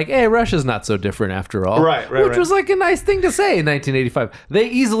saying that like, hey, Russia's not so different after all. Right, Which was like a nice thing to say in 1985. They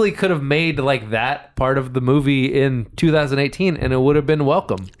easily could have made like that part of the movie in 2018 and it would have been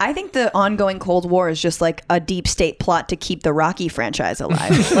welcome. I think the ongoing Cold War is just like a deep state plot to keep the Rocky franchise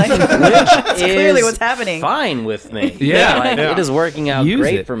alive. Like, that's clearly what's happening. Fine with me. Yeah. Like, it is working out Use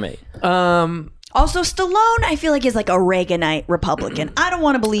great it. for me. Also, Stallone, I feel like is like a Reaganite Republican. I don't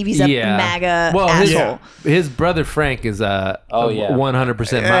want to believe he's a MAGA asshole. His brother Frank is 100% MAGA.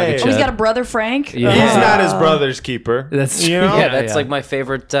 Oh, he's got a brother Frank. Yeah. He's not his brother's keeper. That's you true. know. Yeah, that's like my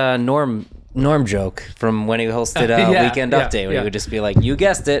favorite Norm Norm joke from when he hosted Weekend Update, where he would just be like, "You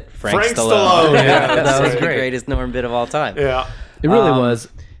guessed it, Frank Stallone." That was the greatest Norm bit of all time. Yeah, it really was.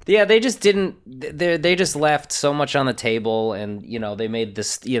 Yeah, they just didn't. They just left so much on the table, and they made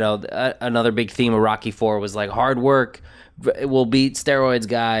this. Another big theme of Rocky IV was like hard work will beat steroids,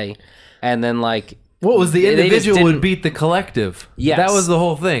 guy, and then like. What was the individual would beat the collective? Yes, that was the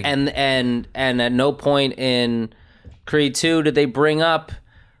whole thing. And at no point in Creed 2 did they bring up.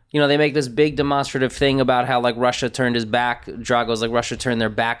 They make this big demonstrative thing about how like Russia turned his back. Drago's like, Russia turned their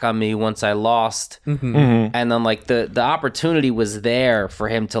back on me once I lost. And then like the opportunity was there for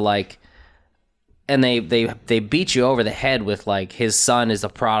him to like, and they beat you over the head with like his son is a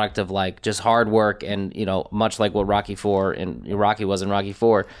product of like just hard work and much like what Rocky IV and Rocky was in Rocky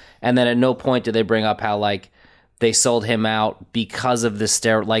IV. And then at no point did they bring up how like they sold him out because of the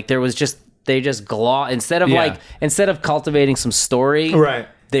steroid. Like there was just instead of cultivating some story, right.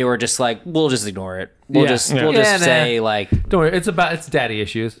 They were just like, we'll just ignore it. We'll just say like, don't worry, it's daddy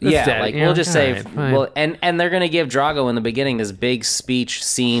issues. We'll just say, right, well, and they're gonna give Drago in the beginning this big speech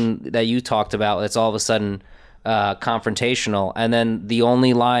scene that you talked about. That's all of a sudden confrontational, and then the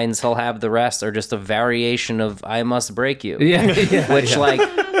only lines he'll have the rest are just a variation of "I must break you," which like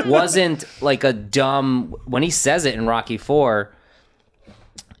wasn't like a dumb when he says it in Rocky IV.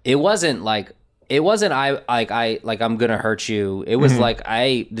 It wasn't like. It wasn't I'm gonna hurt you. It was like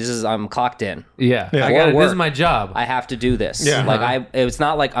I'm clocked in. Yeah. This is my job. I have to do this. Yeah. It's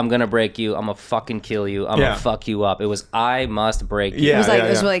not like I'm gonna break you. I'm gonna fucking kill you. I'm gonna fuck you up. It was I must break you. Yeah, it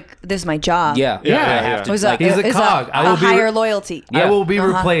was like this is my job. Yeah. I have to. It was he's a cog. I will higher loyalty. I will be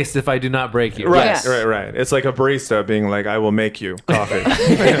replaced if I do not break you. Right. Yes. Right. It's like a barista being like, I will make you coffee.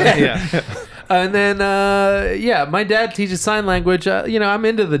 Yeah. And then, my dad teaches sign language. I'm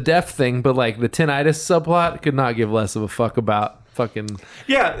into the deaf thing, but like the tinnitus subplot, could not give less of a fuck about fucking.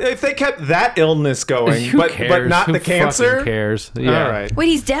 Yeah, if they kept that illness going, but not Who the cancer. Fucking cares? Yeah. All right. Wait,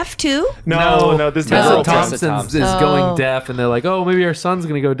 he's deaf too? No. This Tessa Thompson Thompson is going deaf, and they're like, "Oh, maybe our son's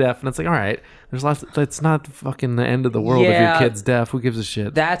gonna go deaf," and it's like, all right. There's lots. It's not fucking the end of the world if your kid's deaf. Who gives a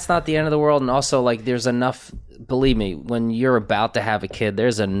shit? That's not the end of the world, and also like there's enough. Believe me, when you're about to have a kid,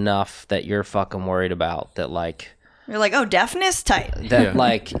 there's enough that you're fucking worried about that like. You're like, oh, deafness type. That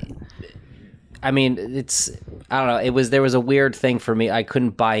like. I mean, I don't know. There was a weird thing for me. I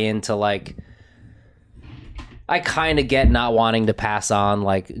couldn't buy into like. I kind of get not wanting to pass on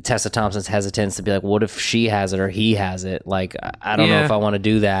like Tessa Thompson's hesitance to be like, what if she has it or he has it? Like, I don't know if I want to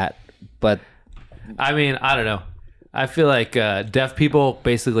do that, but. I mean, I don't know. I feel like deaf people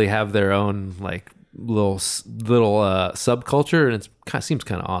basically have their own like little subculture, and it seems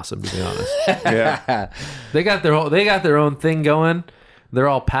kind of awesome to be honest. Yeah, they got their own thing going. They're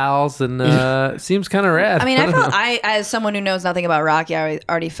all pals, and it seems kind of rad. I mean, as someone who knows nothing about Rocky, I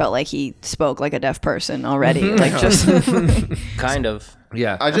already felt like he spoke like a deaf person already. Like just kind of.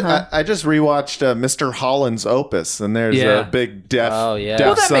 Yeah. I just rewatched Mr. Holland's Opus, and there's a big deaf deaf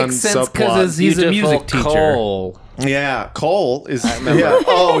well, that son makes sense subplot. he's a music teacher. Cole. Yeah, Cole is. I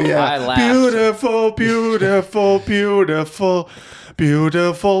Beautiful, beautiful, beautiful,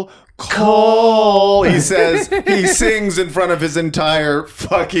 beautiful. Cole, he says. He sings in front of his entire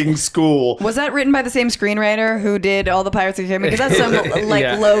fucking school. Was that written by the same screenwriter who did all the Pirates of the Caribbean? Because that's some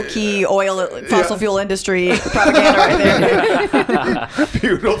like low-key fossil fuel industry propaganda right there.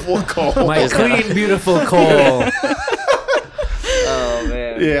 Beautiful Cole. My clean, beautiful Cole. Oh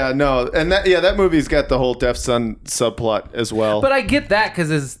man. Yeah, no, and that movie's got the whole deaf son subplot as well. But I get that because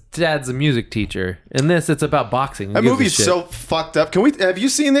his dad's a music teacher. In this, it's about boxing. That movie's so fucked up. Have you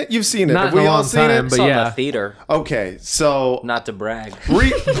seen it? You've seen it. Not Have we in a all long seen time, it? but Saw it in yeah. the theater. Okay, so Not to brag.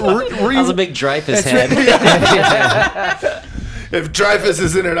 I was a big Dreyfus head. If Dreyfus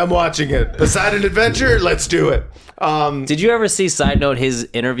is in it, I'm watching it. Poseidon Adventure, let's do it. Did you ever see, side note, his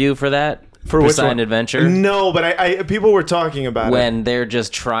interview for that? For which Poseidon one? Adventure? No, but I people were talking about it. When they're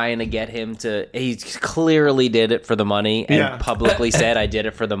just trying to get him to... He clearly did it for the money and publicly said, I did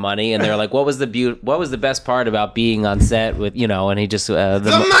it for the money. And they're like, what was the best part about being on set with, and he just... the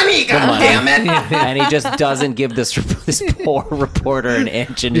money, goddammit! And he just doesn't give this poor reporter an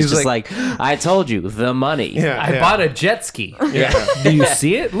inch and he's just like, I told you, the money. Yeah, I bought a jet ski. Yeah. Do you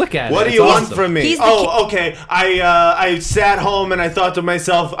see it? Look at it. What do It's you awesome. want from me? Oh, okay. I sat home and I thought to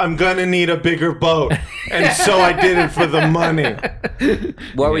myself, I'm gonna need a bigger boat, and so I did it for the money.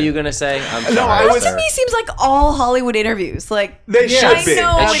 What were you gonna say? I'm sorry. No, I was. To me, seems like all Hollywood interviews. Like They should be. I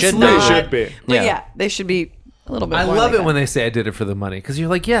know They it's should be. not. They should be. But Yeah. yeah, they should be a little bit. I more love like it when that. they say I did it for the money because you're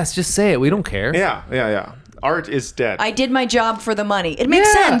like, yes, just say it. We don't care. Yeah. Art is dead. I did my job for the money. It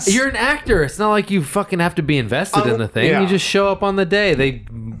makes sense. You're an actor. It's not like you fucking have to be invested in the thing. yeah. You just show up on the day.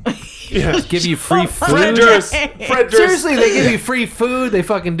 give you free food. Fred Durst. Seriously, they give you free food. They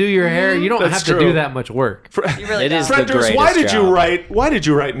fucking do your hair. You don't have to do that much work. It is Fred the Durst, greatest why did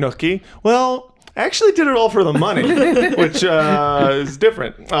you write Nookie? Well, I actually did it all for the money, which is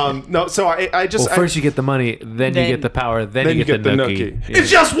different. No, so I just... Well, first you get the money, then you get the power, then you get the nookie. Yeah.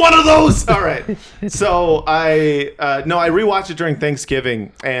 It's just one of those! All right. So I rewatched it during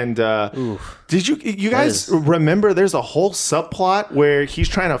Thanksgiving, and did you guys remember there's a whole subplot where he's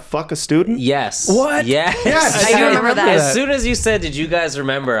trying to fuck a student? Yes. What? Yes. I do remember that. As soon as you said, did you guys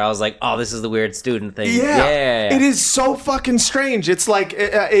remember? I was like, oh, this is the weird student thing. Yeah. It is so fucking strange. It's like,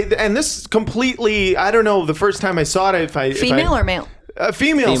 and this completely, I don't know, the first time I saw it, Female or male? A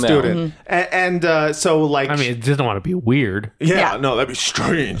female student. Mm-hmm. And so, like... I mean, it doesn't want to be weird. Yeah, no, that'd be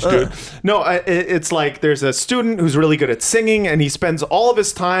strange, dude. No, it's like there's a student who's really good at singing, and he spends all of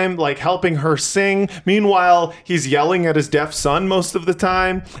his time, like, helping her sing. Meanwhile, he's yelling at his deaf son most of the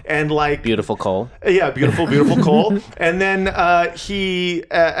time, and, like... Beautiful Cole. Yeah, beautiful Cole. And then he,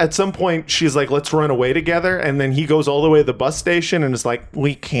 at some point, she's like, let's run away together. And then he goes all the way to the bus station and is like,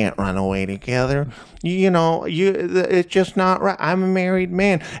 we can't run away together. It's just not right. I'm a married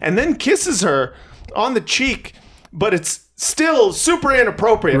man. And then kisses her on the cheek, but it's still super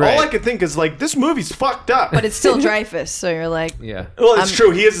inappropriate. Right. All I could think is, like, this movie's fucked up. But it's still Dreyfus, so you're like... Yeah. Well, it's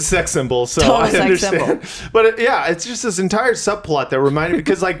true. He is a sex symbol, so Total I sex understand. But it's just this entire subplot that reminded me,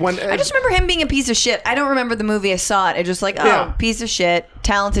 because, like, when... I just remember him being a piece of shit. I don't remember the movie I saw it. I just like, piece of shit,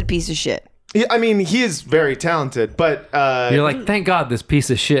 talented piece of shit. I mean, he is very talented, but... You're like, thank God this piece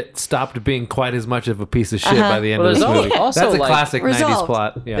of shit stopped being quite as much of a piece of shit by the end of this movie. Also, that's a like, classic 90s Resolved.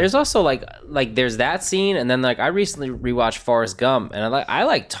 plot. Yeah. There's also like there's that scene, and then like I recently rewatched Forrest Gump, and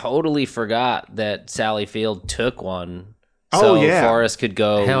I totally forgot that Sally Field took one. So Forrest could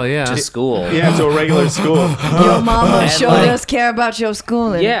go to school. Yeah, to a regular school. Your mama sure does care about your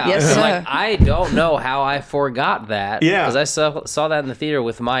schooling. Yeah. Yes, and, sir. like, I don't know how I forgot that. Yeah. Because I saw that in the theater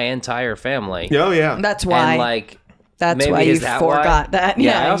with my entire family. Oh, yeah. That's why. And like... That's maybe why you is that forgot why? that.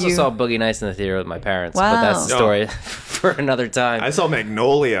 Yeah, I also saw Boogie Nights in the theater with my parents. Wow. But that's the story for another time. I saw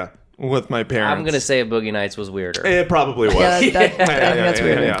Magnolia with my parents. I'm going to say Boogie Nights was weirder. It probably was. That's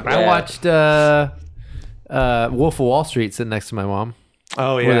weird. I watched Wolf of Wall Street sitting next to my mom.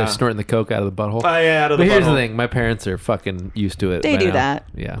 Oh, yeah. Where they're snorting the coke out of the butthole. Oh, yeah, out of the butthole. But here's the butthole. thing. My parents are fucking used to it. They by do now. that.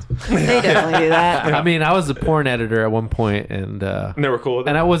 Yeah. They definitely do that. I mean, I was a porn editor at one point, and they were cool with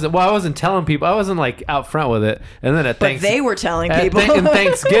it. And I wasn't telling people. I wasn't like out front with it. And then But they were telling people. In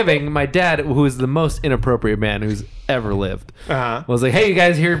Thanksgiving, my dad, who is the most inappropriate man who's ever lived, was like, "Hey, you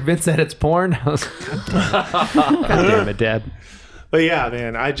guys hear Vince said it's porn?" I was God damn it, Dad. But yeah,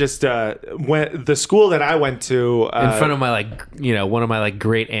 man, I just went the school that I went to in front of my one of my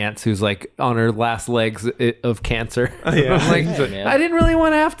great aunts who's like on her last legs of cancer. Yeah. I'm like, I didn't really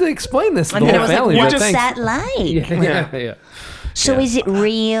want to have to explain this to the And whole it was family. like, but what's thanks. that like? Yeah. So is it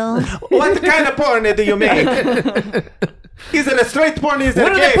real? What kind of porn do you make? Is it a straight porn? Is it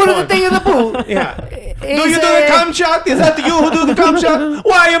a gay Put porn? the thing in the boot. Yeah. Do you do the cum shot? Is that you who do the cum shot?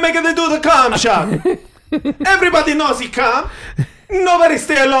 Why are you making them do the cum shot? Everybody knows he cum. Nobody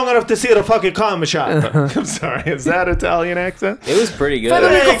stay long enough to see the fucking cum shot. I'm sorry, is that Italian accent? It was pretty good.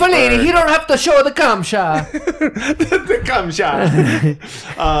 Federico Fellini, he don't have to show the cum shot. The cum shot.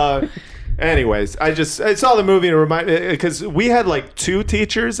 Anyways, I saw the movie to remind because we had like two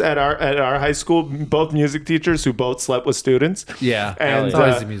teachers at our high school, both music teachers who both slept with students. Yeah, and it's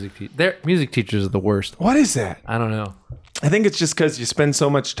always the music teacher. Their music teachers are the worst. What is that? I don't know. I think it's just because you spend so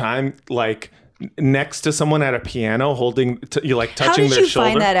much time like next to someone at a piano, touching their shoulder. How did you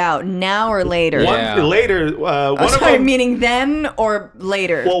find that out? Now or later? Later. Meaning then or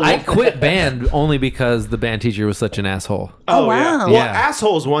later? Well, I quit band only because the band teacher was such an asshole. Oh, wow. Yeah. Well, Yeah.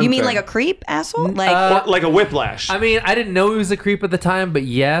 asshole's one. You mean thing. like a creep asshole? Like Or like a whiplash? I mean, I didn't know he was a creep at the time, but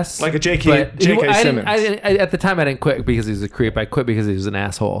yes. Like a J.K. But Simmons. at the time, I didn't quit because he was a creep. I quit because he was an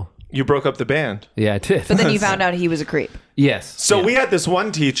asshole. You broke up the band. Yeah, I did. but then you found out he was a creep. Yes. So yeah. we had this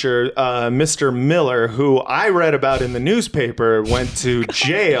one teacher, Mr. Miller, who I read about in the newspaper, went to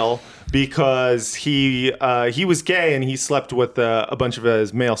jail because he was gay and he slept with a bunch of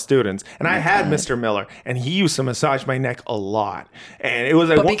his male students. And I had Mr. Miller, and he used to massage my neck a lot. And it was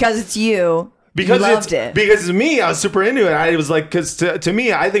like, But because it's you, because you loved it. Because it's me, I was super into it. I was like, because to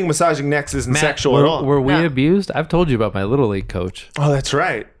me, I think massaging necks isn't Matt, sexual at all. Were we No. abused? I've told you about my Little League coach. Oh, that's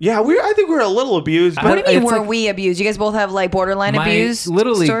right. Yeah, I think we're a little abused. What do you mean It's were like- we abused? You guys both have like borderline My abuse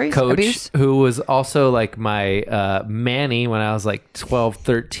Little League stories? coach, Abuse? who was also like my Manny when I was like 12,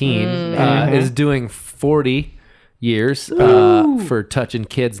 13, is doing 40 years for touching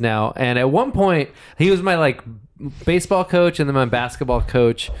kids now. And at one point, he was my baseball coach and then my basketball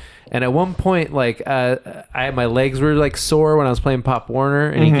coach. And at one point, like my legs were like sore when I was playing Pop Warner,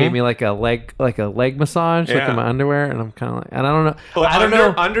 and he gave me like a leg massage, like in my underwear, and I'm kind of like, and I don't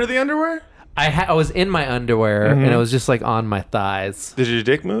know, under the underwear. I was in my underwear, and it was just like on my thighs. Did your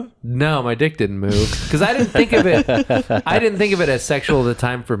dick move? No, my dick didn't move because I didn't think of it. I didn't think of it as sexual at the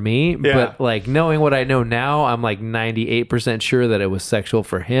time for me, but like knowing what I know now, I'm like 98% sure that it was sexual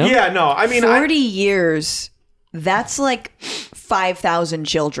for him. Yeah, no, I mean, 40 years. That's like 5,000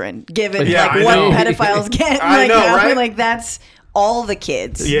 children, given Yeah, like I what know. pedophiles get. I Like, know, right? Like that's all the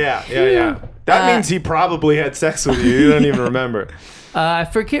kids. Yeah. That means he probably had sex with you. You don't even remember. I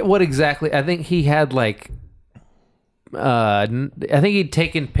forget what exactly. I think he had like. I think he'd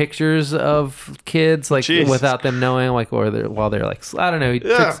taken pictures of kids like Jesus. without them knowing, like, or while they're like, I don't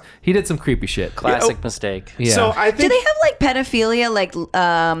know. He did some creepy shit. Classic mistake. Yeah. So I Do think they have like pedophilia, like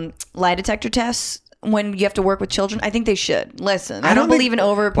lie detector tests when you have to work with children? I think they should. Listen, I don't believe in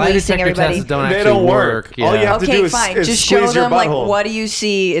over Lie policing detector everybody. tests don't they actually don't work. Yeah. All you have to do Okay, is, fine. is Just show squeeze your them like, butthole. what do you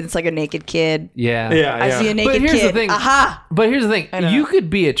see? It's like a naked kid. Yeah. Yeah, I see a naked But here's kid. the thing. Aha! But here's the thing. know. You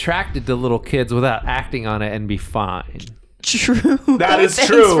could be attracted to little kids without acting on it and be fine. True. That is Thanks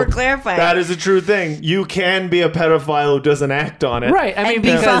true. for clarifying. That is a true thing. You can be a pedophile who doesn't act on it. Right. I mean, And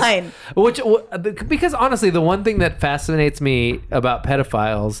be fine. because honestly, the one thing that fascinates me about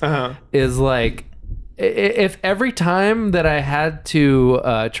pedophiles is like, if every time that I had to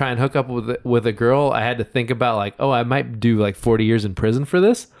try and hook up with a girl, I had to think about like, oh, I might do like 40 years in prison for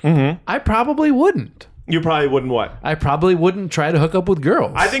this. I probably wouldn't. You probably wouldn't what? I probably wouldn't try to hook up with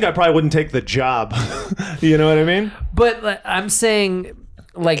girls. I think I probably wouldn't take the job. You know what I mean? But like, I'm saying,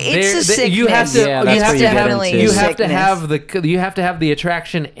 like, It's a you have sickness. to, Yeah, you that's have where to you get have, into you have to sickness. have the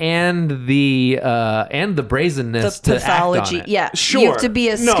attraction and the brazenness The to pathology. act on it. Yeah. Sure. You have to be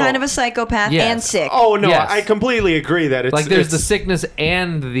a No. kind of a psychopath Yes. and sick. Oh no, Yes. I completely agree that it's Like there's the it's- sickness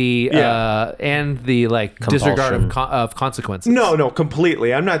and the like disregard of consequences. No,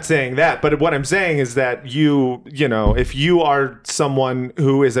 completely. I'm not saying that, but what I'm saying is that you know, if you are someone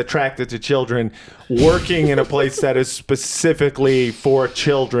who is attracted to children, working in a place that is specifically for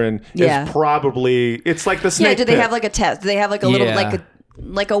children Yeah. is probably, it's like the snake Yeah, do they pit. have like a test? Do they have like a little Yeah.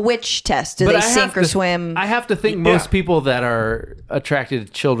 like a witch test? Do But they I sink have or to- swim? I have to think most people that are attracted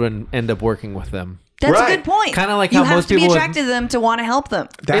to children end up working with them. That's Right. a good point. Kinda like you how have most to be people would- attracted to them to want to help them.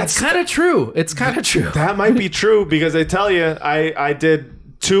 That's It's kind of true. It's kind of true. that might be true because I tell you, I did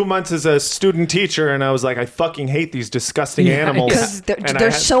 2 months as a student teacher, and I was like, I fucking hate these disgusting animals. Because And I they're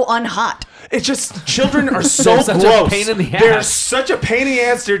had- so unhot. It's just children are so They're such a gross. pain in the They're ass. such a pain in the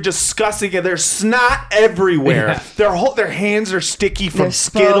ass. They're disgusting, and there's snot everywhere. Yeah. Their hands are sticky from They're but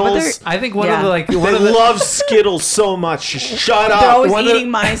Skittles. I think one Yeah. of the like They one of the love Skittles so much. Shut They're up. always one of the-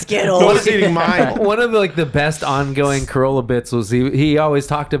 eating my Skittles. Nobody's eating mine. one of the like the best ongoing Corolla bits was he always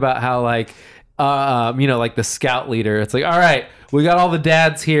talked about how like like the scout leader. It's like, all right, we got all the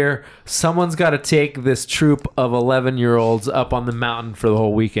dads here. Someone's got to take this troop of 11-year-olds up on the mountain for the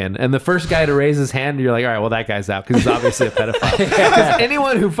whole weekend. And the first guy to raise his hand, you're like, all right, well, that guy's out because he's obviously a pedophile. 'Cause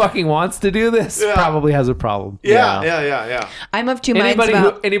anyone who fucking wants to do this probably has a problem. Yeah. I'm of two minds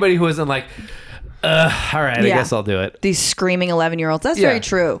about Anybody who isn't like, all right, I Yeah. guess I'll do it. these screaming 11-year-olds. That's Yeah. very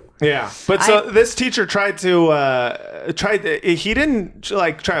true. Yeah, but so this teacher tried to he didn't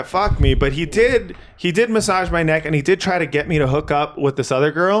like try to fuck me, but he did massage my neck, and he did try to get me to hook up with this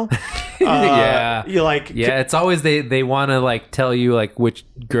other girl. Yeah. You like It's always they want to like tell you like which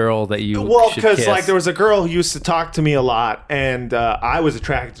girl that you should because kiss. like there was a girl who used to talk to me a lot, and I was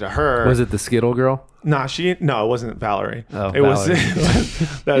attracted to her. Was it the Skittle girl? No, it wasn't Valerie. Oh, it was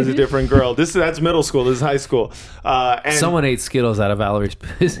Valerie. that was a different girl. That's middle school. This is high school. And Someone ate Skittles out of Valerie's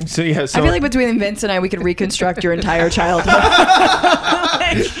pussy. So yeah, I feel like between Vince and I, we could reconstruct your entire childhood.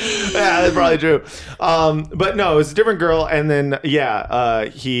 yeah, that's probably true. But no, it was a different girl, and then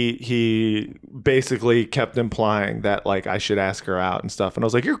he basically kept implying that like I should ask her out and stuff, and I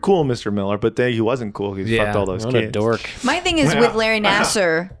was like, "You're cool, Mr. Miller," but then he wasn't cool. He fucked all those What kids. a dork. My thing is with Larry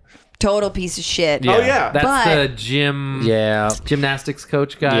Nasser, total piece of shit. Oh, yeah. That's But- the gymnastics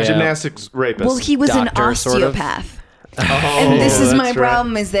coach guy. Yeah. Gymnastics rapist. Well, he was Doctor, an sort of. osteopath. Oh, And this is my that's right.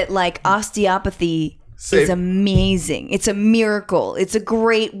 problem is that like osteopathy is amazing. It's a miracle. It's a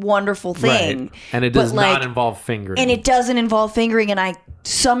great, wonderful thing. Right. And it But, does not involve fingering. And it doesn't involve fingering, and I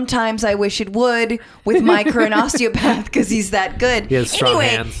sometimes I wish it would with my current osteopath because he's that good. He has strong anyway,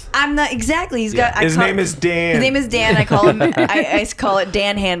 hands. I'm not exactly. He's got. His name is Dan. His name is Dan. I call him. I call it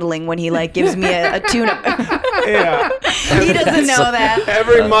Dan handling when he like gives me a tune-up. Yeah. He doesn't know that.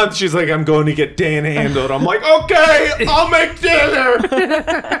 Every month she's like, I'm going to get Dan handled. I'm like, okay, I'll make dinner.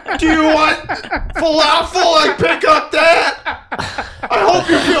 Do you want falafel, I pick up that. I hope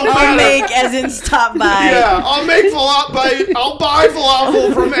you feel better. I'll make as in stop by. Yeah, I'll make falafel. I'll buy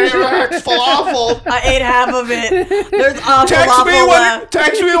falafel from Arax Falafel. I ate half of it. There's Text falafel left.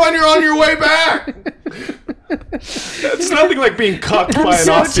 Text me when you're on your way back. It's nothing like being cucked by an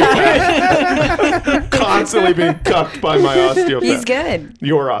osteopath. Constantly being cucked by my osteopath. He's good.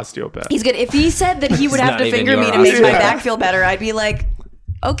 Your osteopath. He's good. If he said that he would have not to even finger me your to make my osteopath. back feel better, I'd be like,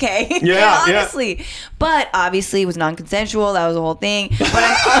 okay. Yeah, honestly. But obviously it was non-consensual. That was the whole thing. But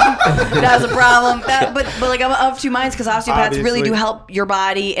that was a problem. But like I'm of two minds because osteopaths really Obviously. do help your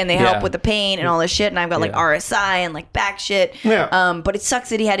body and they help Yeah. with the pain and all this shit. And I've got like RSI and like back shit. Yeah. But it sucks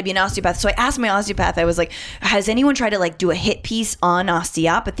that he had to be an osteopath. So I asked my osteopath, I was like, has anyone tried to like do a hit piece on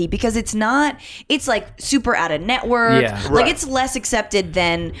osteopathy? Because it's like super out of network. Yeah. Like Right. it's less accepted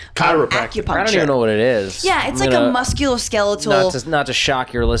than Chiropractic. acupuncture. I don't even know what it is. Yeah, it's I'm like a gonna- musculoskeletal. Not to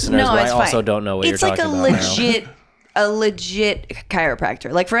shock your listeners, No, but I it's also fine. don't know what it's you're like talking a about. legit chiropractor.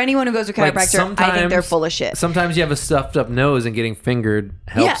 Like for anyone who goes to Like, chiropractor, I think they're full of shit. Sometimes you have a stuffed up nose and getting fingered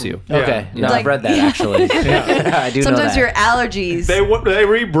helps Yeah. you. Okay, Yeah. I've read that actually. I do know Sometimes that. your allergies. They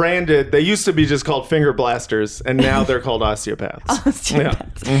rebranded. They used to be just called finger blasters, and now they're called osteopaths.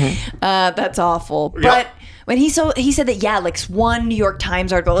 That's awful. But when he said that, like one New York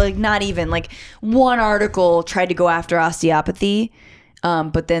Times article, like not even like one article tried to go after osteopathy,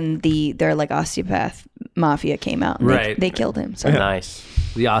 but then their like osteopath mafia came out and Right. they killed him. So Nice.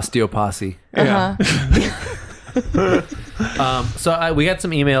 The osteoposse. Yeah. So we got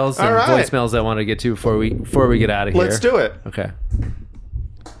some emails and All right. voicemails I want to get to before we get out of here. Let's do it. Okay.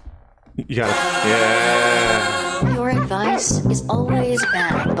 You got it. Yeah. Your advice is always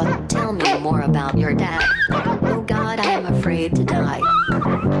bad, but tell me more about your dad. Oh God, I am afraid to die.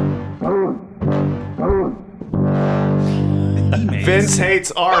 Vince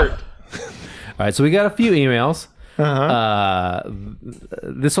hates art. All right, so we got a few emails.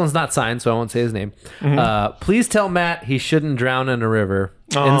 This one's not signed, so I won't say his name. Please tell Matt he shouldn't drown in a river.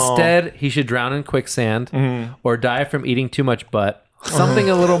 Instead, he should drown in quicksand or die from eating too much butt. Something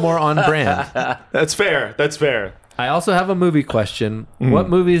a little more on brand. That's fair. That's fair. I also have a movie question. What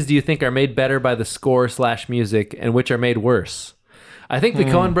movies do you think are made better by the score/music and which are made worse? I think the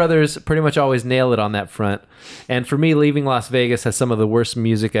Coen brothers pretty much always nail it on that front. And for me, Leaving Las Vegas has some of the worst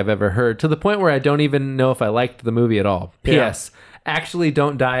music I've ever heard, to the point where I don't even know if I liked the movie at all. P.S. Actually,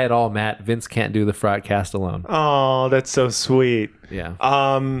 don't die at all, Matt. Vince can't do the Frogcast alone. Oh, that's so sweet. Yeah.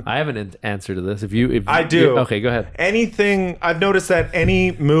 I have an answer to this. If I do. Okay, go ahead. Anything, I've noticed that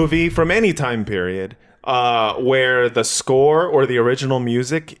any movie from any time period where the score or the original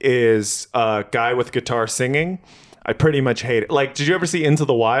music is a guy with guitar singing, I pretty much hate it. Like, did you ever see Into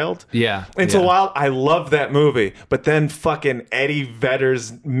the Wild? Yeah. Into the Wild, I love that movie. But then fucking Eddie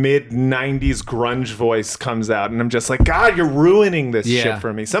Vedder's mid-90s grunge voice comes out. And I'm just like, God, you're ruining this shit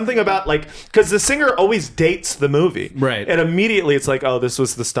for me. Something about, like, because the singer always dates the movie. Right. And immediately it's like, oh, this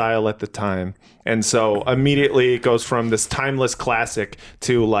was the style at the time. And so immediately it goes from this timeless classic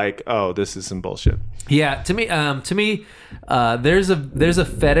to like, oh, this is some bullshit. Yeah, to me, there's a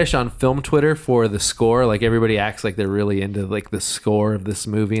fetish on film Twitter for the score. Like everybody acts like they're really into like the score of this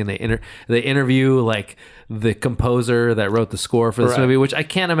movie, and they interview like the composer that wrote the score for this movie, which I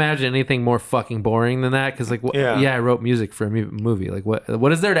can't imagine anything more fucking boring than that. Because like, I wrote music for a movie. Like,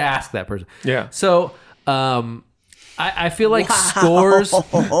 what is there to ask that person? Yeah. So, I feel like scores.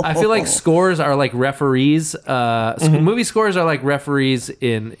 I feel like scores are like referees. Movie scores are like referees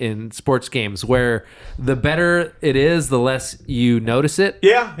in sports games, where the better it is, the less you notice it.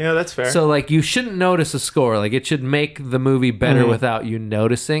 Yeah, that's fair. So like you shouldn't notice a score. Like it should make the movie better without you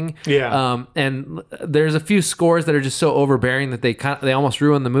noticing. Yeah. And there's a few scores that are just so overbearing that they almost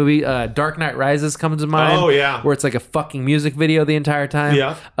ruin the movie. Dark Knight Rises comes to mind. Oh, yeah. Where it's like a fucking music video the entire time.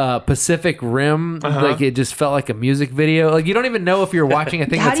 Yeah. Pacific Rim, like it just felt like a music video. Like you don't even know if you're watching a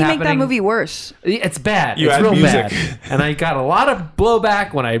thing How that's do you make happening. that movie worse? It's bad. You It's add real music. bad. And I got a lot of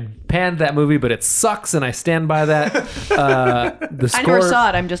blowback when I panned that movie, but it sucks, and I stand by that. The score, I never saw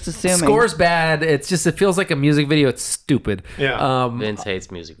it. I'm just assuming. Score's bad. It feels like a music video. It's stupid. Yeah. Vince hates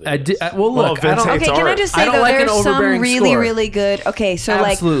music videos. Look, I Vince don't. hates Okay, can I art. just I say don't though, like an there's some overbearing really, score. really good. Okay, so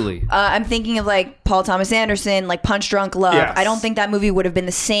Absolutely. like, I'm thinking of like Paul Thomas Anderson, like Punch Drunk Love. Yes. I don't think that movie would have been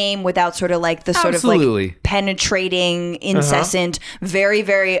the same without sort of like the sort Absolutely. of like penetrating, incessant, very,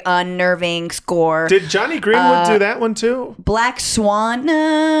 very unnerving score. Did Johnny Greenwood do that one too? Black Swan,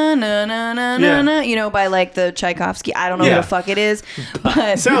 na, na na na na na, you know, by like the Tchaikovsky. I don't know who the fuck it is,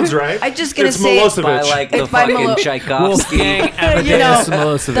 but sounds right. I'm just gonna it's say Milosevic. By like the fucking Tchaikovsky. you know,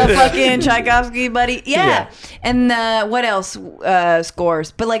 the fucking Tchaikovsky buddy. Yeah. And what else?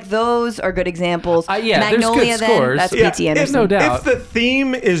 Scores. But like those are good examples. Magnolia, then scores. that's P.T. Anderson. No doubt. If the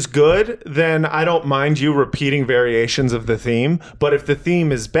theme is good, then I don't mind you repeating variations of the theme. But if the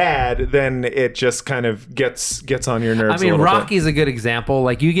theme is bad, then it just kind of gets on your nerves. I mean, a little Rocky's a good example.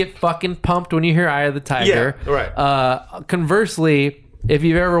 Like, you get fucking pumped when you hear "Eye of the Tiger." Yeah, right. Conversely, if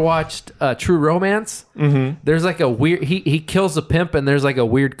you've ever watched True Romance, there's like a weird he kills a pimp, and there's like a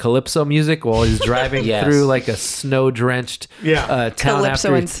weird calypso music while he's driving through like a snow-drenched town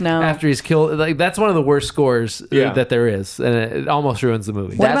Calypso and snow after he's killed. Like, that's one of the worst scores that there is, and it almost ruins the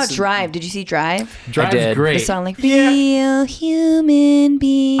movie. What about Drive? Did you see Drive? Drive's great. The song like "Real Human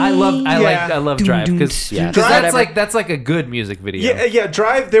Being." I love Drive because that's like a good music video. Yeah.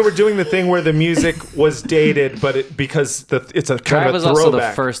 Drive. They were doing the thing where the music was dated, but because it's a kind Drive of a was throwback. also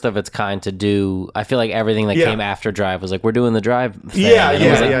the first of its kind to do. I feel like everything that came after Drive was like, we're doing the Drive thing.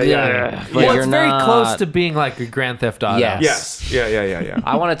 Yeah. But Well, you're it's very not close to being like a Grand Theft Auto. Yes. Yeah.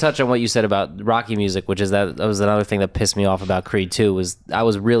 I want to touch on what you said about Rocky music, which is that was another thing that pissed me off about Creed 2. Was I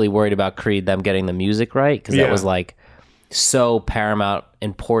was really worried about Creed, them getting the music right, because that was like so paramountly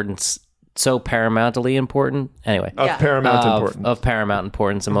important. Anyway, Of paramount importance. Of paramount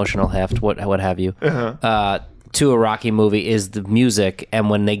importance, emotional heft, what have you. To a Rocky movie is the music, and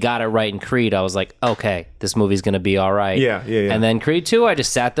when they got it right in Creed, I was like, okay, this movie's gonna be all right. Yeah. And then Creed 2, I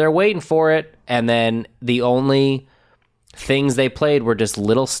just sat there waiting for it, and then the only things they played were just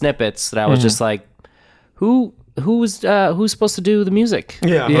little snippets that I was just like, who's supposed to do the music?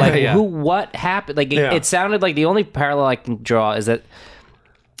 What happened? Like it sounded like the only parallel I can draw is that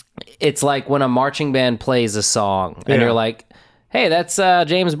it's like when a marching band plays a song and you're like, hey, that's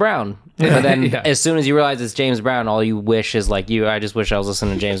James Brown. And then as soon as you realize it's James Brown, all you wish is like, I just wish I was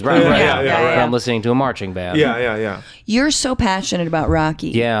listening to James Brown. But I'm listening to a marching band. Yeah. You're so passionate about Rocky.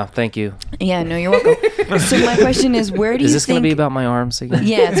 Yeah, thank you. Yeah, no, you're welcome. So my question is, where do you think... Is this going to be about my arms again?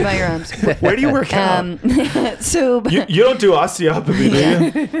 Yeah, it's about your arms. Where do you work out? So... You don't do osteopathy, do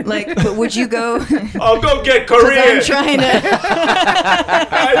you? Like, but would you go... I'll go get Korean. I'm trying to...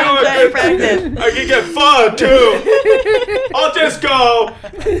 I practice. I can get pho, too. I'll just go.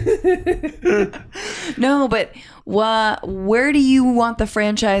 No, but where do you want the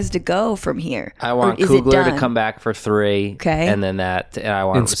franchise to go from here? I want Coogler to come back for 3. Okay. And then and I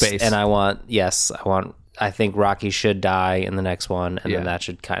want in space. And I think Rocky should die in the next one, and then that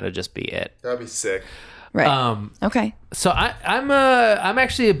should kind of just be it. That'd be sick. Right. Okay. So I'm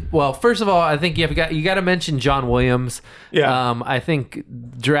actually, well, first of all, I think you got to mention John Williams. Yeah. I think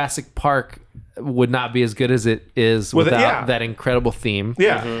Jurassic Park would not be as good as it is without that incredible theme.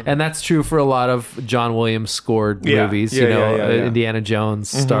 Yeah. And that's true for a lot of John Williams scored movies, Indiana Jones,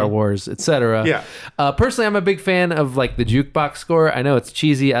 Star Wars, etc. Yeah. Personally, I'm a big fan of like the jukebox score. I know it's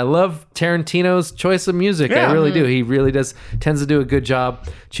cheesy. I love Tarantino's choice of music. I really do. He really tends to do a good job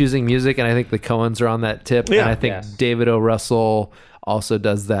choosing music, and I think the Coens are on that tip. Yeah. And I think David O. Russell also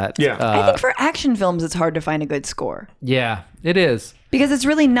does that. Yeah. I think for action films, it's hard to find a good score. Yeah, it is. Because it's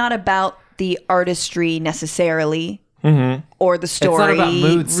really not about the artistry necessarily, or the story. It's not about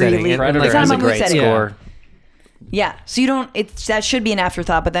mood setting. Really. Predator It's not has a about mood great setting. score. Yeah. So you don't. That should be an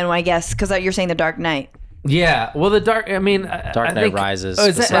afterthought. But then I guess because you're saying The Dark Knight. Yeah, well, Dark Knight Rises.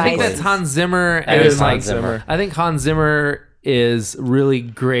 I think that's Hans Zimmer. It is like, Hans Zimmer. I think Hans Zimmer is really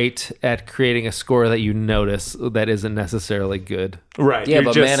great at creating a score that you notice that isn't necessarily good. Right. Yeah,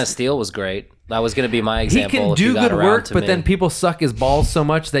 but Man of Steel was great. That was going to be my example. He can if do you got good around work, to but me. then people suck his balls so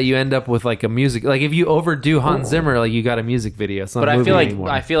much that you end up with like a music. Like if you overdo Hans Zimmer, like you got a music video. It's not But a I movie feel like anymore.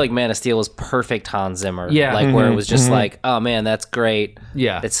 I feel like Man of Steel was perfect Hans Zimmer. Yeah. like where it was just like, oh man, that's great.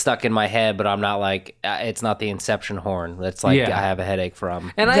 Yeah. it's stuck in my head, but I'm not like it's not the Inception horn. That's like Yeah. I have a headache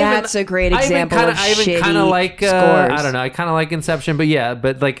from. And That's a great example of I even kind shitty of like. scores. I don't know. I kind of like Inception,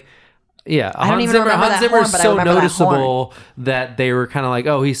 but like. Yeah, don't Hans even Zimmer. remember Hans that Zimmer horn, is but I so remember that noticeable that they were kind of like,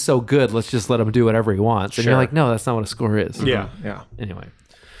 "Oh, he's so good. Let's just let him do whatever he wants." And you're Sure. like, "No, that's not what a score is." Yeah. Anyway,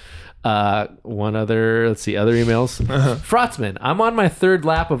 one other. Let's see, other emails. Frotzman, I'm on my 3rd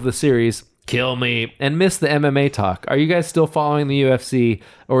lap of the series. Kill me and miss the MMA talk. Are you guys still following the UFC,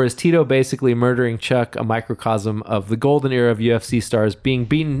 or is Tito basically murdering Chuck a microcosm of the golden era of UFC stars being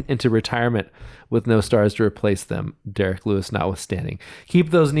beaten into retirement with no stars to replace them? Derek Lewis notwithstanding.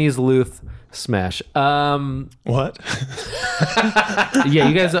 Keep those knees loose. Smash. What? Yeah,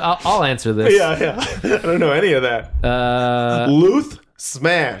 you guys. I'll answer this. Yeah. I don't know any of that. Luth?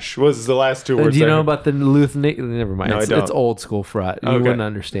 Smash was the last two words. Do you know about the never mind. No, I don't. It's old school fraud. You wouldn't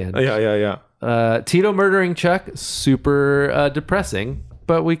understand. Yeah. Tito murdering Chuck, super depressing,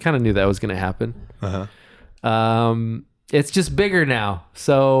 but we kind of knew that was going to happen. It's just bigger now.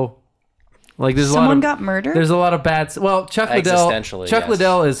 So, like, there's someone a lot of, got murdered. There's a lot of bad. Well, Chuck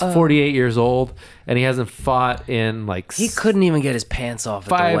Liddell is 48 years old, and he hasn't fought in like he couldn't even get his pants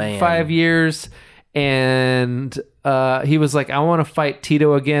off at the weigh-in. 5 years. And he was like, I want to fight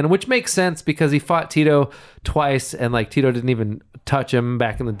Tito again, which makes sense because he fought Tito twice, and like Tito didn't even touch him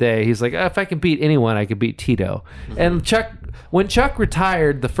back in the day. He's like, if I can beat anyone, I could beat Tito. And when Chuck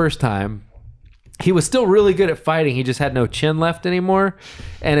retired the first time, he was still really good at fighting. He just had no chin left anymore,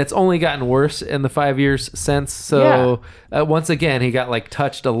 and it's only gotten worse in the 5 years since. So once again, he got like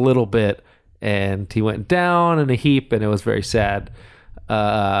touched a little bit, and he went down in a heap, and it was very sad.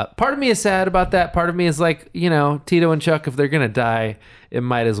 Part of me is sad about that. Part of me is like, you know, Tito and Chuck, if they're gonna die, it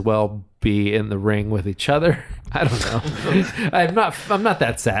might as well be in the ring with each other. I don't know. I'm not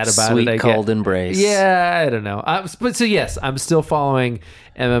that sad about it. Sweet cold guess. Embrace. Yeah, I don't know. But so yes, I'm still following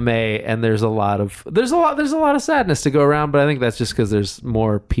MMA, and there's a lot of sadness to go around. But I think that's just because there's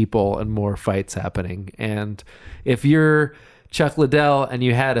more people and more fights happening. And if you're Chuck Liddell and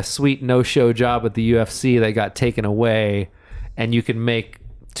you had a sweet no-show job at the UFC that got taken away, and you can make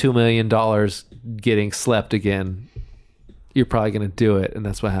 $2 million getting slept again, you're probably going to do it. And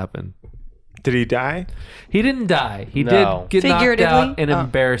that's what happened. Did he die? He didn't die. He did get knocked out in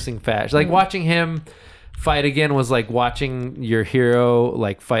embarrassing fashion. Like watching him fight again was like watching your hero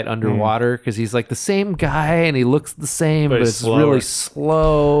like fight underwater, because he's like the same guy and he looks the same, but it's really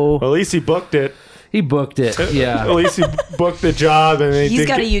slow. Well, at least he booked it. He booked it, yeah. At least he booked the job, and he's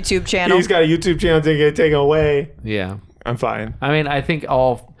got a YouTube channel. He's got a YouTube channel to get taken away. Yeah. I'm fine. I mean, I think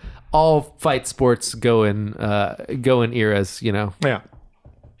all fight sports go in eras, you know. Yeah.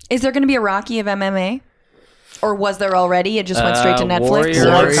 Is there going to be a Rocky of MMA, or was there already? It just went straight to Netflix.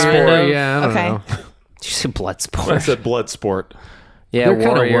 Bloodsport. Yeah. I don't know. Did you say Bloodsport? I said Bloodsport. Yeah, there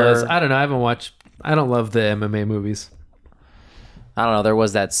kind of was. Warrior. I don't know. I don't love the MMA movies. I don't know. There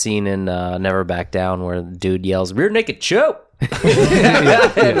was that scene in Never Back Down where the dude yells, "Rear naked choke!" in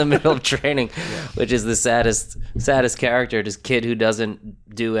the middle of training, which is the saddest character. This kid who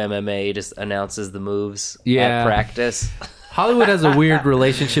doesn't do MMA just announces the moves at practice. Hollywood has a weird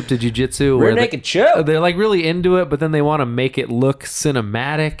relationship to jiu-jitsu where they're like really into it, but then they want to make it look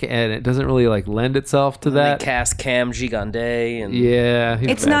cinematic, and it doesn't really like lend itself to that. They cast Cam Gigande, and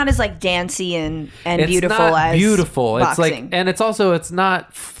it's not as like dancey and beautiful as beautiful. boxing. It's like, and it's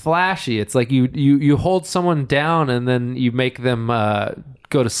not flashy. It's like you hold someone down and then you make them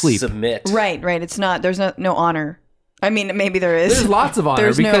go to sleep. Submit. Right. It's not. There's no honor. I mean, maybe there is. There's lots of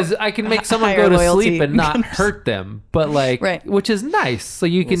honor because I can make someone go to sleep and not hurt them, but like, which is nice. So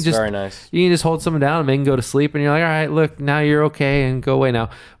you can very nice. You can just hold someone down and make them go to sleep, and you're like, all right, look, now you're okay, and go away now.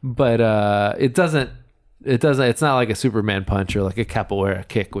 But it doesn't. It's not like a Superman punch or like a capoeira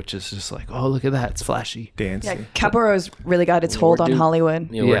kick, which is just like, oh, look at that, it's flashy, dancey. Yeah, capoeira's really got its hold on Hollywood.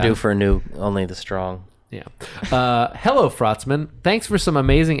 Yeah, we're due for a new Only the Strong. Yeah. Hello, Frotzman. Thanks for some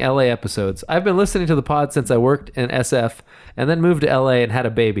amazing LA episodes. I've been listening to the pod since I worked in SF and then moved to LA and had a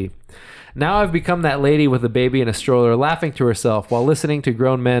baby. Now I've become that lady with a baby in a stroller laughing to herself while listening to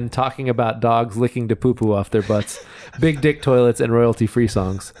grown men talking about dogs licking to poo-poo off their butts, big dick toilets, and royalty-free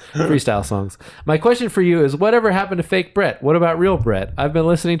freestyle songs. My question for you is, whatever happened to fake Brett? What about real Brett? I've been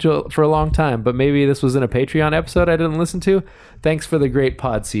listening to it for a long time, but maybe this was in a Patreon episode I didn't listen to. Thanks for the great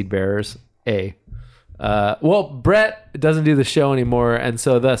pod, seed bearers. Well, Brett doesn't do the show anymore, and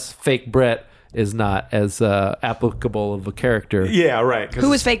so thus fake Brett is not as applicable of a character. Yeah, right. Who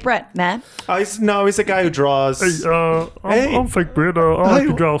was fake Brett, Matt? He's a guy who draws. I'm fake Brett. I like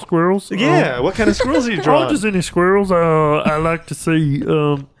to draw squirrels. Yeah, what kind of squirrels do you draw? Just any squirrels. I like to see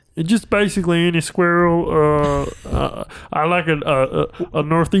just basically any squirrel. I like a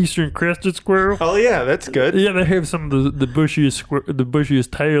northeastern crested squirrel. Oh yeah, that's good. Yeah, they have some of the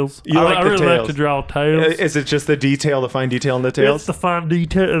bushiest tails. I really like to draw tails. Is it just the fine detail in the tails? It's the fine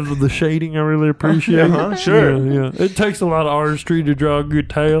detail of the shading I really appreciate. Sure. Yeah. It takes a lot of artistry to draw a good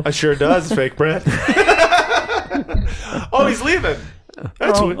tail. It sure does, fake Brett. Oh, he's leaving.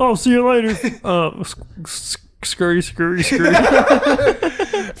 See you later. Scurry.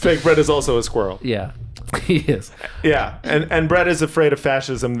 Fake Brett is also a squirrel. Yeah, he is. Yeah, and Brett is afraid of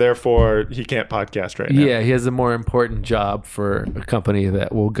fascism, therefore he can't podcast right now. Yeah, he has a more important job for a company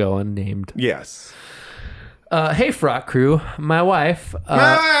that will go unnamed. Yes. Hey, Frog Crew. My wife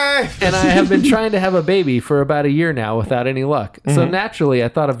and I have been trying to have a baby for about a year now without any luck. So naturally, I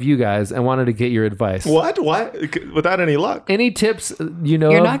thought of you guys and wanted to get your advice. What? Without any luck? Any tips you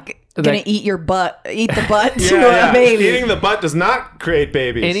know? You're not gonna eat the butt to Yeah. a baby. Eating the butt does not create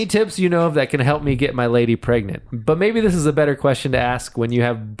babies. Any tips you know of that can help me get my lady pregnant? But maybe this is a better question to ask when you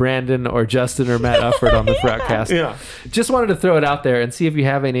have Brandon or Justin or Matt Ufford on the Frogcast. Yeah. Just wanted to throw it out there and see if you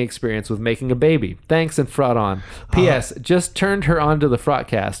have any experience with making a baby. Thanks and fraud on. P.S. Just turned her on to the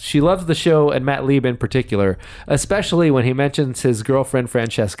Frogcast. She loves the show and Matt Lieb in particular, especially when he mentions his girlfriend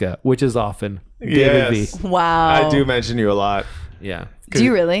Francesca, which is often. David Yes. V. Wow. I do mention you a lot. Yeah. Do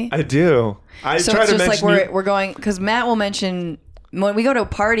you really? I do. I So try it's to just mention like you. we're going, because Matt will mention when we go to a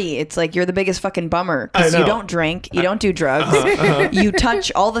party, it's like you're the biggest fucking bummer because I you know. don't drink, you don't do drugs, you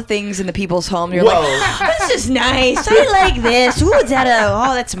touch all the things in the people's home. You're Well- like, this is nice. I like this. Ooh, is that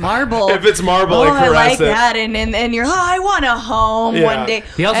that's marble. If it's marble, oh, I I like caress it. that. And you're, I want a home Yeah. one day.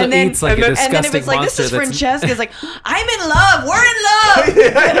 He also and then, eats like a and then if disgusting it's like, this monster is that's- Francesca, it's like, I'm in love. We're in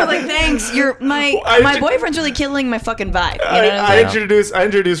love. And I'm like, thanks. You're my boyfriend's really killing my fucking vibe. You know what I'm saying? I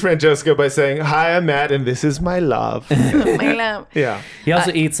introduced Francesca by saying, "Hi, I'm Matt, and this is my love." My love. Yeah. He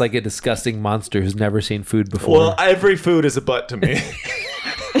also eats like a disgusting monster who's never seen food before. Well, every food is a butt to me.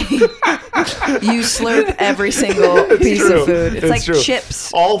 You slurp every single piece true. of food. It's like true.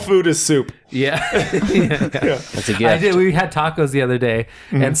 chips. All food is soup. yeah. That's a gift. I did. We had tacos the other day,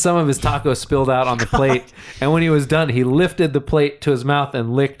 and some of his tacos spilled out on the plate. And when he was done, he lifted the plate to his mouth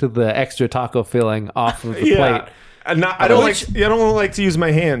and licked the extra taco filling off of the Yeah. plate. And I don't like to use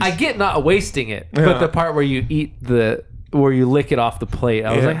my hands. I get not wasting it, but the part where you eat where you lick it off the plate,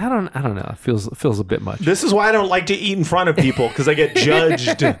 I was like, I don't know. It feels a bit much. This is why I don't like to eat in front of people, because I get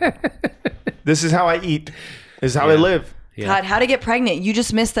judged. This is how I eat. This is how I live. God, how to get pregnant? You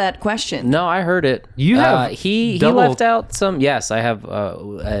just missed that question. No, I heard it. You have he double- left out some. Yes, I have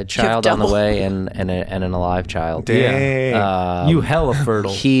a child on the double. way and an alive child. Dang. You hella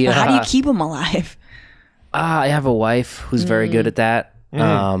fertile. He. How do you keep them alive? I have a wife who's very good at that.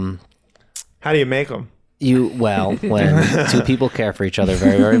 How do you make them? When two people care for each other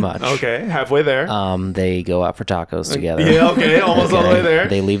very, very much. Okay, halfway there. They go out for tacos together. Yeah, okay, almost all the way there.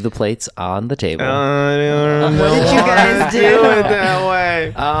 They leave the plates on the table. I don't know What did you guys do? it that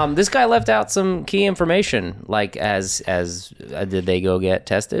way. This guy left out some key information, like as did they go get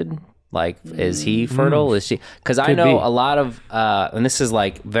tested? Like, is he fertile? Is she? Because I know be. a lot of, and this is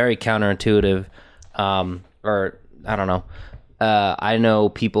like very counterintuitive, or I don't know. I know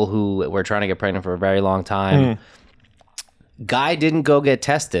people who were trying to get pregnant for a very long time. Guy didn't go get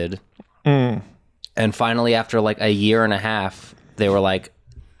tested, and finally, after like a year and a half, they were like,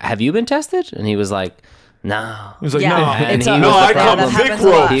 "Have you been tested?" And he was like, "No." He was like, Yeah, no, it's he a- was no, the I problem. come That thick happens a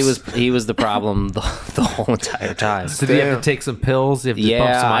lot. ropes. He was the problem the whole entire time. So do you have to take some pills? You have to pump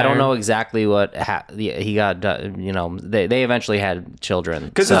Yeah, some I don't iron? know exactly what he got. They eventually had children.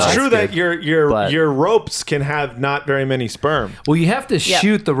 Because so it's true that But- your ropes can have not very many sperm. Well, you have to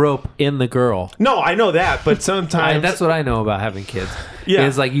shoot the rope in the girl. No, I know that, but sometimes That's what I know about having kids. Yeah.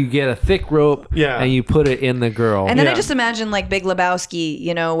 It's like you get a thick rope and you put it in the girl. And then I Yeah. just imagine like Big Lebowski,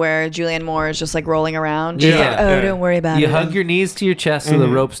 where Julianne Moore is just like rolling around. She's Yeah. like, oh, Yeah. don't worry about you it. hug your knees to your chest so the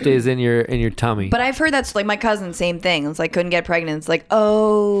rope stays in your tummy. But I've heard that's like my cousin, same thing. It's like couldn't get pregnant. It's like,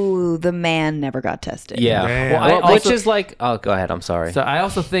 oh, the man never got tested. Yeah, Man. Well, I which also- is like, oh, go ahead. I'm sorry. So I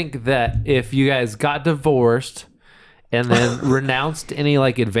also think that if you guys got divorced and then renounced any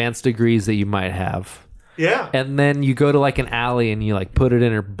like advanced degrees that you might have, yeah. and then you go to like an alley and you like put it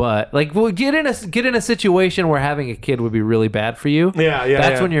in her butt, like get in a situation where having a kid would be really bad for you. Yeah, That's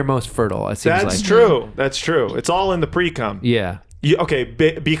yeah. when you're most fertile. It seems That's like. true. That's true. It's all in the pre-cum. Yeah.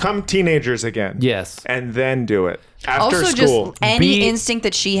 Become teenagers again. Yes. And then do it after Also, school. just any instinct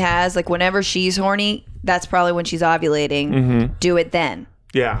that she has, like whenever she's horny, that's probably when she's ovulating. Do it then.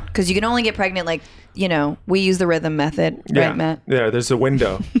 Yeah. Because you can only get pregnant, like, we use the rhythm method, Yeah. right, Matt? Yeah, there's a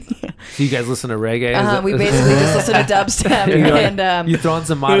window. So you guys listen to reggae? We basically just listen to dubstep and you throw in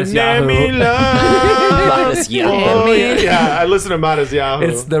some modest Let me Yahoo. love. Modest Yahoo. Oh, yeah, I listen to Modest Yahoo.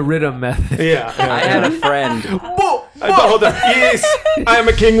 It's the rhythm method. yeah. I had a friend. Hold on. Yes, I am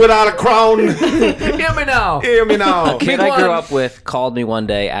a king without a crown. Hear me now. Hear me now. Kid I grew up with called me one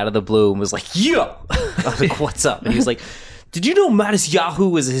day out of the blue and was like, "Yo," I was like, "What's up?" And he was like, "Did you know Modest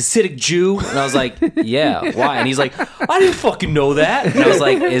Yahoo is a Hasidic Jew?" And I was like, "Yeah, why?" And he's like, "I didn't fucking know that." And I was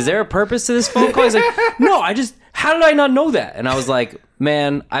like, "Is there a purpose to this phone call?" He's like, "No, how did I not know that?" And I was like,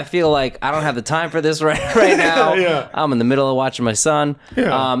 "Man, I feel like I don't have the time for this right now. Yeah. I'm in the middle of watching my son."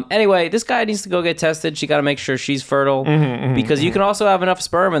 Yeah. Anyway, this guy needs to go get tested. She got to make sure she's fertile because you can also have enough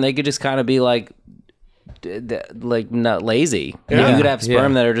sperm and they could just kind of be like not lazy. Yeah. You could have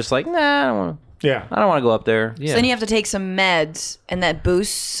sperm that are just like, nah, I don't want. Yeah. I don't want to go up there. So then you have to take some meds, and that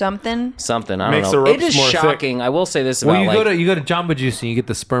boosts something. Something. I Makes don't know. the ropes It is more shocking. thick. I will say this Well, about you go to Jamba Juice and you get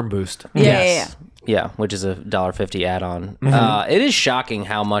the sperm boost. Yeah. Yeah, which is a $1.50 add-on. It is shocking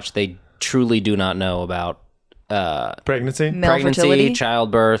how much they truly do not know about Pregnancy? Male pregnancy, fertility.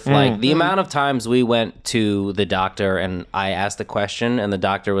 childbirth. Like the amount of times we went to the doctor and I asked the question, and the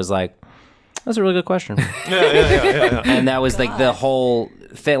doctor was like, "That's a really good question." Yeah. And that was like the whole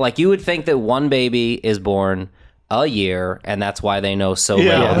thing. Like you would think that one baby is born a year, and that's why they know so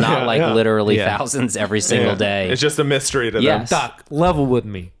little. Not literally thousands every single day. It's just a mystery to them. Yes. Doc, level with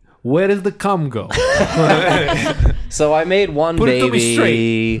me. Where does the cum go? So I made one Put baby. it to me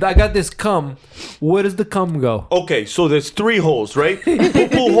straight. I got this cum. Where does the cum go? Okay, so there's 3 holes, right?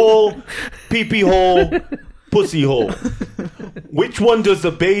 Poo-poo hole, pee-pee hole, pussy hole. Which one does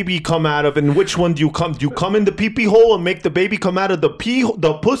the baby come out of, and which one do you come? Do you come in the pee-pee hole and make the baby come out of the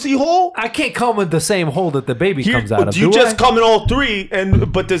pussy hole? I can't come in the same hole that the baby comes out of. You do just I? come in all 3,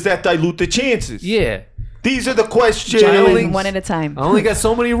 but does that dilute the chances? Yeah. These are the questions. One at a time. I only got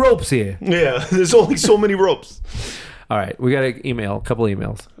so many ropes here. Yeah, there's only so many ropes. All right, we got an email, a couple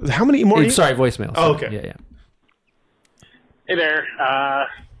emails. How many more? Sorry, voicemail. Oh, okay. Yeah. Hey there.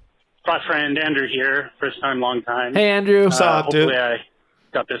 Bot friend Andrew here. First time, long time. Hey, Andrew. What's up, dude? Hopefully I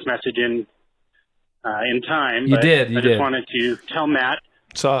got this message in time. You but did. I just wanted to tell Matt,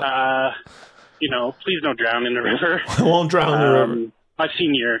 What's up? please don't drown in the river. I won't drown in the river. I've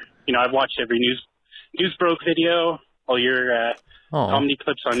seen I've watched every news broke video, all your comedy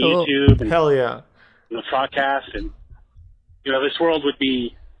clips on YouTube, and Hell yeah. the podcast, and this world would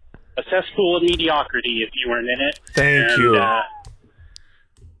be a cesspool of mediocrity if you weren't in it. Thank you.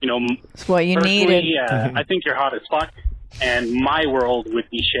 It's what you needed. I think you're hot as fuck, and my world would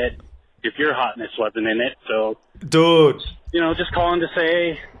be shit if your hotness wasn't in it. So, Dude. Just calling to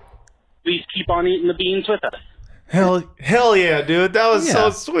say, please keep on eating the beans with us. Hell yeah, dude. That was so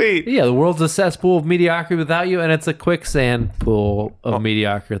sweet. Yeah, the world's a cesspool of mediocrity without you, and it's a quicksand pool of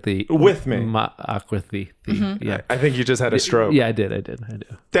mediocrity with me. Yeah, I think you just had a stroke. Yeah, I did.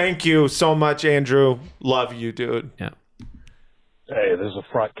 Thank you so much, Andrew. Love you, dude. Yeah. Hey, this is a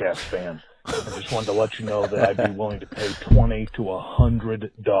Frotcast fan. I just wanted to let you know that I'd be willing to pay $20 to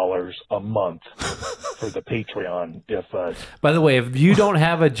 $100 a month for the Patreon. If by the way, if you don't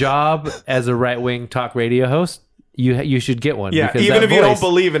have a job as a right-wing talk radio host, you should get one. Yeah, even if you don't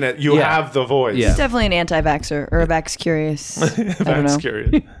believe in it, you have the voice. He's definitely an anti-vaxxer or a vax curious. I don't know.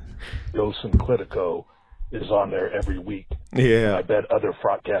 Curious. Yosin Clitico is on there every week. Yeah. I bet other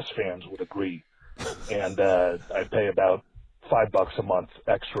Frotcast fans would agree. And I pay about $5 a month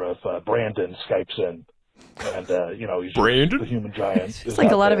extra if Brandon Skypes in. And, he's Brandon? the human giant. It's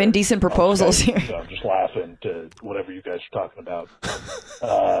like a lot of indecent proposals here. I'm just laughing to whatever you guys are talking about.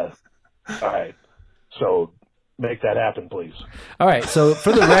 All right. So make that happen, please. All right. So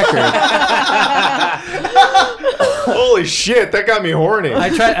for the record, holy shit, that got me horny.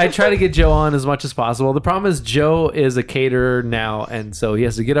 I try to get Joe on as much as possible. The problem is Joe is a caterer now, and so he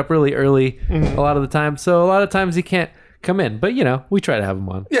has to get up really early a lot of the time. So a lot of times he can't come in, but we try to have him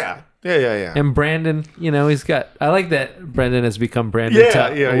on. Yeah. And Brandon, he's got. I like that Brendan has become Brandon to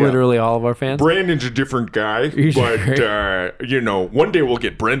literally all of our fans. Brandon's a different guy, but one day we'll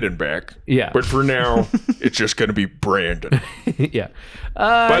get Brendan back. Yeah. But for now, it's just going to be Brandon. Yeah.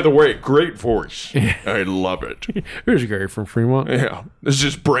 By the way, great voice. I love it. Here's Gary from Fremont. Yeah. This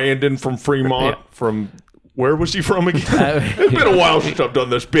is Brandon from Fremont. From where was he from again? It's been a while since I've done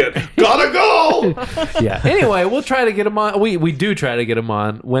this bit. Gotta go. Yeah. Anyway, we'll try to get him on. We do try to get him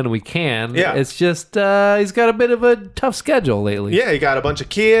on when we can. Yeah. It's just he's got a bit of a tough schedule lately. Yeah, he got a bunch of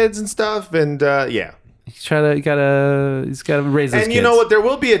kids and stuff, and yeah. He's got to raise his And kids. you know what? There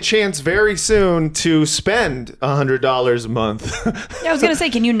will be a chance very soon to spend $100 a month. Yeah, I was going to say,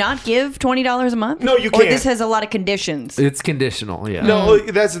 can you not give $20 a month? No, you Or can't. this has a lot of conditions. It's conditional, yeah. No,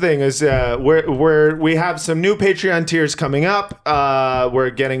 that's the thing is we have some new Patreon tiers coming up.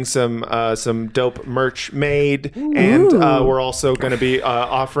 We're getting some dope merch made, and we're also going to be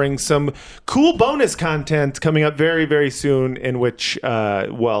offering some cool bonus content coming up very, very soon. In which,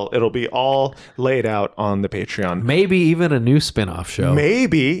 it'll be all laid out on the Patreon. Maybe even a new spin-off show.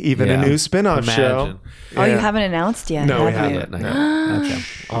 Maybe even a new spin-off show. Oh, you haven't announced yet? No, we have you? haven't. Okay.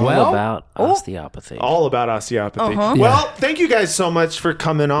 All about osteopathy. All about osteopathy. Well, thank you guys so much for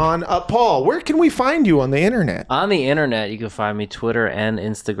coming on. Paul, where can we find you on the internet? On the internet, you can find me Twitter and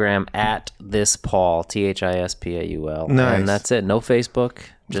Instagram at thispaul, THISPAUL. Nice. And that's it. No Facebook,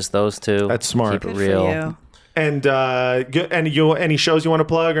 just those two. That's smart. Keep it Good real. for you. And any shows you want to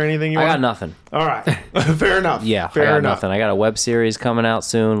plug or anything? I got nothing. All right, fair enough. Yeah, fair I got enough. nothing. I got a web series coming out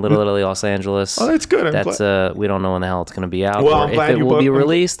soon, Little Italy, Los Angeles. Oh, that's good. We don't know when the hell it's going to be out. Well, or I'm glad if it will be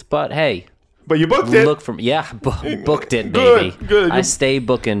released. But hey. But you booked it. Booked it, baby. Good. I stay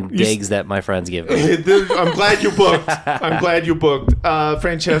booking gigs that my friends give me. I'm glad you booked.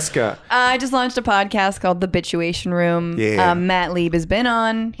 Francesca. I just launched a podcast called The Bituation Room. Yeah. Matt Lieb has been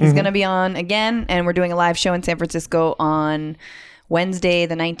on. He's going to be on again. And we're doing a live show in San Francisco on Wednesday,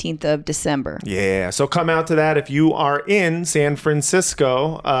 the 19th of December. Yeah. So come out to that if you are in San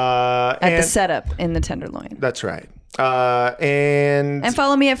Francisco. At the Setup in the Tenderloin. That's right. And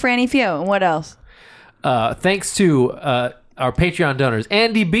follow me at Franny Fio. And what else? Thanks to our Patreon donors: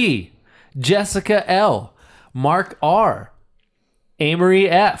 Andy B, Jessica L, Mark R, Amory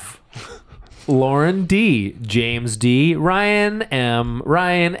F, Lauren D, James D, Ryan M,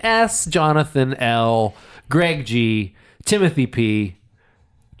 Ryan S, Jonathan L, Greg G, Timothy P,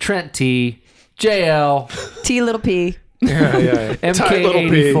 Trent T, JL, T little P,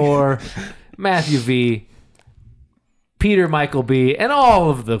 MK84, Matthew V, Peter Michael B, and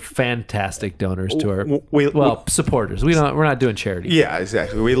all of the fantastic donors to our supporters. We're not doing charity. Yeah,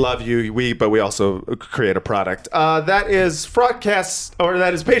 exactly. We love you. But we also create a product. That is Fraudcast, or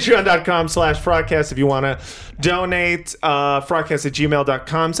that is patreon.com/Fraudcast if you want to donate.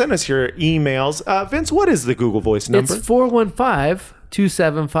 Fraudcast@gmail.com. Send us your emails. Vince, what is the Google Voice number? It's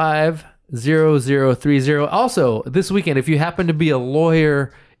 415-275-0030. Also, this weekend, if you happen to be a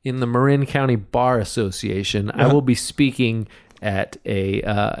lawyer in the Marin County Bar Association, I will be speaking at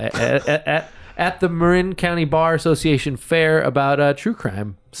at the Marin County Bar Association fair about true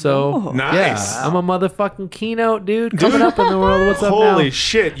crime. So nice. Yeah, I'm a motherfucking keynote dude coming up in the world. What's up now? Holy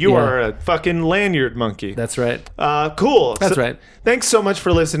shit, you are a fucking lanyard monkey. That's right. Cool. That's right. Thanks so much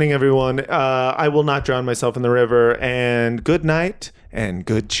for listening, everyone. I will not drown myself in the river. And good night and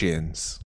good chins.